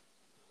the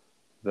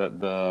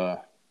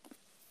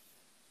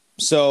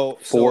so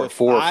four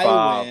if or I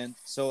five, win,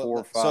 four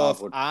or so five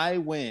if would- I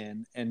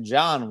win and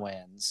John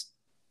wins,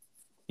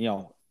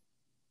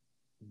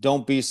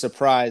 don't be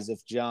surprised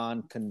if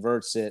John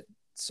converts it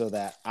so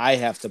that I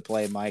have to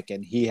play Mike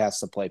and he has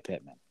to play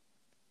Pittman.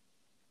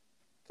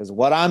 Because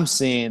what I'm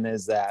seeing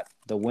is that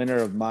the winner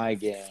of my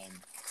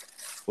game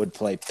would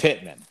play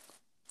Pittman.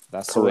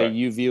 That's the way Correct.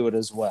 you view it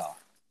as well.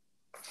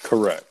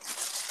 Correct.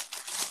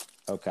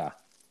 Okay.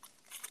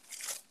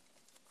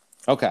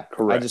 Correct.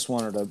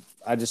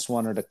 I just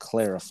wanted to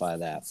clarify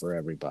that for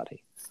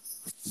everybody.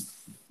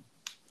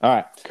 All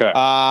right.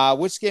 Okay.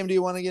 Which game do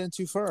you want to get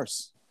into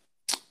first?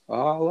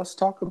 Let's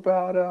talk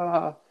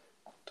about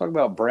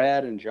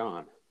Brad and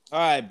John. All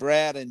right,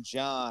 Brad and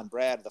John.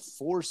 Brad, the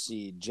 4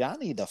 seed.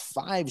 Johnny, the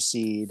 5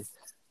 seed.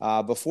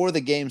 Before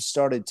the game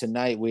started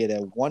tonight, we had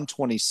a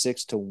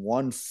 126 to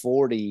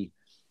 140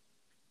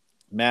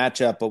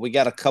 matchup, but we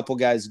got a couple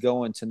guys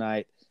going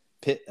tonight.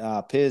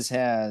 Piz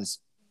has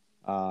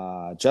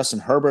Justin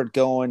Herbert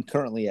going,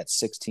 currently at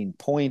 16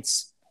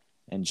 points,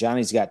 and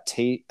Johnny's got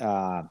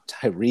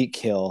Tyreek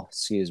Hill,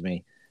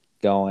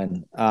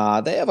 going.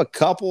 They have a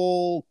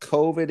couple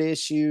COVID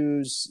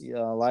issues.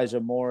 Elijah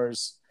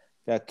Moore's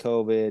got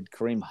COVID.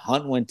 Kareem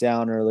Hunt went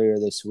down earlier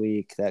this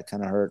week. That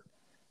kind of hurt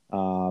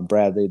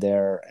Bradley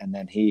there. And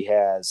then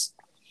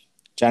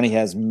Johnny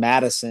has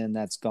Madison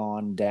that's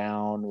gone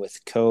down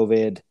with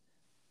COVID.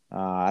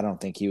 I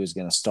don't think he was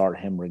going to start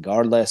him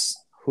regardless.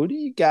 Who do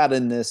you got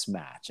in this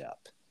matchup?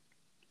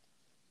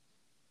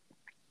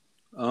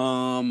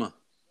 I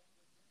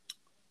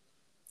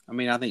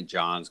think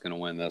John's going to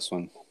win this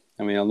one.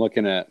 I'm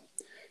looking at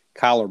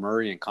Kyler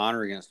Murray and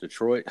Connor against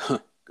Detroit.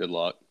 Good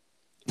luck.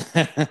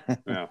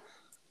 Yeah,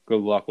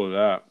 good luck with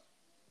that.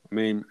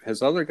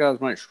 His other guys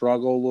might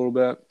struggle a little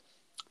bit.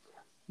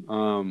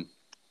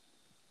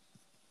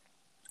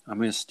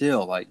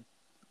 Still,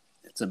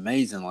 it's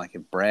amazing,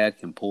 if Brad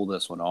can pull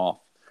this one off,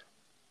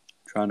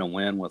 trying to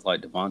win with,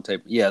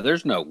 Devontae. Yeah,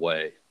 there's no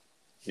way.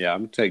 Yeah,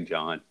 I'm going to take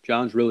John.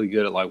 John's really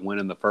good at,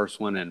 winning the first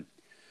one and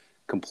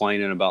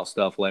complaining about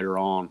stuff later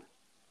on.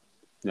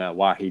 Yeah,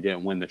 why he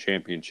didn't win the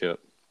championship.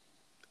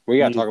 We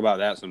got to talk about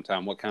that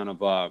sometime. What kind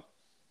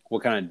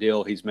of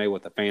deal he's made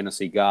with the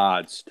fantasy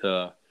gods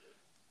to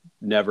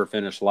never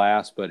finish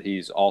last, but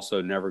he's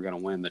also never going to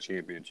win the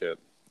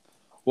championship.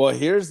 Well,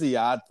 here's the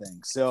odd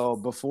thing. So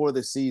before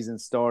the season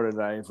started,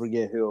 I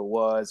forget who it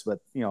was, but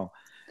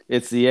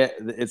it's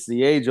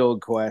the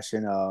age-old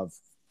question of,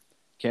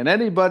 can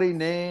anybody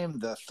name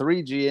the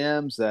 3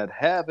 GMs that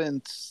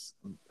haven't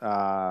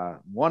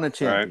won a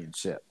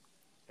championship?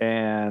 Right.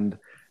 And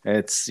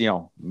it's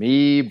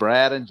me,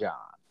 Brad, and John.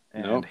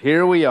 And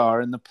Here we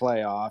are in the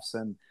playoffs.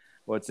 And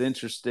what's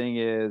interesting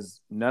is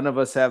none of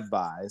us have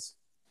buys.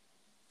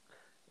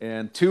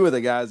 And 2 of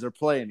the guys are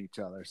playing each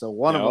other. So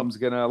one of them's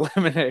going to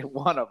eliminate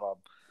one of them.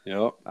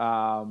 Yep.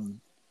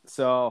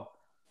 So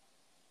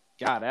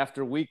God,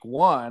 after week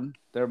 1,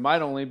 there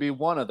might only be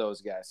one of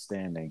those guys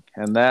standing.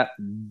 And that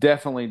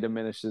definitely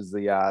diminishes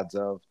the odds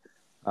of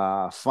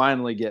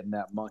finally getting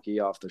that monkey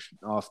off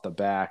the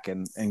back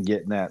and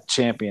getting that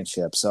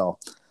championship. So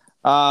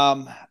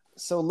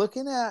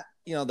looking at,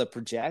 the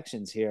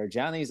projections here,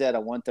 Johnny's at a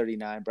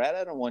 139, Brad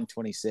at a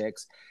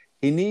 126.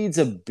 He needs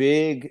a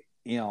big,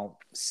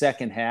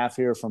 second half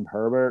here from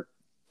Herbert.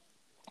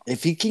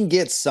 If he can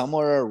get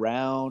somewhere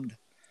around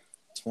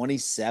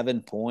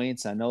 27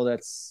 points, I know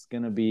that's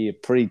going to be a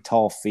pretty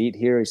tall feat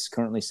here. He's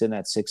currently sitting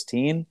at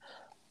 16.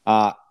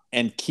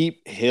 And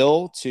keep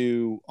Hill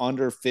to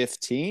under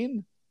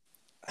 15,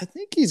 I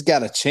think he's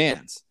got a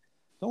chance.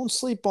 Don't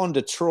sleep on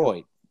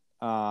Detroit.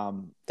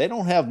 They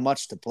don't have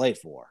much to play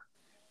for.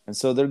 And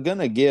so they're going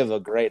to give a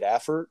great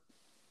effort.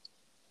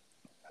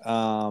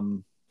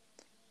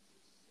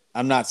 I'm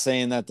not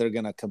saying that they're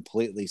going to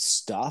completely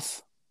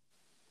stuff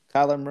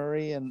Kyler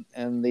Murray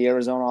and the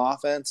Arizona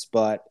offense,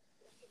 but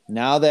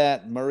now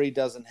that Murray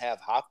doesn't have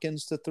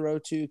Hopkins to throw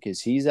to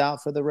because he's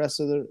out for the rest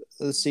of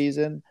the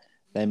season,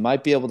 they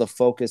might be able to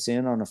focus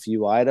in on a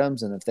few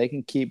items. And if they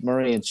can keep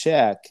Murray in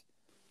check,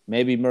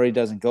 maybe Murray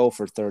doesn't go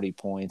for 30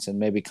 points and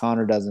maybe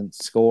Connor doesn't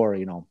score,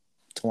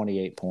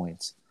 28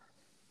 points.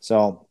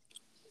 So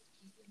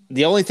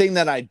the only thing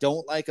that I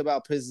don't like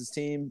about Piz's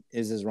team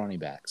is his running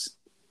backs.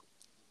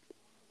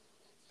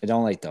 I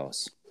don't like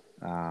those.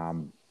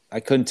 I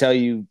couldn't tell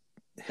you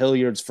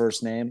Hilliard's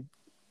first name.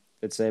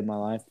 It saved my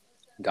life.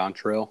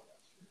 Dontrell.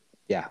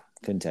 Yeah,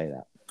 couldn't tell you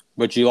that.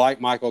 But you like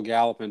Michael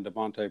Gallup and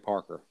Devontae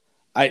Parker.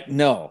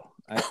 No.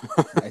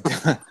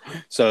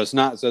 So it's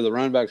not. So the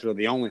running backs are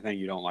the only thing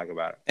you don't like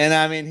about it. And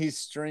I mean, he's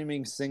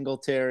streaming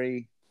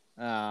Singletary,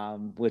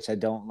 which I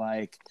don't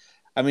like.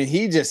 I mean,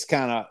 he just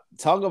kind of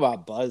talk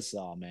about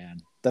buzzsaw,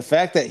 man. The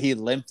fact that he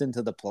limped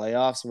into the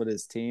playoffs with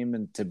his team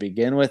and to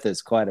begin with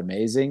is quite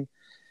amazing.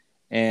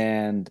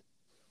 And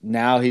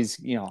now he's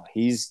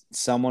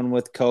someone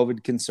with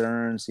COVID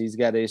concerns. He's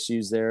got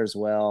issues there as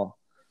well.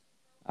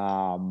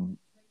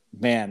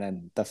 Man,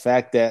 and the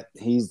fact that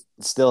he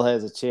still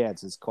has a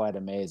chance is quite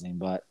amazing.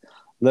 But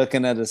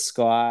looking at his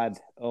squad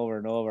over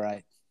and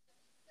over,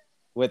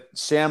 with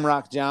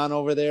Shamrock John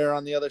over there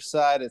on the other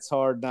side, it's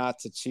hard not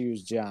to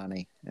choose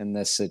Johnny in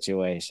this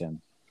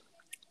situation.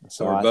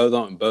 So we're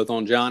both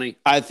on Johnny?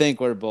 I think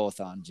we're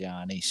both on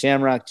Johnny.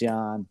 Shamrock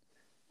John.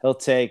 He'll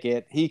take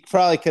it. He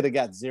probably could have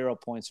got 0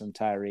 points from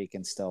Tyreek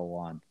and still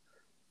won.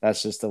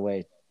 That's just the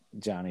way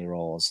Johnny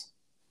rolls.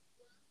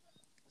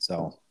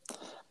 So,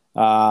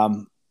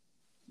 I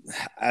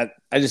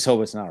just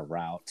hope it's not a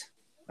rout.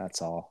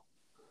 That's all.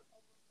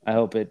 I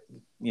hope it,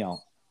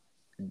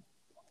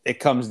 it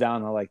comes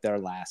down to like their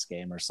last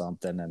game or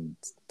something and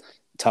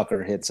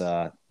Tucker hits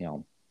a,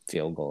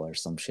 field goal or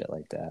some shit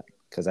like that.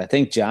 Because I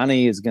think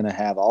Johnny is going to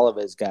have all of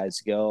his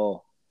guys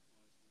go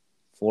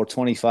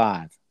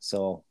 425.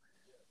 So,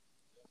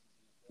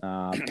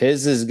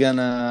 Piz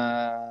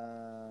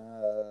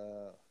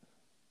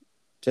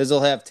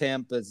will have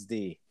Tampa's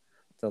D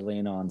to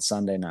lean on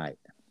Sunday night.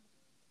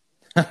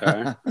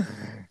 Okay.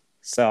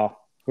 So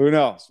who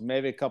knows?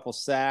 Maybe a couple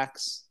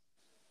sacks,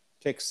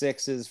 pick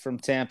sixes from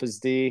Tampa's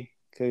D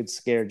could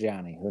scare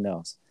Johnny. Who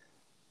knows?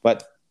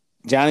 But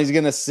Johnny's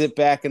gonna sit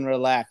back and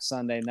relax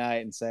Sunday night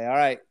and say, "All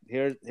right,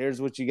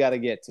 here's what you got to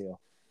get to,"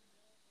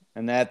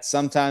 and that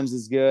sometimes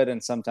is good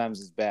and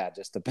sometimes is bad.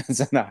 Just depends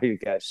on how you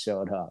guys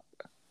showed up.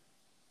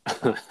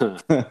 All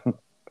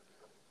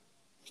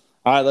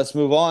right, let's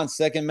move on.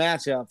 Second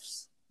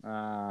matchups.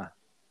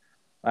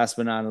 Last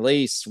but not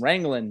least,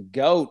 Wrangling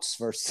Goats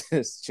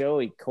versus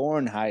Joey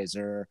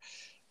Kornheiser.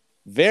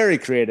 Very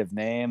creative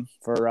name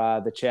for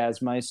the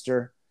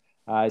Chazmeister.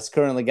 He's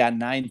currently got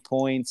 9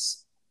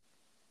 points.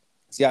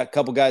 He's got a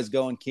couple guys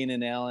going,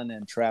 Keenan Allen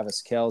and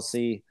Travis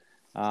Kelce.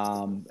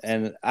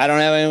 And I don't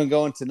have anyone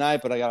going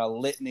tonight, but I got a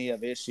litany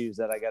of issues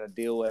that I got to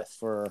deal with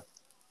for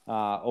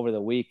over the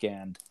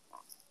weekend.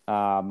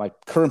 My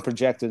current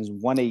projection is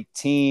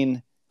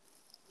 118.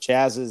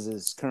 Chaz's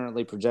is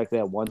currently projected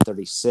at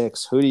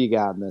 136. Who do you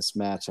got in this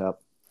matchup?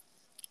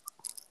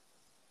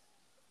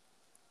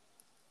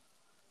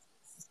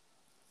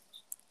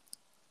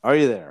 Are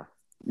you there?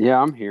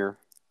 Yeah, I'm here.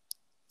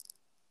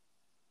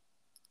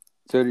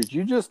 So did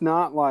you just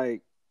not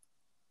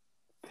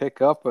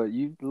pick up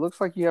it looks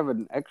like you have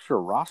an extra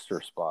roster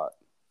spot.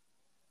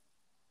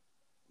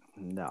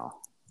 No,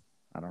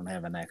 I don't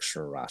have an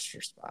extra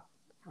roster spot.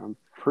 I'm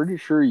pretty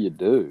sure you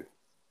do.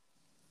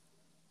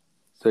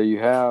 So you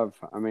have,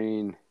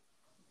 when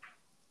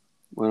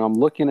I'm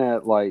looking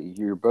at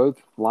your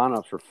both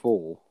lineups are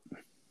full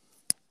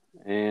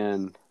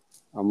and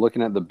I'm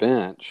looking at the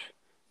bench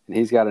and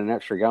he's got an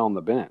extra guy on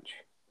the bench.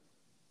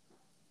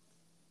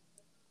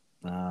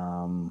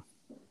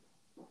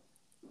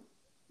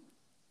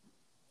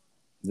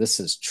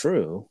 This is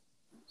true.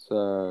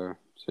 So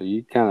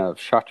you kind of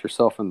shot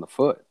yourself in the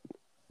foot.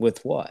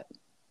 With what?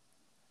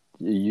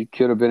 You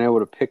could have been able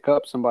to pick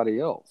up somebody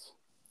else.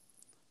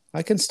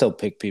 I can still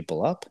pick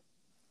people up.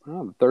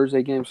 Oh, the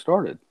Thursday game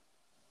started.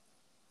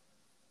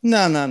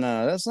 No.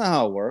 That's not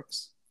how it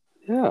works.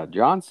 Yeah,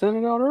 John sent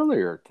it out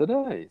earlier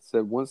today.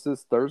 Said once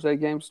this Thursday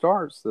game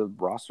starts, the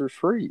rosters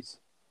freeze.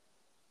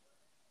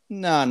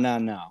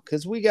 No.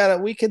 Because we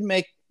could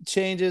make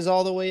changes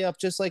all the way up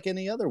just like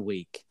any other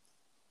week.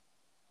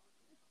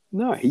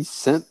 No, he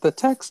sent the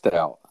text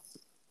out.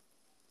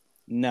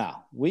 No,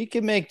 we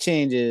can make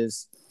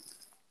changes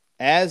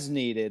as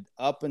needed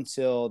up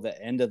until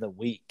the end of the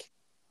week.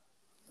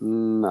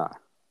 No.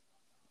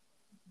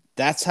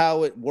 That's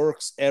how it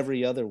works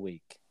every other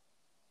week.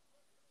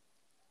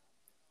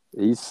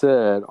 He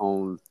said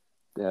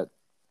at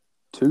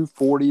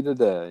 2:40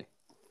 today,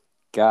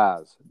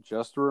 guys,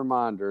 just a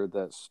reminder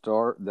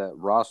that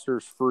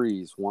rosters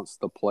freeze once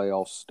the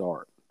playoffs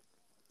start.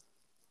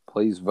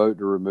 Please vote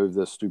to remove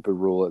this stupid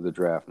rule at the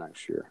draft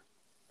next year.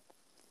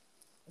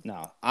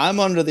 No, I'm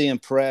under the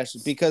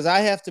impression because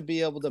I have to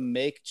be able to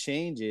make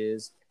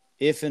changes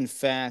if, in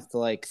fact,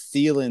 like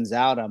Thielen's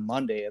out on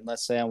Monday, and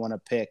let's say I want to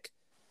pick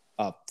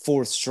a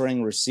fourth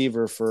string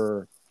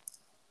receiver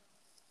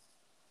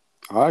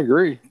I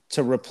agree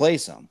to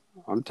replace him.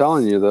 I'm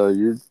telling you though,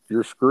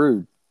 you're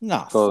screwed.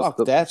 No, fuck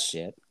that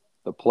shit.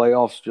 The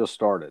playoffs just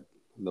started.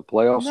 The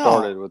playoffs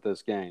started with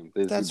this game.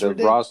 That's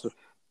ridiculous.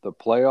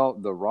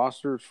 The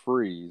rosters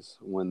freeze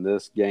when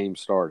this game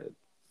started.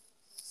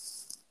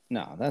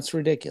 No, that's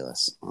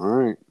ridiculous. All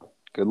right.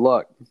 Good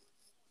luck.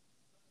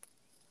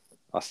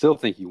 I still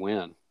think you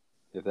win,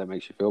 if that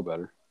makes you feel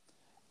better.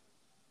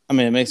 I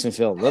mean, it makes me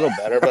feel a little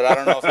better, but I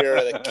don't know if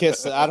you're the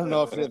kiss. I don't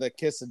know if you're the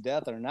kiss of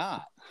death or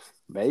not.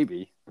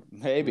 Maybe.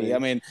 I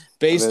mean,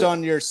 based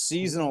on your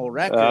seasonal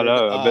record, I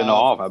know.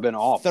 I've been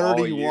off.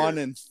 31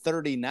 and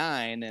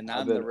 39, and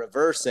I'm the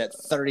reverse at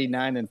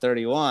 39 and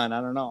 31.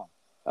 I don't know.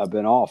 I've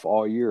been off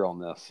all year on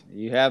this.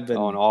 You have been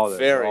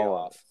very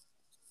off.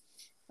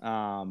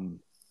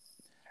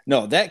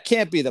 No, that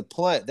can't be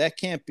that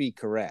can't be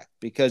correct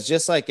because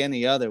just like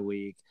any other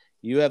week,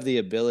 you have the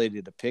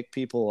ability to pick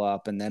people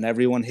up, and then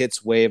everyone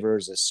hits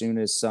waivers as soon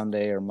as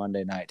Sunday or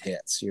Monday night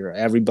hits.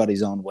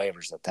 Everybody's on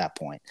waivers at that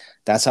point.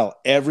 That's how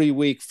every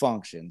week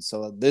functions.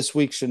 So this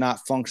week should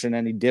not function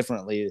any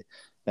differently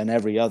than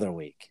every other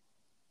week.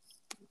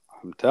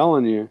 I'm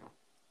telling you.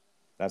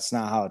 That's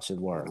not how it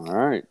should work. All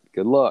right.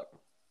 Good luck.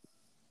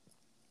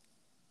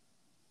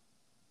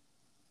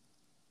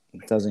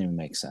 It doesn't even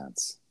make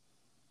sense.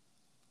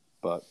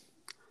 But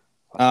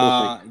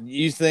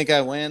you think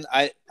I win?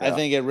 I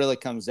think it really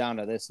comes down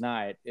to this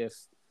night. If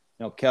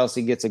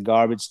Kelsey gets a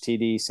garbage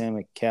TD,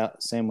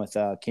 same with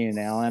Keenan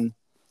Allen,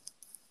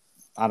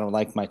 I don't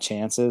like my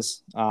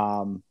chances.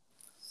 And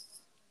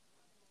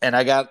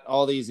I got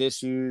all these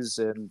issues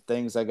and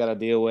things I got to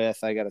deal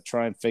with. I got to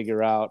try and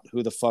figure out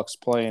who the fuck's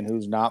playing,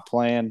 who's not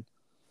playing,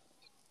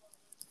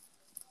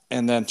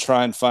 and then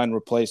try and find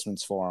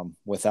replacements for them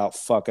without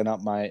fucking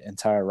up my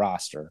entire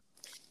roster.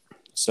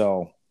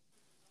 So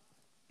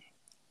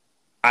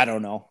I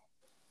don't know.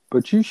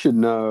 But you should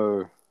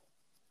know.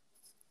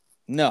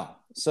 No.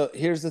 So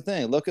here's the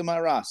thing. Look at my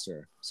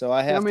roster. So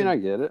I have I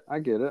get it.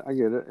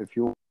 If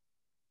you want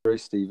Ray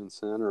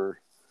Stevenson or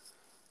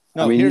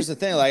No, here's the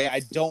thing. Like,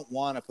 I don't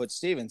want to put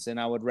Stevenson.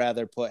 I would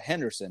rather put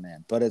Henderson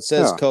in. But it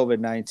says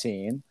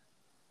COVID-19,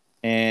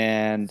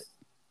 and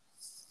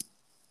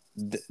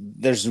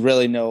there's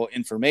really no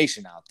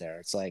information out there.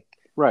 It's like,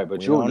 right,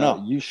 but you'll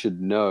know. You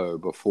should know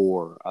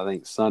before, I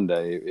think,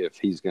 Sunday if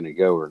he's going to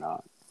go or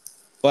not.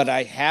 But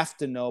I have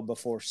to know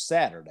before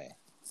Saturday.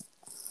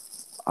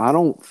 I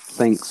don't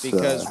think so.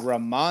 Because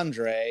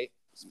Ramondre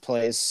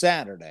plays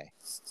Saturday.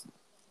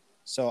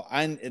 So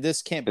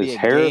this can't be a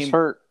Harris game.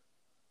 Hurt?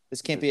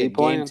 This can't be a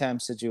game time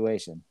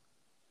situation.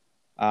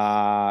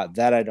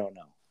 That I don't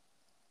know.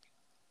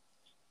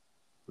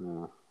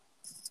 Yeah.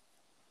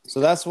 So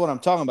that's what I'm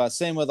talking about.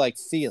 Same with like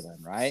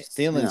Thielen, right?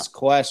 Thielen's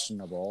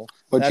questionable.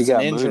 But that's you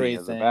got an injury Mooney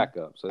as thing. a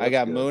backup. So I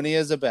got Mooney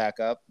as a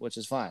backup, which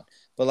is fine.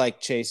 But like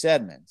Chase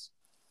Edmonds,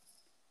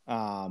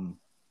 that's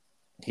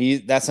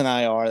an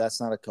IR.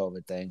 That's not a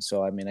COVID thing.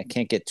 So I mean, I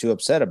can't get too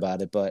upset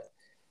about it. But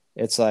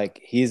it's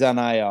like he's on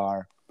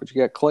IR. But you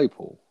got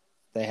Claypool.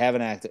 They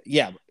haven't acted.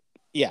 Yeah.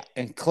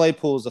 And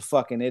Claypool's a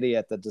fucking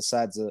idiot that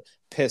decides to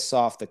piss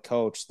off the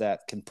coach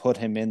that can put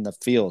him in the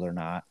field or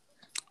not.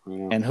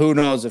 Yeah. And who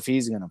knows if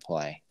he's going to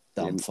play.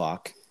 Dumb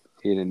fuck.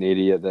 He's an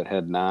idiot that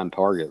had 9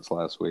 targets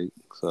last week.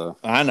 So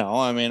I know.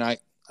 I mean, I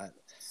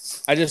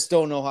just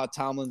don't know how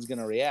Tomlin's going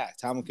to react.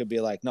 Tomlin could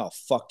be like, "No,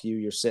 fuck you.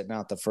 You're sitting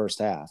out the first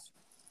half."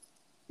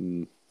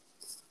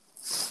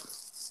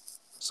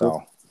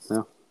 So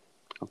yeah,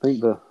 I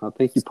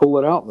think you pull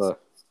it out though.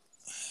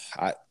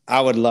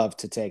 I would love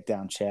to take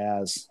down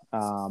Chaz.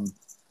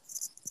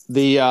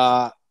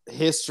 The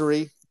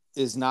history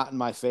is not in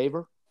my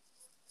favor.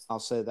 I'll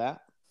say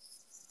that.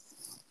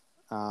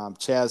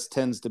 Chaz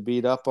tends to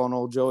beat up on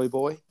old Joey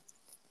Boy.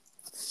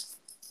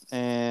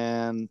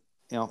 And,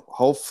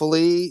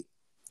 hopefully,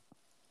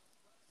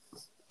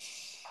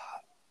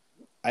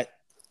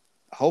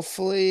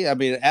 I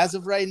mean, as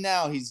of right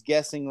now, he's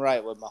guessing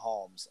right with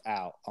Mahomes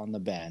out on the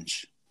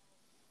bench.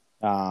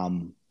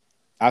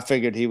 I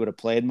figured he would have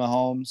played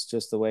Mahomes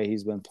just the way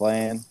he's been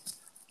playing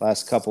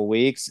last couple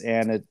weeks.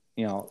 And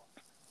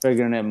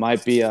figuring it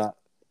might be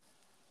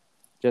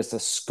just a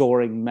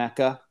scoring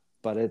mecca,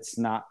 but it's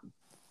not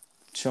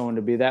showing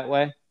to be that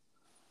way.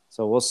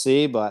 So we'll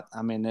see. But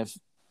I mean, if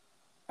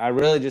I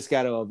really just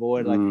got to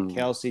avoid like a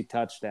Kelsey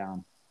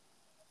touchdown,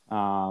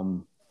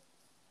 and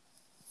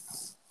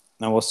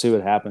we'll see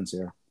what happens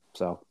here.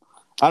 So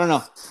I don't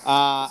know.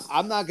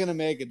 I'm not going to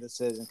make a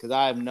decision because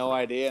I have no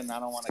idea, and I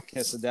don't want to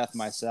kiss of death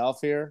myself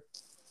here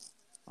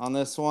on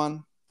this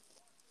one.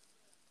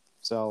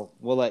 So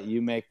we'll let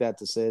you make that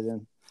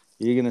decision.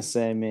 You're going to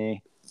say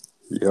me.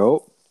 Yep.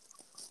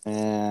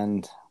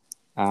 And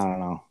I don't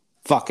know.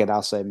 Fuck it.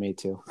 I'll say me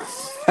too.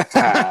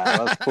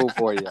 Let's pull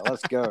for you.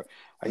 Let's go.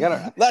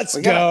 Let's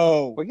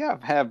go. We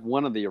gotta have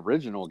one of the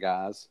original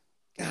guys.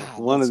 God,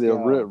 one of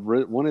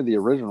the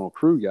original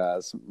crew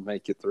guys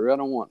make it through. I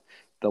don't want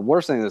the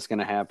worst thing that's going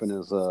to happen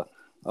is a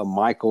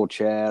Michael,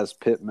 Chaz,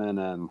 Pittman,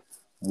 and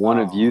one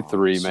of you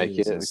three make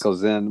it,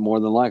 because then more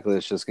than likely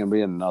it's just going to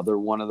be another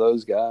one of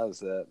those guys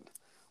that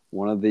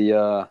one of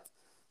the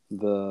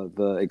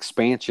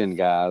expansion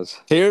guys.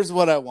 Here's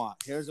what I want.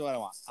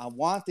 I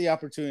want the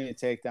opportunity to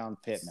take down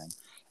Pittman.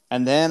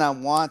 And then I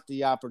want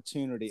the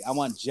opportunity. I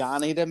want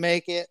Johnny to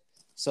make it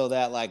so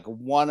that like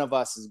one of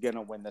us is going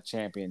to win the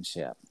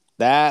championship.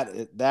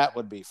 That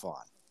would be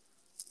fun.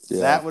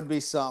 Yeah. That would be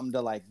something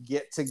to like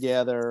get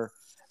together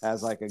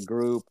as like a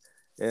group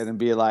and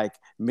be like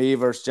me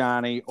versus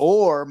Johnny,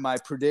 or my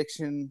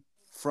prediction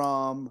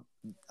from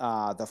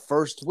the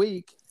first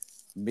week,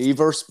 me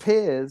versus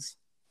Piz.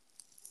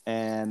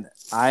 And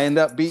I end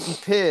up beating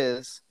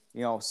Piz,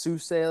 Sue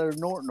Sailor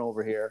Norton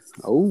over here.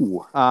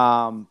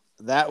 Oh,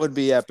 that would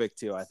be epic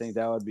too. I think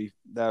that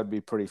would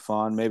be pretty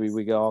fun. Maybe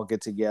we could all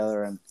get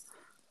together and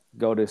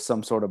go to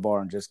some sort of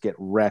bar and just get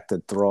wrecked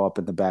and throw up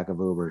in the back of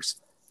Ubers.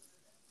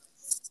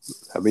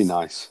 That'd be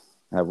nice.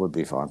 That would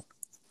be fun.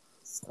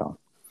 So,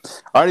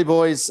 alrighty,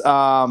 boys.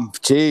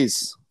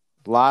 Geez,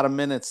 a lot of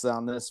minutes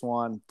on this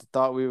one.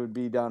 Thought we would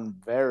be done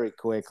very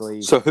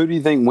quickly. So, who do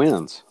you think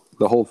wins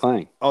the whole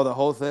thing? Oh, the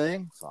whole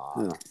thing? Fuck.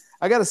 Yeah.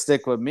 I got to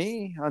stick with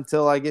me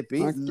until I get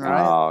beaten,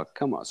 right? Oh,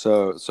 come on.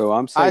 So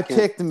I'm saying I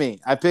picked me.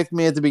 I picked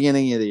me at the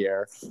beginning of the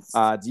year.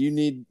 Do you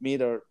need me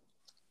to?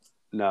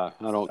 No,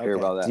 I don't care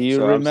about that. Do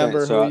you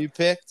remember who you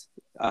picked?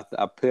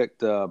 I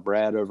picked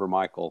Brad over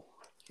Michael.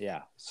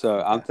 Yeah. So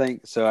okay.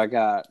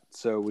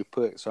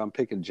 I'm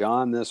picking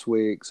John this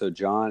week. So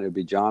it'd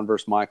be John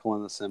versus Michael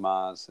in the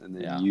semis, and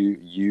then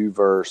you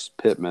versus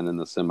Pittman in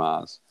the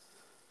semis.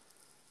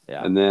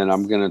 Yeah. And then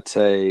I'm gonna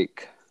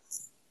take.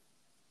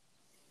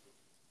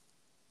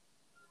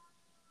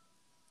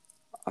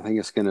 I think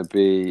it's gonna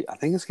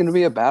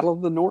be a battle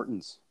of the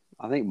Nortons.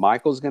 I think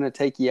Michael's gonna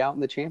take you out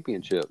in the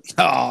championship.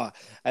 Oh,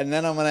 and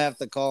then I'm gonna have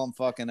to call him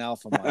fucking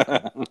Alpha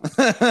Michael.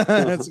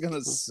 It's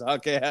gonna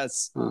suck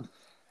ass.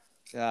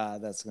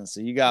 God, that's gonna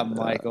see. You got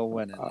Michael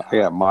winning. I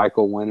got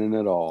Michael winning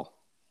it all.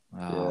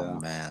 Oh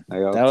man,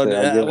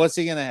 what's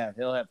he gonna have?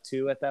 He'll have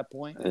 2 at that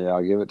point. Yeah,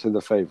 I'll give it to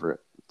the favorite.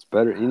 It's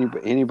better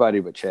anybody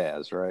but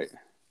Chaz, right?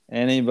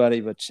 Anybody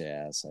but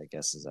Chaz, I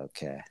guess, is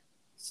okay.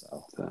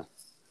 So,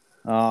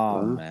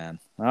 man,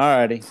 all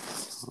righty,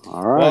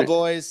 all right. Well,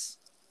 boys,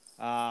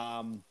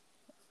 don't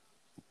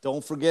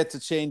forget to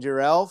change your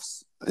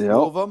elves.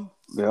 Move them.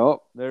 Yep.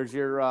 There's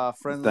your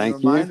friendly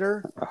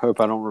reminder. I hope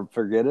I don't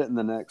forget it in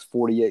the next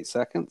 48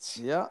 seconds.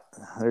 Yeah.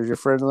 There's your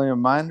friendly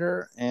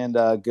reminder. And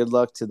good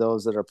luck to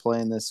those that are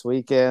playing this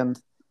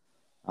weekend.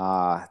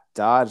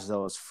 Dodge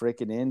those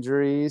freaking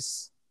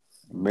injuries.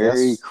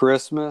 Merry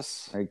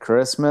Christmas. Merry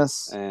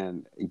Christmas.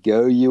 And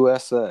go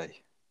USA.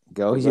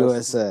 Go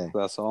USA.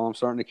 That's all I'm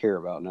starting to care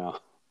about now.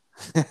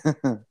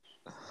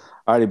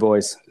 Alrighty,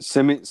 boys.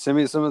 Send me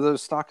some of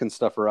those stocking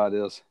stuffer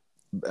ideas.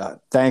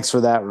 Thanks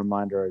for that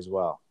reminder as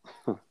well.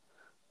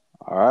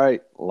 All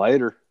right.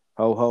 Later.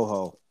 Ho, ho,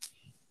 ho.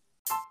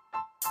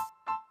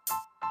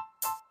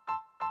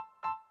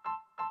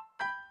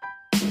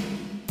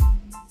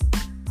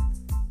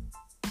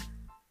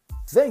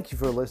 Thank you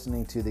for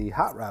listening to the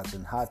Hot Routes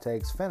and Hot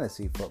Takes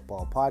Fantasy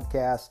Football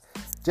Podcast.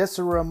 Just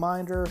a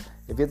reminder,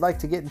 if you'd like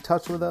to get in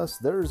touch with us,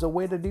 there's a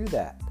way to do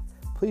that.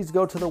 Please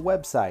go to the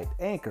website,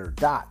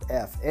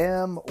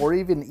 anchor.fm, or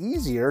even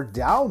easier,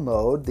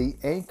 download the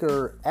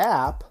Anchor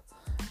app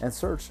and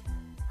search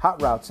Hot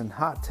Routes and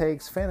Hot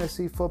Takes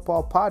Fantasy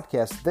Football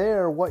Podcast.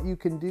 There, what you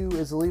can do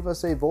is leave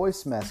us a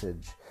voice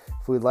message.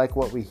 If we like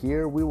what we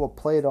hear, we will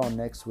play it on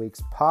next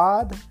week's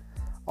pod.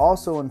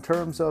 Also, in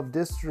terms of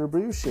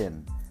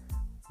distribution,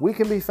 we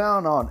can be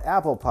found on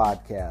Apple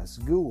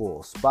Podcasts,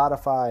 Google,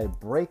 Spotify,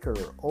 Breaker,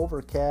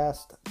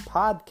 Overcast,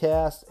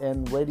 Podcast,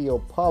 and Radio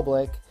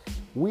Public.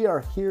 We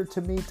are here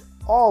to meet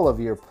all of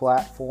your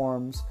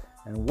platforms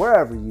and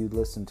wherever you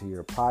listen to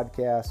your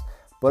podcast.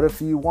 But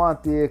if you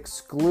want the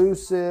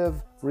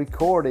exclusive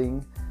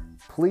recording,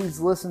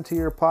 please listen to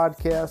your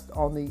podcast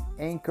on the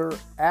Anchor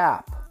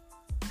app.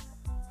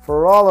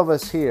 For all of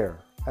us here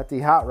at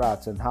the Hot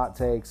Routes and Hot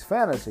Takes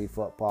Fantasy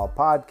Football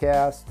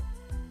Podcast,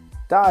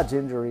 dodge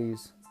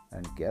injuries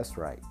and guess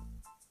right.